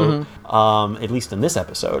this show, at least in this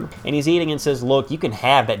episode. And he's eating and says, look, you can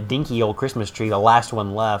have that dinky old Christmas tree, the last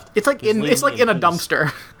one left. It's like in a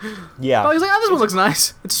dumpster. Yeah. Oh, he's like, oh, this one looks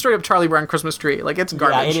nice. It's straight up Charlie Brown Christmas tree. Like, it's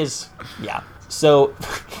garbage. Yeah, it is. Yeah. So,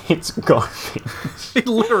 it's garbage.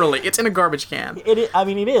 Literally, it's in a garbage can. It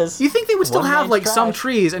is. You think they would still have, like, trash. some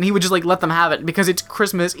trees, and he would just, like, let them have it, because it's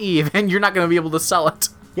Christmas Eve, and you're not going to be able to sell it.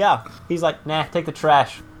 Yeah. He's like, nah, take the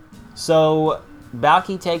trash. So,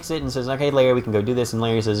 Balky takes it and says, okay, Larry, we can go do this. And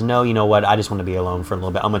Larry says, no, you know what? I just want to be alone for a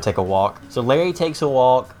little bit. I'm going to take a walk. So, Larry takes a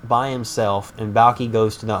walk by himself, and Balky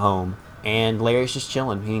goes to the home. And Larry's just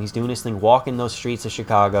chilling. He's doing his thing, walking those streets of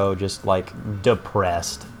Chicago, just, like,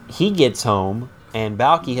 depressed. He gets home, and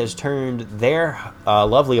Balky has turned their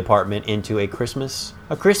lovely apartment into a Christmas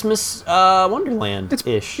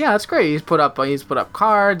Wonderland-ish. Yeah, it's great. He's put up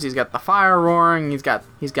cards. He's got the fire roaring. He's got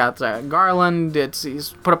garland. He's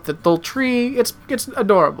put up the little tree. It's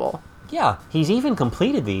adorable. Yeah, he's even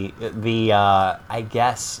completed the I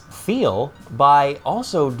guess feel by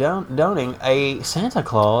also donning a Santa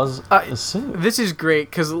Claus suit. This is great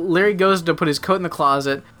because Larry goes to put his coat in the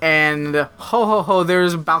closet, and ho,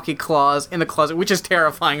 there's Balky Claus in the closet, which is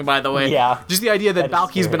terrifying, by the way. Yeah, just the idea that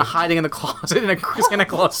Balky's been hiding in the closet in a Santa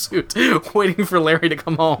Claus suit, waiting for Larry to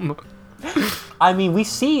come home. I mean, we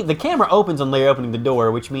see the camera opens on Larry opening the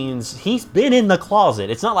door, which means he's been in the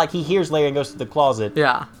closet. It's not like he hears Larry and goes to the closet.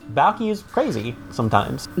 Yeah. Balky is crazy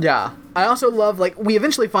sometimes. Yeah. I also love, like, we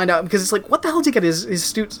eventually find out, because it's like, what the hell did he get his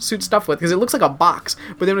suit stuff with? Because it looks like a box,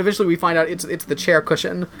 but then eventually we find out it's the chair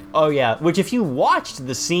cushion. Oh, yeah. Which, if you watched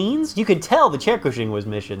the scenes, you could tell the chair cushion was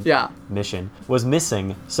missing.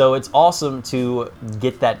 So it's awesome to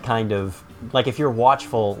get that kind of... Like, if you're a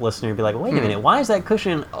watchful listener, you'd be like, wait a minute, why is that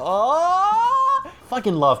cushion... Oh!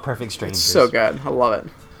 Fucking love Perfect Strangers. It's so good. I love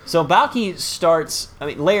it. So Balky starts... I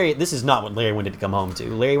mean, Larry... This is not what Larry wanted to come home to.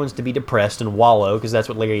 Larry wants to be depressed and wallow, because that's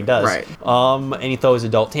what Larry does. Right. And he throws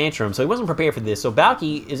adult tantrum, so he wasn't prepared for this. So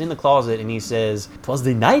Balky is in the closet, and he says, "'Twas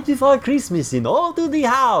the night before Christmas, and all through the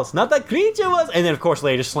house, not a creature was..." And then, of course,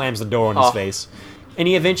 Larry just slams the door on his face. And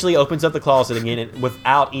he eventually opens up the closet again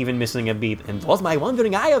without even missing a beat. "And was my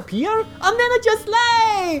wandering eye appear? And then it just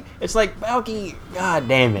lay!" It's like, Balky, god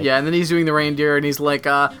damn it. Yeah, and then he's doing the reindeer, and he's like,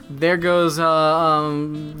 there goes,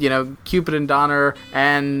 Cupid and Donner,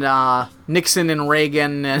 and Nixon and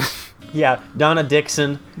Reagan, and... Yeah, Donna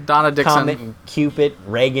Dixon. Comet and Cupid,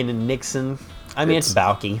 Reagan and Nixon. I mean, it's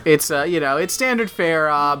Balky. It's, it's standard fare,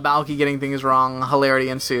 Balky getting things wrong, hilarity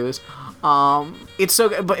ensues. It's so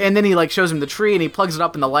good, and then he like shows him the tree, and he plugs it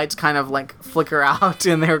up, and the lights kind of like flicker out,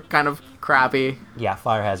 and they're kind of crappy. Yeah,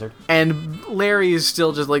 fire hazard. And Larry is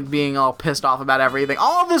still just like being all pissed off about everything.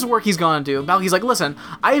 All this work he's gone to. Balky's like, listen,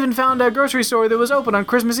 I even found a grocery store that was open on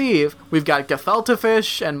Christmas Eve. We've got gefilte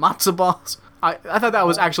fish and matzo balls. I thought that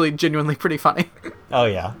was actually genuinely pretty funny. Oh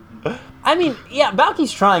yeah. I mean, yeah,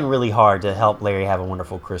 Balky's trying really hard to help Larry have a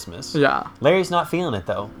wonderful Christmas. Yeah. Larry's not feeling it,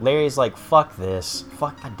 though. Larry's like, fuck this.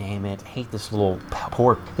 Fuck, god damn it. I hate this little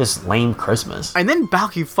this lame Christmas. And then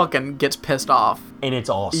Balky fucking gets pissed off. And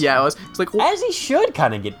it's awesome. Yeah, it's like... As he should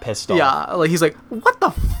kind of get pissed off. Yeah, like, he's like, what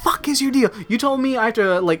the fuck is your deal? You told me I have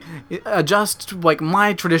to, like, adjust, like,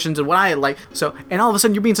 my traditions and what I like. So, and all of a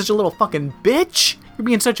sudden you're being such a little fucking bitch? You're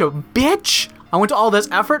being such a bitch? I went to all this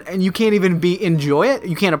effort, and you can't even enjoy it?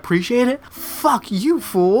 You can't appreciate it? Fuck you,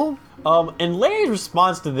 fool. And Larry's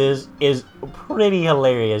response to this is pretty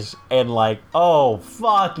hilarious, and like, oh,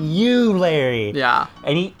 fuck you, Larry. Yeah.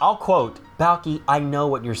 And I'll quote, "Balky, I know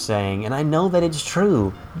what you're saying, and I know that it's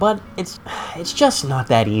true, but it's just not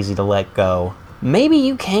that easy to let go. Maybe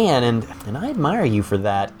you can, and I admire you for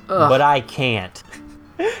that, but I can't.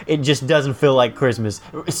 It just doesn't feel like Christmas.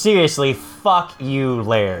 Seriously, fuck you,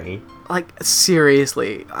 Larry." Like,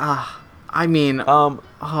 seriously. I mean,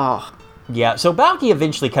 Yeah, so Balky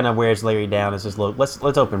eventually kind of wears Larry down and says, look, let's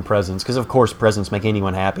open presents, because of course presents make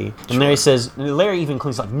anyone happy. And Larry says, Larry even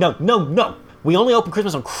cleans like, no. we only open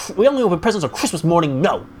presents on Christmas morning.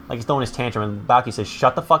 No, like he's throwing his tantrum, and Balky says,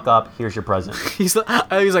 "Shut the fuck up. Here's your present." He's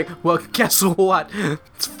like, well, guess what?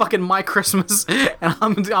 It's fucking my Christmas, and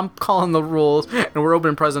I'm calling the rules, and we're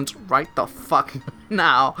opening presents right the fuck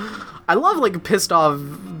now. I love like pissed off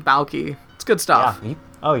Balky. It's good stuff. Yeah.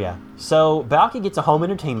 Oh yeah. So Balky gets a home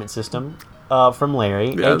entertainment system from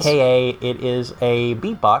Larry, Yes. aka it is a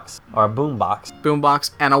beatbox or a boombox.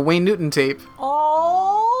 Boombox and a Wayne Newton tape.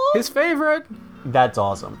 Oh, His favorite. that's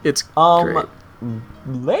awesome. It's great.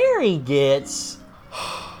 Larry gets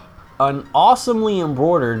an awesomely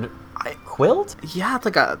embroidered quilt. Yeah, it's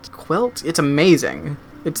like a quilt. It's amazing.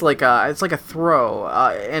 It's like a throw.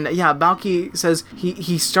 And yeah, Balky says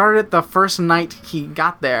he started it the first night he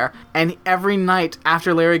got there, and every night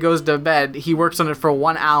after Larry goes to bed, he works on it for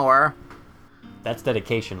 1 hour. That's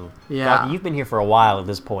dedication. Yeah. Balky, you've been here for a while at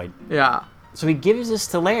this point. Yeah. So he gives this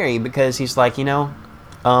to Larry because he's like,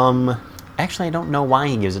 actually, I don't know why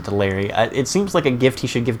he gives it to Larry. It seems like a gift he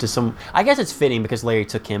should give to some. I guess it's fitting because Larry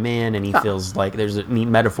took him in, and he feels like there's a neat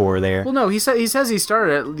metaphor there. Well, no, he says he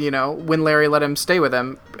started it, when Larry let him stay with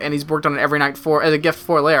him, and he's worked on it every night as a gift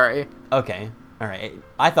for Larry. Okay, all right.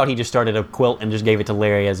 I thought he just started a quilt and just gave it to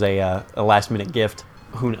Larry as a last minute gift.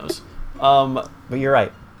 Who knows? But you're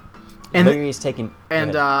right. And Larry's taking.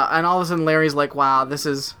 and all of a sudden Larry's like, wow, this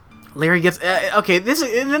is. Larry gets okay.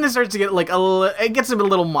 And then it starts to get like it gets a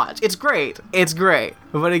little much. It's great,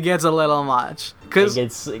 but it gets a little much because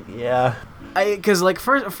like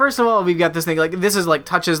first of all we've got this thing like this is like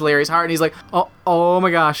touches Larry's heart and he's like oh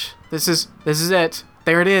my gosh, this is it,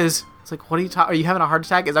 there it is. It's like, what are you are you having a heart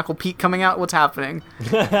attack? Is Uncle Pete coming out? What's happening?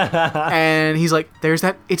 And he's like,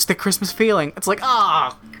 it's the Christmas feeling. It's like,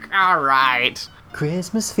 all right.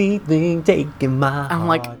 Christmas feeling taking my heart. I'm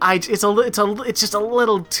like, it's just a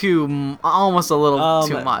little too, almost a little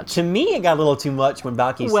too much. To me, it got a little too much when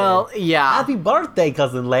Balky Well, said, yeah. "Happy birthday,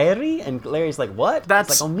 cousin Larry," and Larry's like, "What?" That's-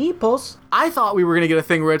 it's like, "Oh, meepos." I thought we were gonna get a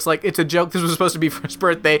thing where it's like it's a joke. This was supposed to be for his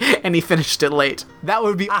birthday, and he finished it late. That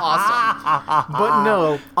would be awesome. But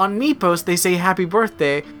no, on Meepos they say happy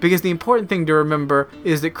birthday because the important thing to remember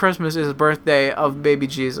is that Christmas is the birthday of baby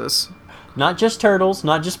Jesus. Not just turtles,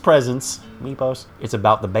 not just presents, meepos. It's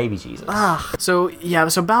about the baby Jesus. So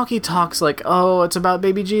Balky talks like, oh, it's about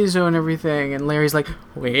baby Jesus and everything, and Larry's like,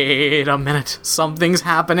 wait a minute, something's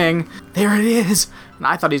happening. There it is. And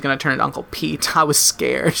I thought he was gonna turn into Uncle Pete. I was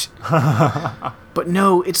scared. But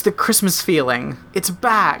no, it's the Christmas feeling. It's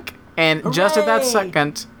back. And just at that Hooray!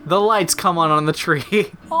 second, the lights come on the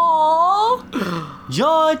tree. Aww.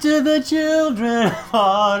 Joy to the children,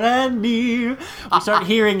 far and near. We start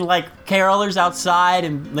hearing like carolers outside,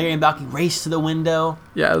 and Larry and Balky race to the window,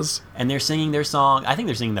 Yes. and they're singing their song. I think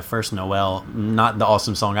they're singing the first Noel, not the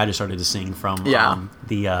awesome song I just started to sing from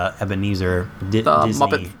the Ebenezer The Disney. not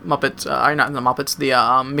the Muppets,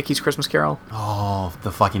 the Mickey's Christmas Carol. Oh,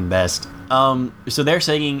 the fucking best. So they're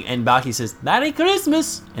singing, and Balky says, "Merry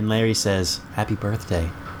Christmas," and Larry says, "Happy birthday."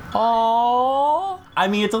 Aww. I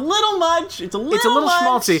mean, it's a little much. It's a little much.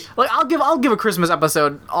 schmaltzy. Like I'll give a Christmas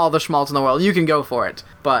episode all the schmaltz in the world. You can go for it.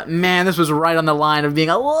 But man, this was right on the line of being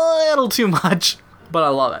a little too much. But I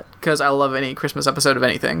love it because I love any Christmas episode of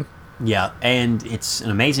anything. Yeah, and it's an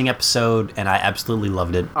amazing episode, and I absolutely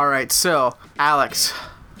loved it. All right, so Alex,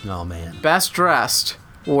 Oh man, best dressed,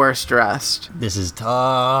 worst dressed. this is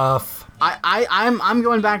tough. I'm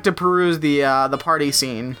going back to peruse the party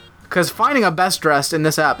scene because finding a best dressed in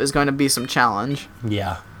this app is going to be some challenge.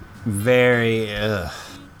 Yeah, very.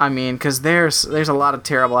 I mean, because there's a lot of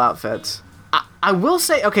terrible outfits. I will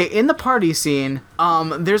say, okay, in the party scene,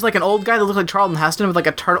 there's like an old guy that looks like Charlton Heston with like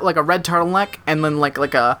a red turtleneck and then like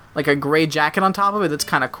a gray jacket on top of it. That's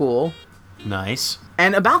kind of cool. Nice.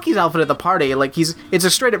 And Balky's outfit at the party, like it's a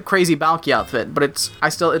straight up crazy Balky outfit, but it's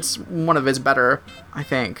one of his better, I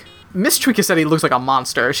think. Miss Twika said he looks like a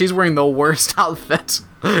monster. She's wearing the worst outfit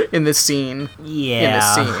in this scene. Yeah. In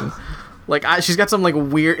this scene. Like, she's got some, like,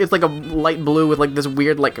 weird... It's, like, a light blue with, like, this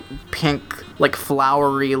weird, like, pink, like,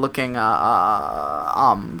 flowery-looking,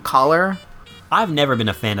 collar. I've never been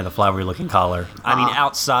a fan of the flowery-looking collar. I mean,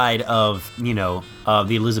 outside of,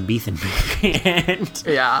 the Elizabethan period.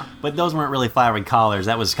 Yeah. But those weren't really flowery collars.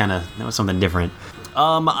 That was something different.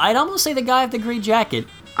 I'd almost say the guy with the gray jacket.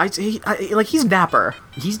 He's dapper.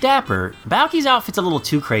 He's dapper. Balky's outfit's a little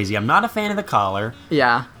too crazy. I'm not a fan of the collar.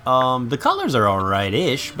 Yeah. The colors are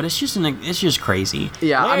alright-ish, but it's just crazy.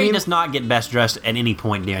 Yeah, Larry does not get best dressed at any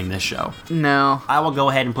point during this show. No. I will go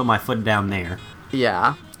ahead and put my foot down there.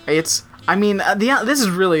 Yeah. This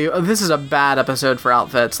is a bad episode for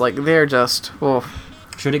outfits. Like, they're just... Oh.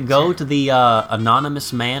 Should it go to the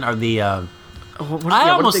anonymous man or the...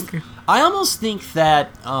 I I almost think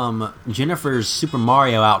that Jennifer's Super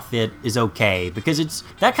Mario outfit is okay because it's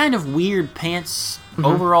that kind of weird pants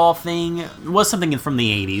overall thing was something from the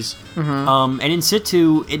 80s. And in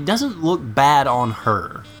situ, it doesn't look bad on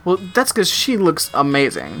her. Well, that's because she looks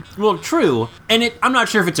amazing. Well, true. And I'm not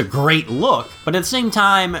sure if it's a great look, but at the same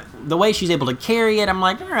time, the way she's able to carry it, I'm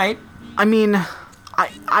like, all right. I mean,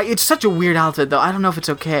 it's such a weird outfit, though. I don't know if it's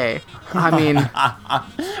okay. I mean...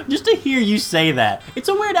 Just to hear you say that. It's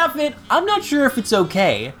a weird outfit. I'm not sure if it's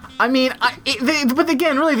okay. I mean, but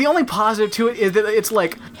again, really, the only positive to it is that it's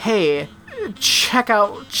like, hey... Check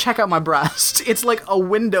out my breast. It's like a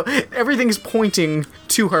window. Everything's pointing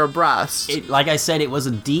to her breast. Like I said, it was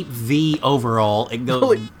a deep V overall. It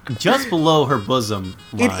goes just below her bosom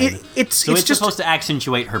line. It's just just supposed to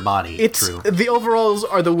accentuate her body. True. The overalls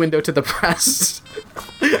are the window to the breast.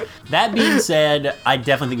 That being said, I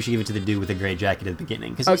definitely think we should give it to the dude with the gray jacket at the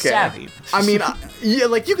beginning because he's savvy. I mean, yeah,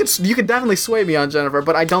 like you could definitely sway me on Jennifer,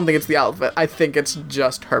 but I don't think it's the outfit. I think it's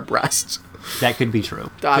just her breast. That could be true.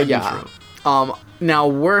 Could be true. Now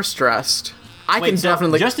worst dressed.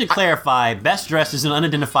 Definitely. Just to clarify, best dressed is an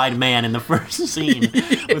unidentified man in the first scene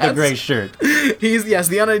with a gray shirt. He's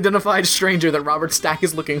the unidentified stranger that Robert Stack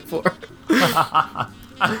is looking for.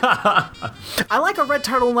 I like a red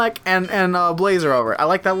turtleneck and a blazer over it. I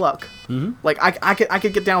like that look. Mm-hmm. Like I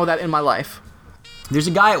could get down with that in my life. There's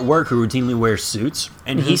a guy at work who routinely wears suits,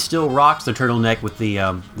 and he still rocks the turtleneck with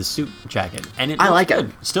the suit jacket, and I like it.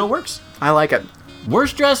 Still works. I like it.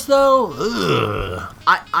 Worst dressed though? Ugh.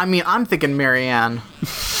 I mean, I'm thinking Marianne.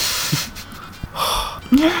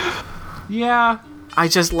 Yeah. I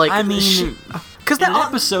just like. I mean, because that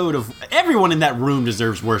episode of everyone in that room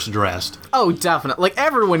deserves worst dressed. Oh, definitely. Like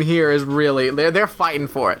everyone here is really they're fighting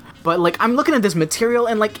for it. But like I'm looking at this material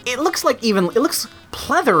and like it looks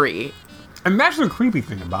pleathery. And that's the creepy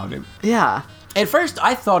thing about it. Yeah. At first,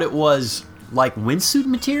 I thought it was like windsuit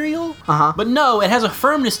material. But no, it has a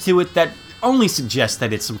firmness to it that only suggests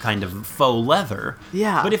that it's some kind of faux leather.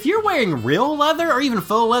 Yeah. But if you're wearing real leather or even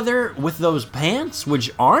faux leather with those pants, which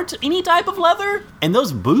aren't any type of leather, and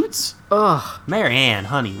those boots, Marianne,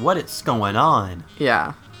 honey, what is going on?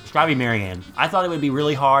 Yeah. It's gotta be Marianne. I thought it would be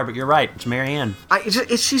really hard, but you're right. It's Marianne.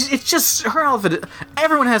 It's just her outfit.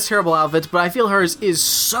 Everyone has terrible outfits, but I feel hers is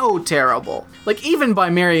so terrible. Like even by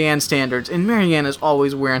Marianne standards, and Marianne is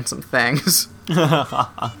always wearing some things.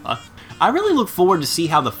 I really look forward to see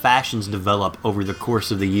how the fashions develop over the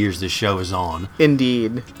course of the years this show is on.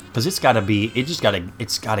 Indeed. Because it's gotta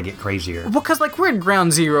get crazier. Well, because like we're at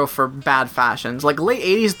ground zero for bad fashions. Like late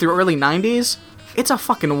 80s through early 90s, it's a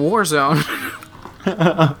fucking war zone.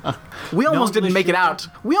 We almost didn't make it out.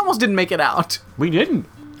 We didn't.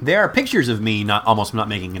 There are pictures of me almost not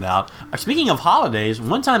making it out. Speaking of holidays,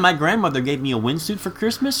 one time my grandmother gave me a windsuit for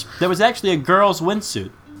Christmas that was actually a girl's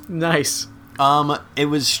windsuit. Nice. It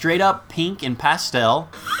was straight up pink and pastel.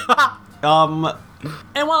 And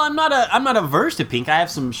while I'm not averse to pink, I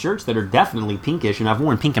have some shirts that are definitely pinkish, and I've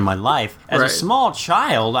worn pink in my life. As a small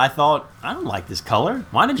child, I thought, I don't like this color.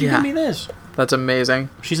 Why did you give me this? That's amazing.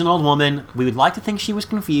 She's an old woman. We would like to think she was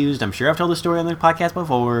confused. I'm sure I've told this story on the podcast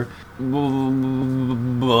before.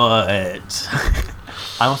 But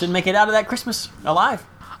I almost didn't make it out of that Christmas alive.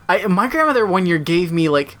 My grandmother one year gave me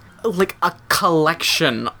like a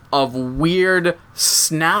collection of weird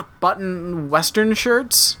snap button Western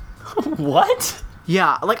shirts. What?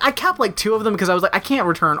 Yeah, like I kept like 2 of them because I was like, I can't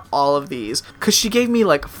return all of these. Because she gave me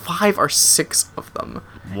like 5 or 6 of them.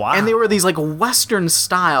 Wow. And they were these like Western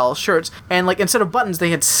style shirts. And like instead of buttons,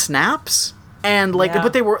 they had snaps. And like,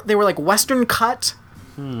 but they were like Western cut.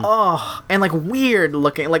 Oh, and like weird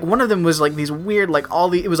looking. Like one of them was like these weird, like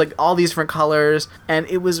it was like all these different colors, and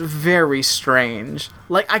it was very strange.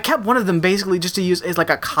 Like I kept one of them basically just to use as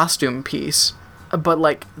like a costume piece, but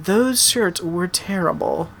like those shirts were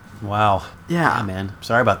terrible. Wow. Yeah, man.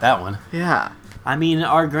 Sorry about that one. Yeah. I mean,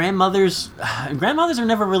 our grandmothers are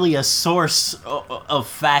never really a source of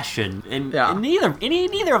fashion, in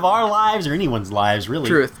neither of our lives or anyone's lives, really.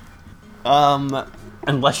 Truth.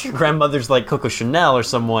 Unless your grandmother's like Coco Chanel or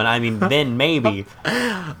someone, I mean, then maybe.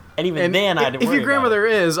 And even then, I'd worry. If your grandmother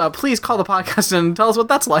is, please call the podcast and tell us what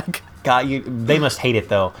that's like. God, they must hate it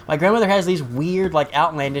though. My grandmother has these weird, like,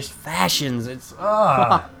 outlandish fashions. It's,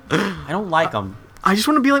 I don't like them. I just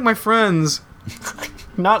want to be like my friends.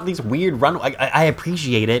 Not these weird I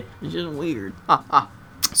appreciate it. It's just weird.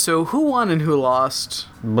 So who won and who lost?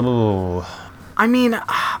 Ooh. I mean,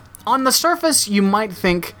 on the surface, you might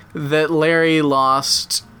think that Larry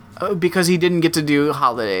lost because he didn't get to do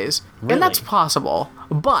holidays. Really? And that's possible.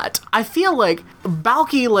 But I feel like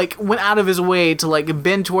Balki like went out of his way to like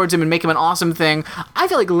bend towards him and make him an awesome thing. I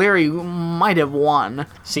feel like Larry might have won.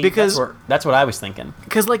 See, because that's what I was thinking.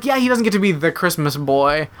 Because like he doesn't get to be the Christmas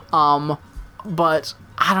boy. But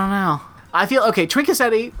I don't know. I feel okay.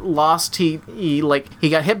 Twinkassetti lost. He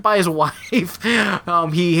got hit by his wife.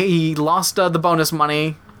 He lost the bonus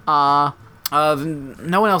money. No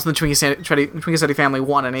one else in the Twinkassetti family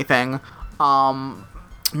won anything.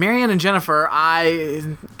 Marianne and Jennifer,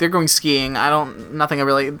 they're going skiing. Nothing I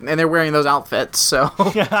really, and they're wearing those outfits. So,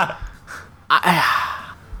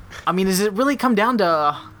 I mean, does it really come down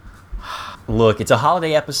to? Look, it's a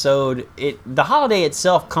holiday episode. The holiday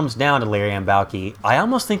itself comes down to Larry and Balki. I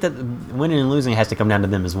almost think that winning and losing has to come down to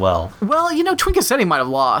them as well. Well, Twinkassetti might have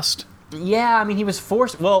lost. Yeah, I mean, he was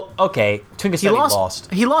forced. Well, okay, Twinkassetti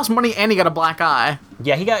lost. He lost money and he got a black eye.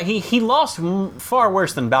 Yeah, he lost far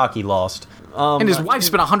worse than Balki lost. And his wife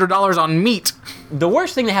spent $100 on meat. The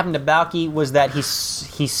worst thing that happened to Balki was that he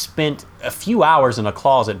spent a few hours in a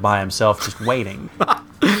closet by himself just waiting.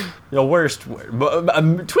 The worst.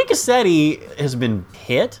 Twinkassetti has been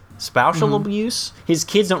hit, spousal abuse. His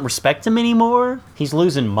kids don't respect him anymore. He's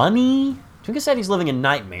losing money. Twinkassetti's living a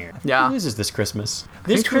nightmare. Yeah. He loses this Christmas.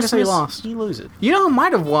 This Christmas, lost. He loses. You know who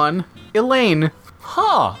might have won? Elaine.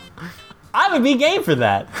 Huh. I would be game for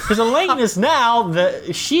that. Because Elaine is now,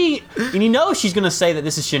 and she's going to say that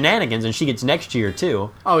this is shenanigans and she gets next year too.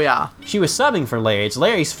 Oh, yeah. She was subbing for Larry. It's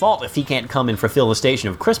Larry's fault if he can't come and fulfill the station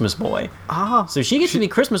of Christmas boy. So she gets to be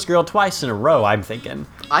Christmas girl twice in a row, I'm thinking.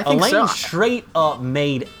 I think Elaine so. straight up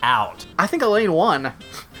made out. I think Elaine won.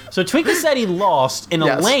 So Twinkassetti lost, and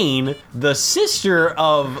Yes. Elaine, the sister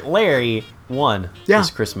of Larry, won this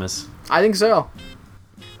Christmas. I think so.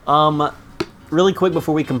 Really quick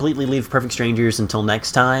before we completely leave Perfect Strangers until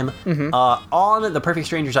next time, on the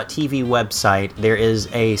PerfectStrangers.tv website, there is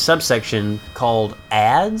a subsection called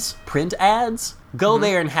ads, print ads. Go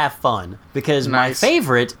there and have fun, because my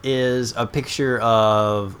favorite is a picture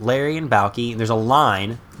of Larry and Balki. There's a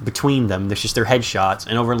line between them. There's just their headshots.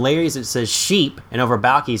 And over Larry's it says sheep, and over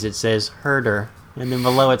Balki's it says herder. And then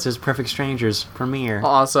below it says Perfect Strangers premiere.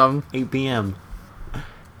 Awesome. 8 p.m.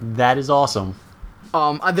 That is awesome.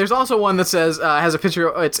 There's also one that says has a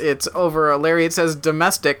picture. It's over Larry. It says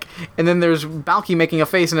domestic, and then there's Balki making a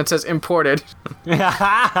face, and it says imported.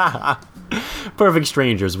 Perfect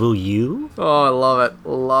Strangers, will you? Oh, I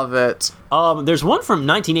love it. There's one from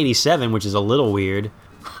 1987, which is a little weird.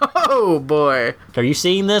 Oh boy. Are you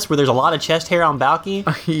seeing this? Where there's a lot of chest hair on Balki,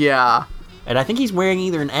 Yeah. and I think he's wearing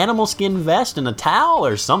either an animal skin vest and a towel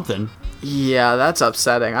or something. Yeah, that's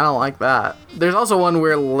upsetting. I don't like that. There's also one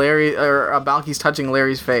where Balki's touching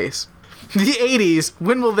Larry's face. The 80s.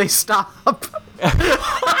 When will they stop?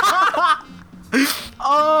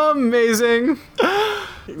 Amazing.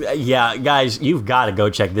 Yeah, guys, you've got to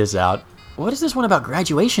go check this out. What is this one about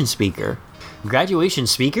graduation speaker? Graduation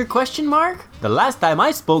speaker, question mark? The last time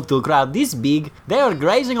I spoke to a crowd this big, they were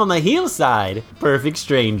grazing on the hillside. Perfect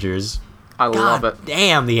Strangers. I love it.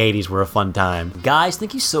 Damn, the 80s were a fun time. Guys,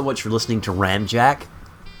 thank you so much for listening to Ramjack.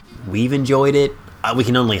 We've enjoyed it. We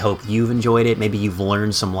can only hope you've enjoyed it. Maybe you've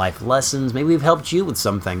learned some life lessons. Maybe we've helped you with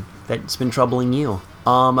something that's been troubling you.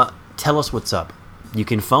 Tell us what's up. You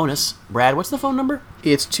can phone us. Brad, what's the phone number?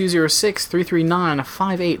 It's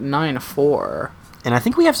 206-339-5894. And I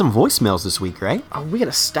think we have some voicemails this week, right? Oh, we got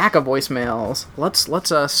a stack of voicemails. Let's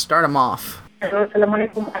start them off. Hello,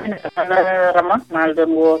 assalamualaikum. Rama, maa ngi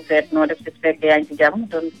doon woo seet noo def si fekk yaa ngi ci jàmm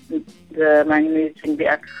doon maa ngi nuyu sëñ bi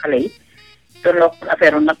ak xale yi doon loo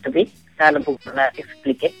affaire natt bi saa la bëgg la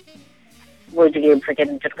expliquer boo jógee bu fekkee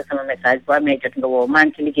jot ko sama message boo amee jot nga woo maa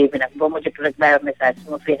ngi ci liggéey bi nag boo ma jotul rek bàyyi message su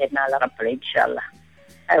ma féexee naa la rappelé incha allah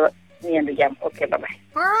aywa ñu yendu jàmm ok bye bye.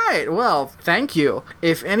 All right, well, thank you.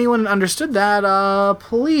 If anyone understood that,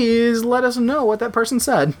 please let us know what that person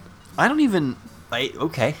said.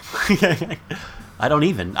 Okay. I don't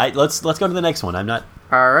even. Let's go to the next one. I'm not.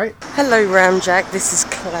 All right. Hello, Ramjack. This is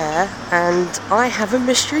Claire, and I have a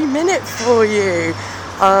mystery minute for you.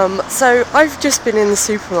 So I've just been in the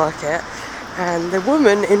supermarket, and the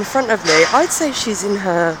woman in front of me, I'd say she's in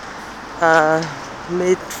her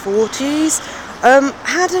mid-40s,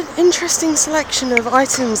 had an interesting selection of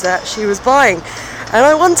items that she was buying, and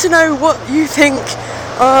I want to know what you think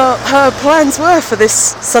her plans were for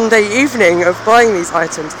this Sunday evening of buying these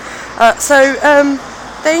items.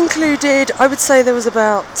 They included, I would say there was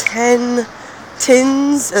about 10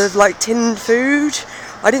 tins of tinned food.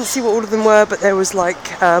 I didn't see what all of them were, but there was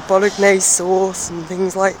bolognese sauce and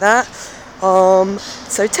things like that.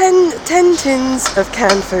 So 10 tins of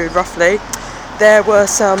canned food roughly. There were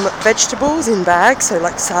some vegetables in bags, so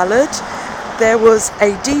like salad. There was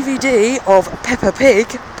a DVD of Peppa Pig,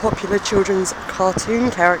 popular children's cartoon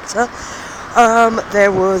character.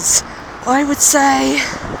 There was, I would say,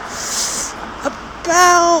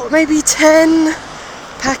 about maybe 10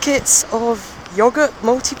 packets of yogurt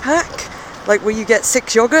multi-pack, like where you get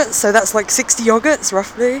 6 yogurts, so that's like 60 yogurts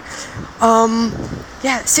roughly.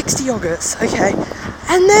 60 yogurts, okay.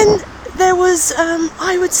 And then there was,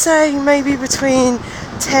 I would say maybe between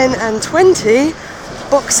 10 and 20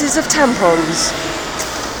 boxes of tampons.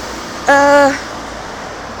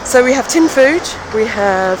 So we have tin food, we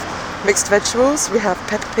have mixed vegetables, we have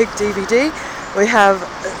Peppa Pig DVD, we have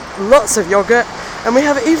lots of yogurt, and we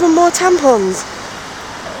have even more tampons.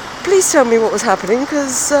 Please tell me what was happening,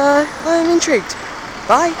 because I'm intrigued.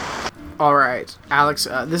 Bye. All right, Alex.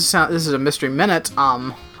 This is a mystery minute.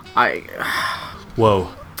 Whoa.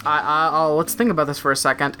 I'll let's think about this for a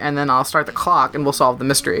second, and then I'll start the clock, and we'll solve the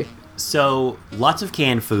mystery. So, lots of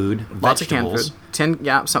canned food, Lots vegetables. of canned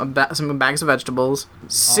food. Some bags of vegetables.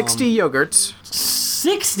 60 yogurts.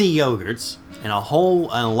 60 yogurts. And a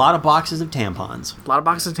lot of boxes of tampons. A lot of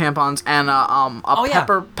boxes of tampons, and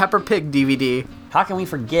Pepper Pig DVD. How can we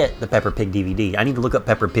forget the Peppa Pig DVD? I need to look up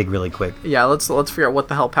Peppa Pig really quick. Yeah, let's figure out what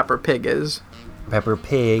the hell Peppa Pig is. Peppa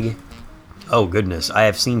Pig. Oh goodness, I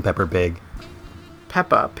have seen Peppa Pig.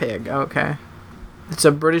 Peppa Pig, okay. It's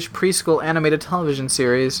a British preschool animated television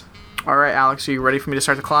series. All right, Alex, are you ready for me to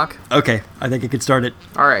start the clock? Okay, I think I could start it.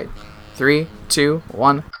 All right, 3, 2,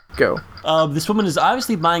 1, go. This woman is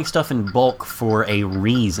obviously buying stuff in bulk for a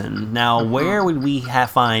reason. Now, where would we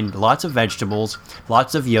find lots of vegetables,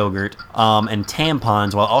 lots of yogurt, and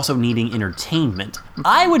tampons while also needing entertainment?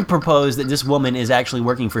 I would propose that this woman is actually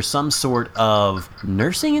working for some sort of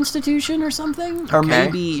nursing institution or something? Or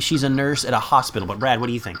maybe she's a nurse at a hospital. But Brad, what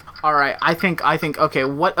do you think? All right, I think.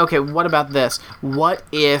 What about this? What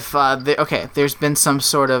if there's been some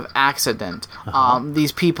sort of accident?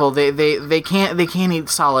 These people they can't eat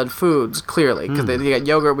solid foods clearly because they got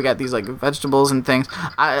yogurt. We got these like vegetables and things.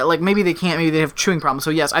 Maybe they can't. Maybe they have chewing problems. So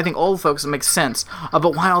yes, I think old folks, it makes sense.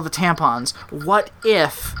 But why all the tampons? What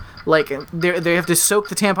if? Like, they have to soak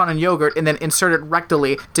the tampon in yogurt and then insert it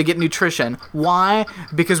rectally to get nutrition. Why?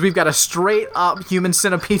 Because we've got a straight-up human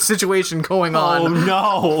centipede situation going on. Oh,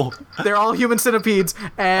 no! They're all human centipedes,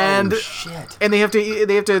 and and they have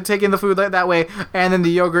to take in the food that way, and then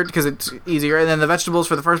the yogurt, because it's easier, and then the vegetables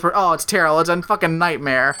for the first part. Oh, it's terrible. It's a fucking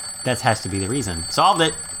nightmare. That has to be the reason. Solved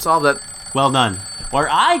it. Solved it. Well done. Or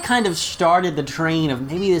I kind of started the train of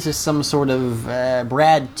maybe this is some sort of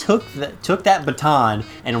Brad took that baton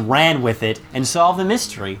and ran with it and solved the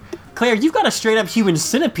mystery. Claire, you've got a straight up human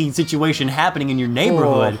centipede situation happening in your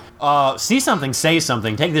neighborhood. See something, say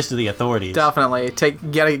something. Take this to the authorities. Definitely.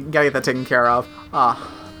 Gotta get that taken care of.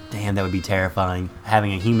 Damn, that would be terrifying.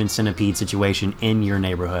 Having a human centipede situation in your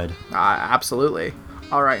neighborhood. Absolutely.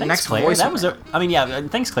 All right, thanks, next Claire. voicemail.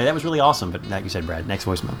 Thanks, Claire. That was really awesome. But like you said, Brad, next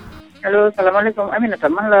voicemail. Allo, salaamaaleykum Aminata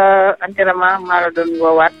man la Anta Rama maa la doon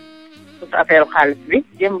woowaat pour affaire xaalis bi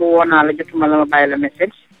démb woo naa la jotuma la ma bàyyi la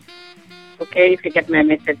message. Okay, if you get my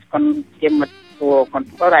message kon jéem a woo kon.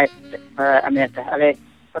 All right, Aminata, allez,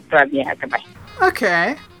 porte-toi bien, ak bye.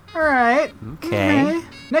 Okay, all right. Okay.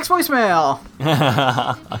 Next voicemail.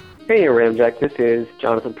 Hey, Ramjack, this is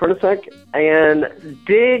Jonathan Pernisek, and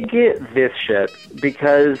dig this shit,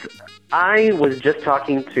 because I was just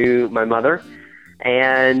talking to my mother.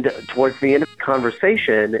 And towards the end of the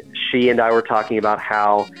conversation, she and I were talking about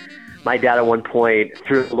how my dad at one point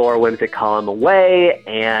threw the Laura Whimsic column away,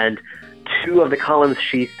 and 2 of the columns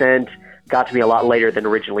she sent got to me a lot later than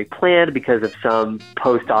originally planned because of some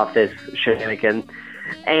post office shenanigan.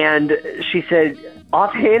 And she said,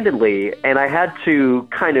 offhandedly, and I had to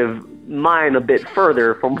kind of mine a bit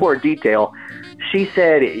further for more detail, she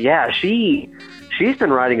said, yeah, she's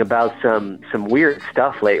been writing about some weird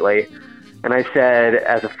stuff lately. And I said,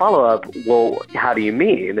 as a follow-up, well, how do you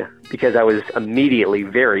mean? Because I was immediately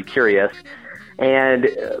very curious. And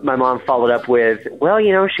my mom followed up with, well,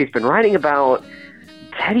 she's been writing about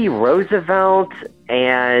Teddy Roosevelt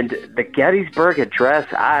and the Gettysburg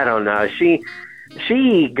Address. I don't know.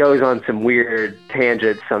 She goes on some weird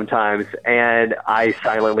tangents sometimes. And I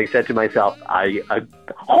silently said to myself, I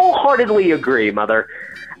wholeheartedly agree, Mother.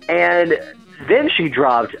 And then she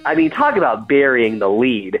dropped, talk about burying the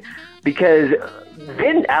lead. Because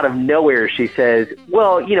then out of nowhere she says,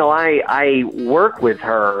 well, I work with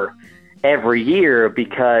her every year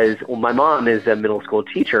because my mom is a middle school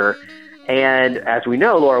teacher, And as we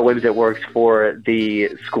know, Laura Whimsett works for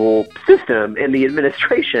the school system in the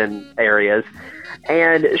administration areas.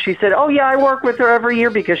 And she said, oh, yeah, I work with her every year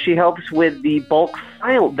because she helps with the bulk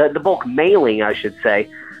the bulk mailing, I should say.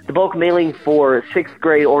 The bulk mailing for 6th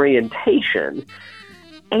grade orientation.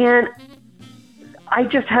 And I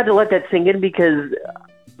just had to let that sink in because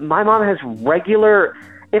my mom has regular,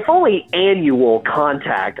 if only annual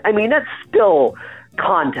contact. I mean, that's still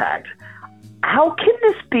contact. How can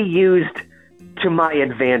this be used to my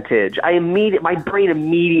advantage? My brain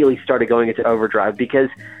immediately started going into overdrive because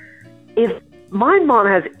if my mom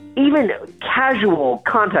has even casual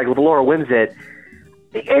contact with Laura Whimsett,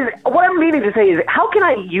 what I'm meaning to say is, how can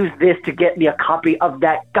I use this to get me a copy of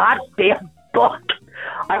that goddamn book?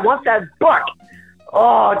 I want that book.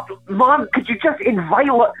 Oh, Mom, could you just invite...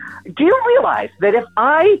 Do you realize that if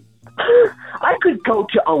I could go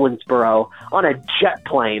to Owensboro on a jet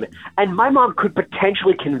plane, and my mom could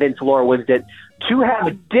potentially convince Laura Whimsett to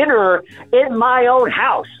have dinner in my own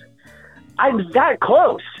house? I'm that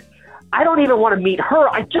close. I don't even want to meet her.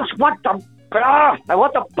 I just want I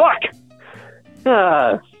want the book.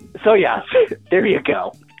 So yeah, there you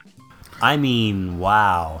go. I mean,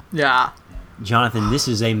 wow. Yeah. Jonathan, this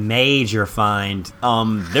is a major find.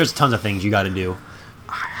 There's tons of things you got to do.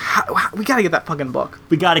 We got to get that fucking book.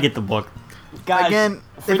 We got to get the book. Guys, again,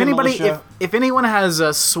 if anyone has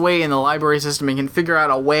a sway in the library system and can figure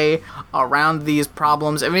out a way around these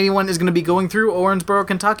problems, if anyone is going to be going through Owensboro,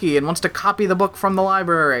 Kentucky and wants to copy the book from the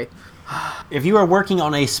library... If you are working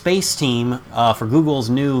on a space team for Google's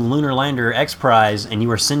new Lunar Lander X Prize and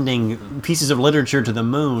you are sending pieces of literature to the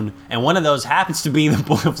moon, and one of those happens to be the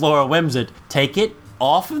book of Laura Whimsett, take it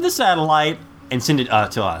off of the satellite and send it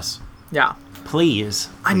to us. Yeah. Please.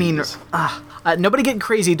 I mean, nobody get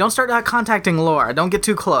crazy. Don't start contacting Laura. Don't get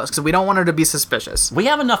too close, because we don't want her to be suspicious. We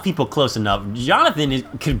have enough people close enough. Jonathan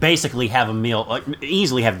could basically have a meal,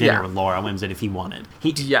 easily have dinner with Laura Whimsett if he wanted.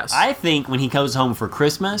 Yes. I think when he goes home for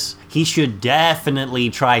Christmas, he should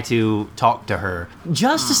definitely try to talk to her,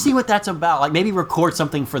 just to see what that's about. Like, maybe record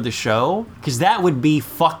something for the show, because that would be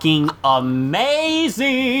fucking amazing!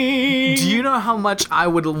 Do you know how much I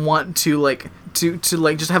would want to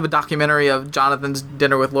just have a documentary of Jonathan's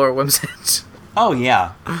dinner with Laura Whimsett? Oh,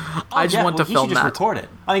 yeah. I just want to film that. You should just record it.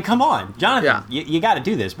 I mean, come on. Jonathan, you got to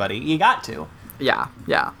do this, buddy. You got to. Yeah.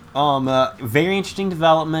 Very interesting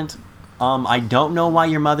development. I don't know why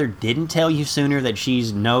your mother didn't tell you sooner that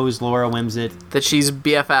she knows Laura Whimsett. That she's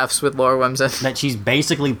BFFs with Laura Whimsett. That she's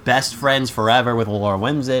basically best friends forever with Laura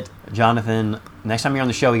Whimsett. Jonathan, next time you're on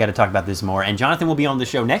the show, we got to talk about this more. And Jonathan will be on the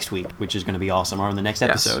show next week, which is going to be awesome, or on the next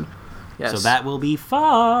episode. Yes. So that will be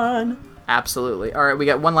fun. Absolutely. All right, we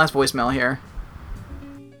got one last voicemail here.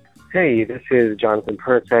 Hey, this is Jonathan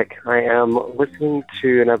Percek. I am listening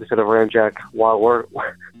to an episode of Ramjack while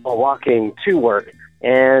walking to work,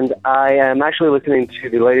 and I am actually listening to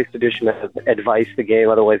the latest edition of Advice the Game,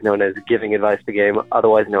 otherwise known as Giving Advice the Game,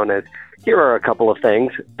 otherwise known as Here Are a Couple of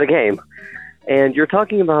Things, the game. And you're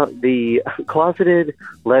talking about the closeted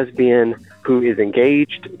lesbian who is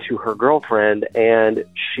engaged to her girlfriend, and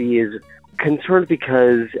she is concerned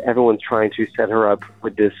because everyone's trying to set her up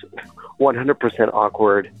with this 100%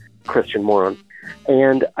 awkward Christian moron.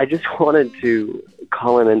 And I just wanted to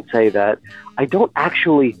call in and say that I don't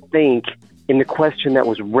actually think, in the question that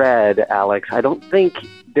was read, Alex, I don't think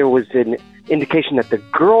there was an indication that the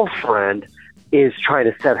girlfriend is trying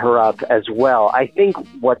to set her up as well. I think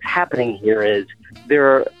what's happening here is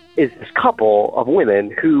there is this couple of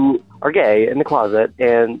women who are gay in the closet,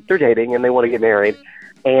 and they're dating and they want to get married.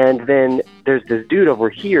 And then there's this dude over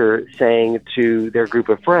here saying to their group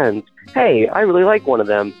of friends, hey, I really like one of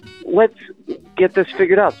them. Let's get this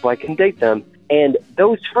figured out so I can date them. And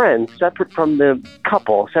those friends, separate from the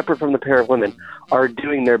couple, separate from the pair of women, are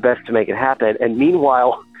doing their best to make it happen. And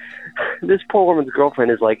meanwhile, this poor woman's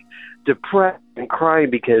girlfriend is like depressed and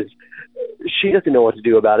crying because she doesn't know what to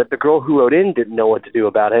do about it. The girl who wrote in didn't know what to do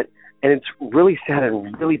about it. And it's really sad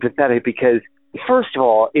and really pathetic because, first of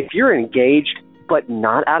all, if you're engaged but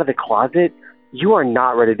not out of the closet, you are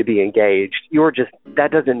not ready to be engaged. You're just,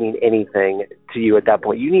 that doesn't mean anything to you at that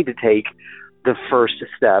point. You need to take the first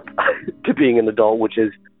step to being an adult, which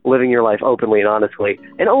is living your life openly and honestly.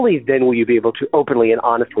 And only then will you be able to openly and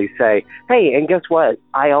honestly say, hey, and guess what?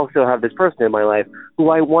 I also have this person in my life who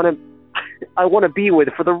I want to be with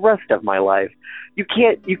for the rest of my life. You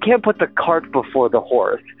can't put the cart before the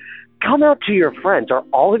horse. Come out to your friends. Are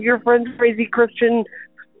all of your friends crazy Christian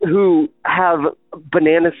who have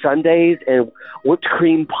banana sundaes and whipped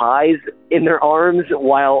cream pies in their arms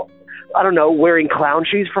while, I don't know, wearing clown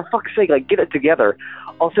shoes? For fuck's sake, like, get it together.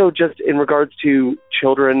 Also, just in regards to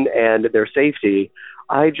children and their safety,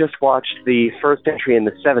 I just watched the first entry in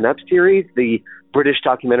the 7-Up series, the British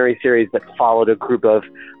documentary series that followed a group of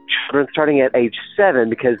children starting at age 7,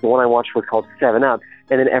 because the one I watched was called 7-Up,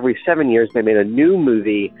 and then every 7 years they made a new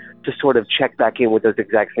movie to sort of check back in with those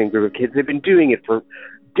exact same group of kids. They've been doing it for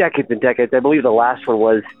decades and decades. I believe the last one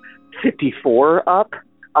was 54 Up.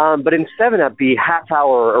 But in 7-Up, the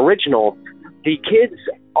half-hour original, the kids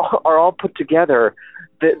are all put together.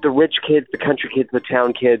 The rich kids, the country kids, the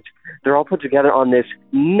town kids, they're all put together on this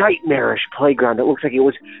nightmarish playground that looks like it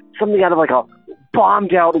was something out of like a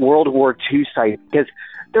bombed-out World War II site, because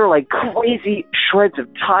there are like crazy shreds of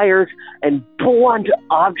tires and blunt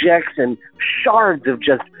objects and shards of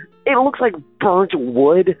just, it looks like burnt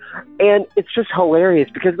wood, and it's just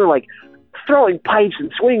hilarious because they're like throwing pipes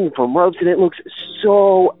and swinging from ropes, and it looks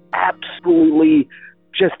so absolutely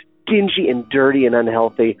just dingy and dirty and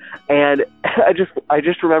unhealthy. And I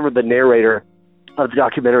just remember the narrator of the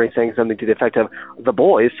documentary saying something to the effect of, the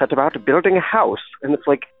boys set about building a house. And it's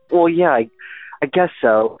like, well, yeah, I guess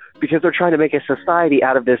so, because they're trying to make a society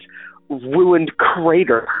out of this ruined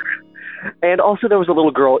crater. And also there was a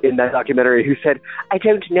little girl in that documentary who said, I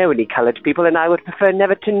don't know any colored people, and I would prefer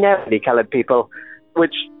never to know any colored people.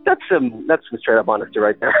 Which, that's some straight up honesty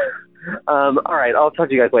right there. All right, I'll talk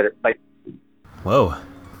to you guys later. Bye. Whoa.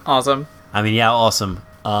 Awesome. I mean, yeah, awesome.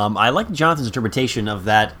 I like Jonathan's interpretation of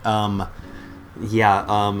that,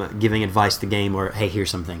 giving advice to the game, or, hey, here's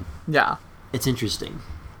something. Yeah. It's interesting.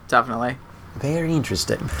 Definitely. Very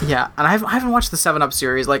interesting. Yeah, and I haven't watched the 7-Up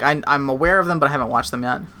series. Like, I'm aware of them, but I haven't watched them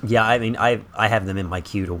yet. Yeah, I mean, I have them in my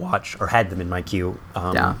queue to watch, or had them in my queue.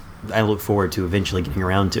 Yeah. I look forward to eventually getting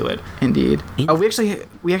around to it. Indeed. Oh, we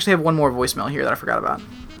actually have one more voicemail here that I forgot about.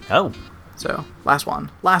 Oh. So, last one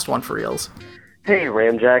for reals. Hey,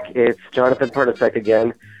 Ramjack, it's Jonathan Pernisek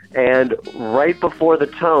again. And right before the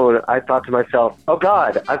tone, I thought to myself, oh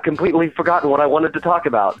God, I've completely forgotten what I wanted to talk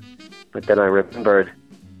about. But then I remembered.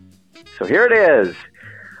 So here it is.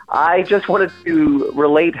 I just wanted to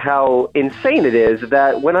relate how insane it is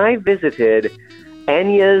that when I visited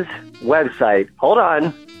Enya's website, hold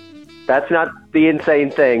on, that's not the insane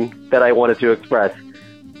thing that I wanted to express.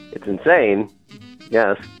 It's insane,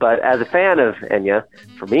 yes, but as a fan of Enya,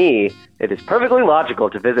 for me, it is perfectly logical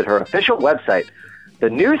to visit her official website, the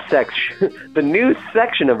news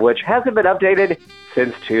section of which hasn't been updated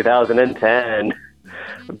since 2010.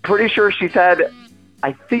 I'm pretty sure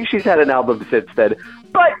I think she's had an album since then,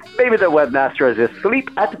 but maybe the webmaster is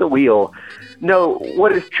asleep at the wheel. No,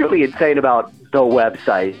 what is truly insane about the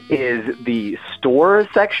website is the store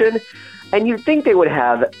section, and you'd think they would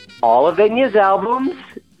have all of Enya's albums.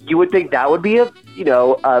 You would think that would be a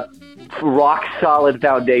rock solid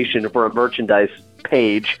foundation for a merchandise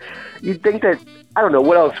page. You'd think that, I don't know,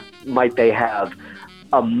 what else might they have?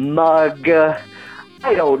 A mug?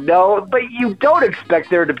 I don't know, but you don't expect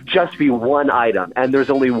there to just be one item, and there's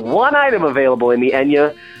only one item available in the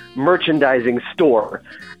Enya merchandising store,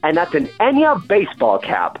 and that's an Enya baseball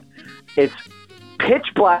cap. It's pitch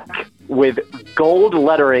black with gold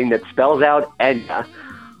lettering that spells out Enya.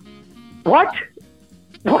 What?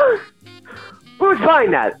 Who's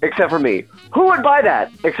buying that except for me? Who would buy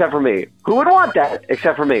that except for me? Who would want that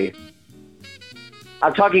except for me?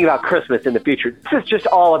 I'm talking about Christmas in the future. This is just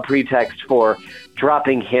all a pretext for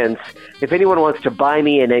dropping hints. If anyone wants to buy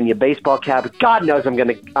me an Enya baseball cap, God knows I'm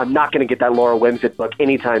not gonna get that Laura Whimsett book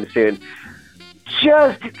anytime soon.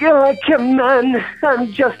 Just come on,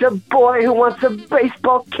 I'm just a boy who wants a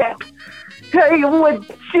baseball cap. Hey, with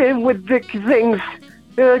the things.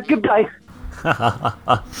 Goodbye.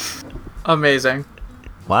 Amazing.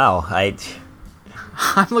 Wow, I'm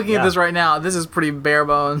looking at this right now. This is pretty bare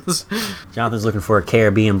bones. Jonathan's looking for a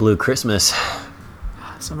Caribbean blue Christmas.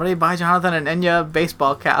 Somebody buy Jonathan an Enya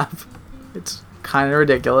baseball cap. It's kind of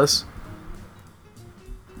ridiculous.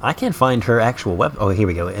 I can't find her actual web. Oh, here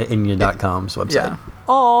we go. Enya.com's website. Yeah.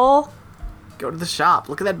 Aww. Go to the shop.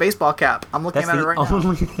 Look at that baseball cap. I'm looking at it right now. That's the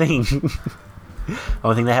only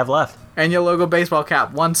thing they have left. Enya logo baseball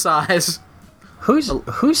cap, one size.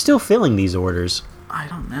 Who's still filling these orders? I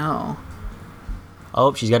don't know.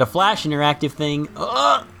 Oh, she's got a Flash interactive thing.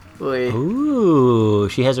 Ooh,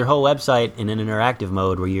 she has her whole website in an interactive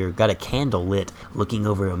mode where you've got a candle lit looking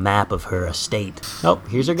over a map of her estate. Oh,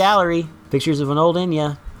 here's her gallery. Pictures of an old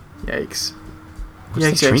Enya. Yikes.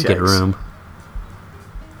 What's the trinket room?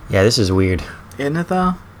 Yeah, this is weird. Isn't it,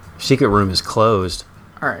 though? Secret room is closed.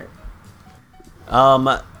 Alright.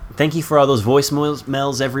 Thank you for all those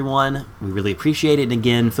voicemails, everyone. We really appreciate it. And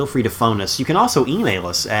again, feel free to phone us. You can also email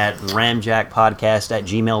us at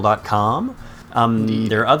ramjackpodcast@gmail.com.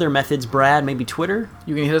 There are other methods, Brad, maybe Twitter?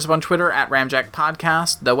 You can hit us up on Twitter at Ramjack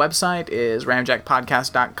Podcast. The website is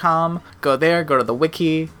ramjackpodcast.com. Go there, go to the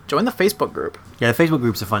wiki, join the Facebook group. Yeah, the Facebook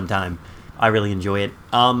group's a fun time. I really enjoy it.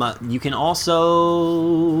 You can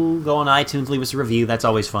also go on iTunes, leave us a review. That's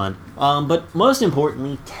always fun. But most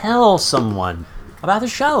importantly, tell someone about the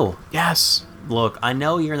show. Yes. Look, I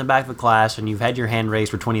know you're in the back of the class and you've had your hand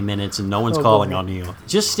raised for 20 minutes and no one's calling on you.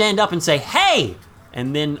 Just stand up and say, hey!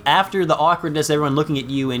 And then after the awkwardness, everyone looking at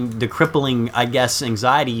you and the crippling, I guess,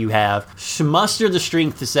 anxiety you have, muster the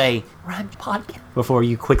strength to say, Ramjack Podcast, before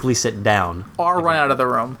you quickly sit down. Or run out of the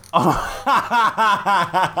room.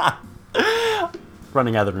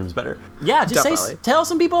 Running out of the room is better. Yeah, just Definitely. tell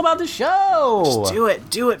some people about the show. Just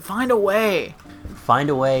do it. Find a way. Find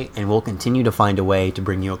a way, and we'll continue to find a way to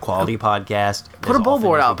bring you a quality podcast. Put a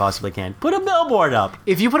billboard up. We possibly can. Put a billboard up.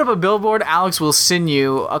 If you put up a billboard, Alex will send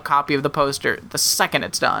you a copy of the poster the second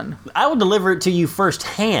it's done. I will deliver it to you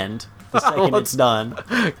firsthand the second it's done.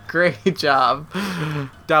 Great job.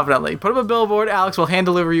 Definitely. Put up a billboard, Alex will hand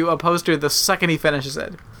deliver you a poster the second he finishes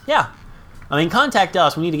it. Yeah. I mean, contact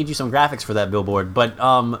us. We need to get you some graphics for that billboard. But,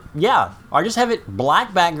 yeah. Or just have it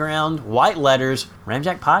black background, white letters,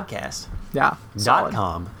 Ramjack Podcast. Yeah.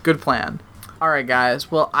 .com. Good plan. All right, guys.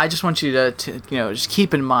 Well, I just want you to just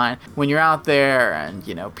keep in mind when you're out there and,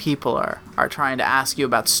 people are trying to ask you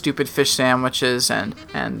about stupid fish sandwiches and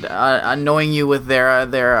annoying you with their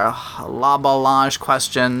la balance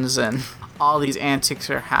questions and all these antics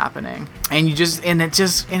are happening. And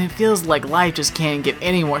it feels like life just can't get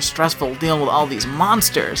any more stressful dealing with all these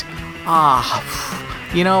monsters.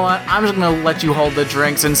 You know what? I'm just going to let you hold the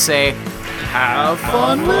drinks and say, have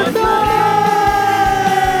fun with that!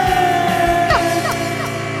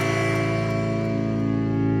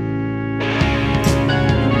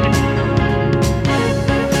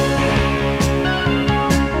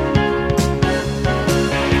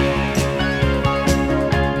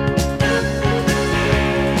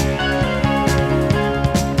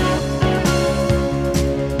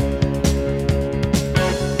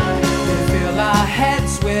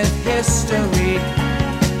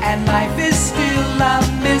 And life is still a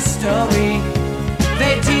mystery.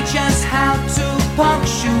 They teach us how to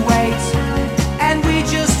punctuate, and we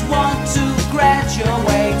just want to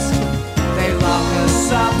graduate. They lock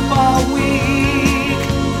us up all week,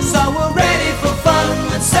 so we're ready for fun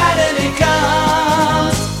when Saturday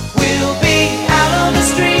comes. We'll be out on the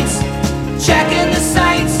streets, checking the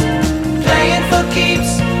sights, playing for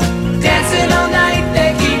keeps, dancing all night.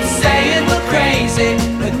 They keep saying we're crazy,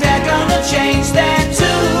 but they're gonna change that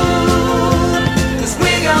tune, 'cause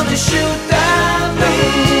we're gonna shoot the moon.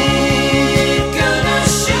 Gonna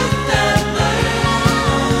shoot the moon.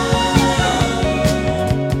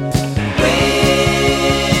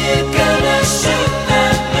 We're gonna shoot the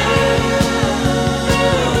moon.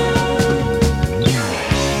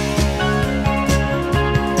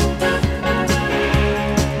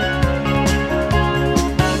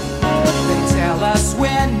 They tell us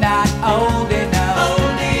we're not old enough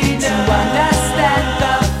to understand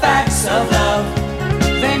the facts of love.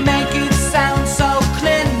 They make it sound so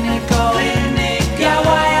clinical. Yeah,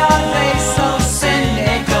 why are they so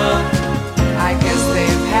cynical? I guess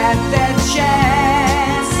they've had their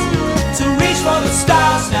chance to reach for the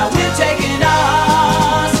stars. Now we're taking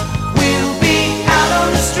ours. We'll be out on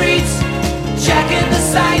the streets, checking the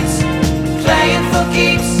sights, playing for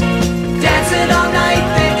keeps, dancing all night.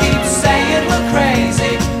 They keep saying we're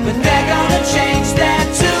crazy, but they're gonna change that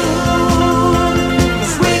tune,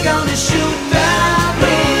 'cause we're gonna shoot the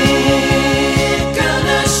moon.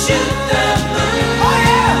 Gonna shoot the moon. Oh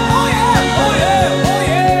yeah, oh yeah, oh yeah, oh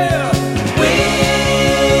yeah.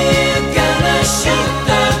 We're gonna shoot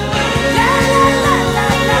the moon. La la la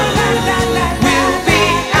la la la la. We'll be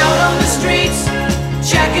out on the streets,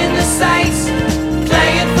 checking the sights,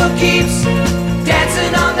 playing for keeps,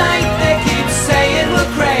 dancing all night. They keep saying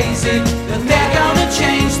we're crazy, but they're gonna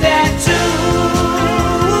change that tune.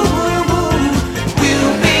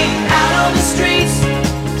 We'll be out on the streets,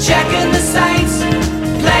 checking the sights,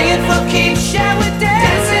 playing for keeps. Yeah, we're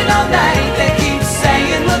dancing all night. They keep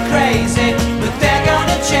saying we're crazy, but they're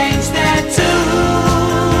gonna change that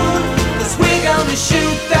tune, 'cause we're gonna shoot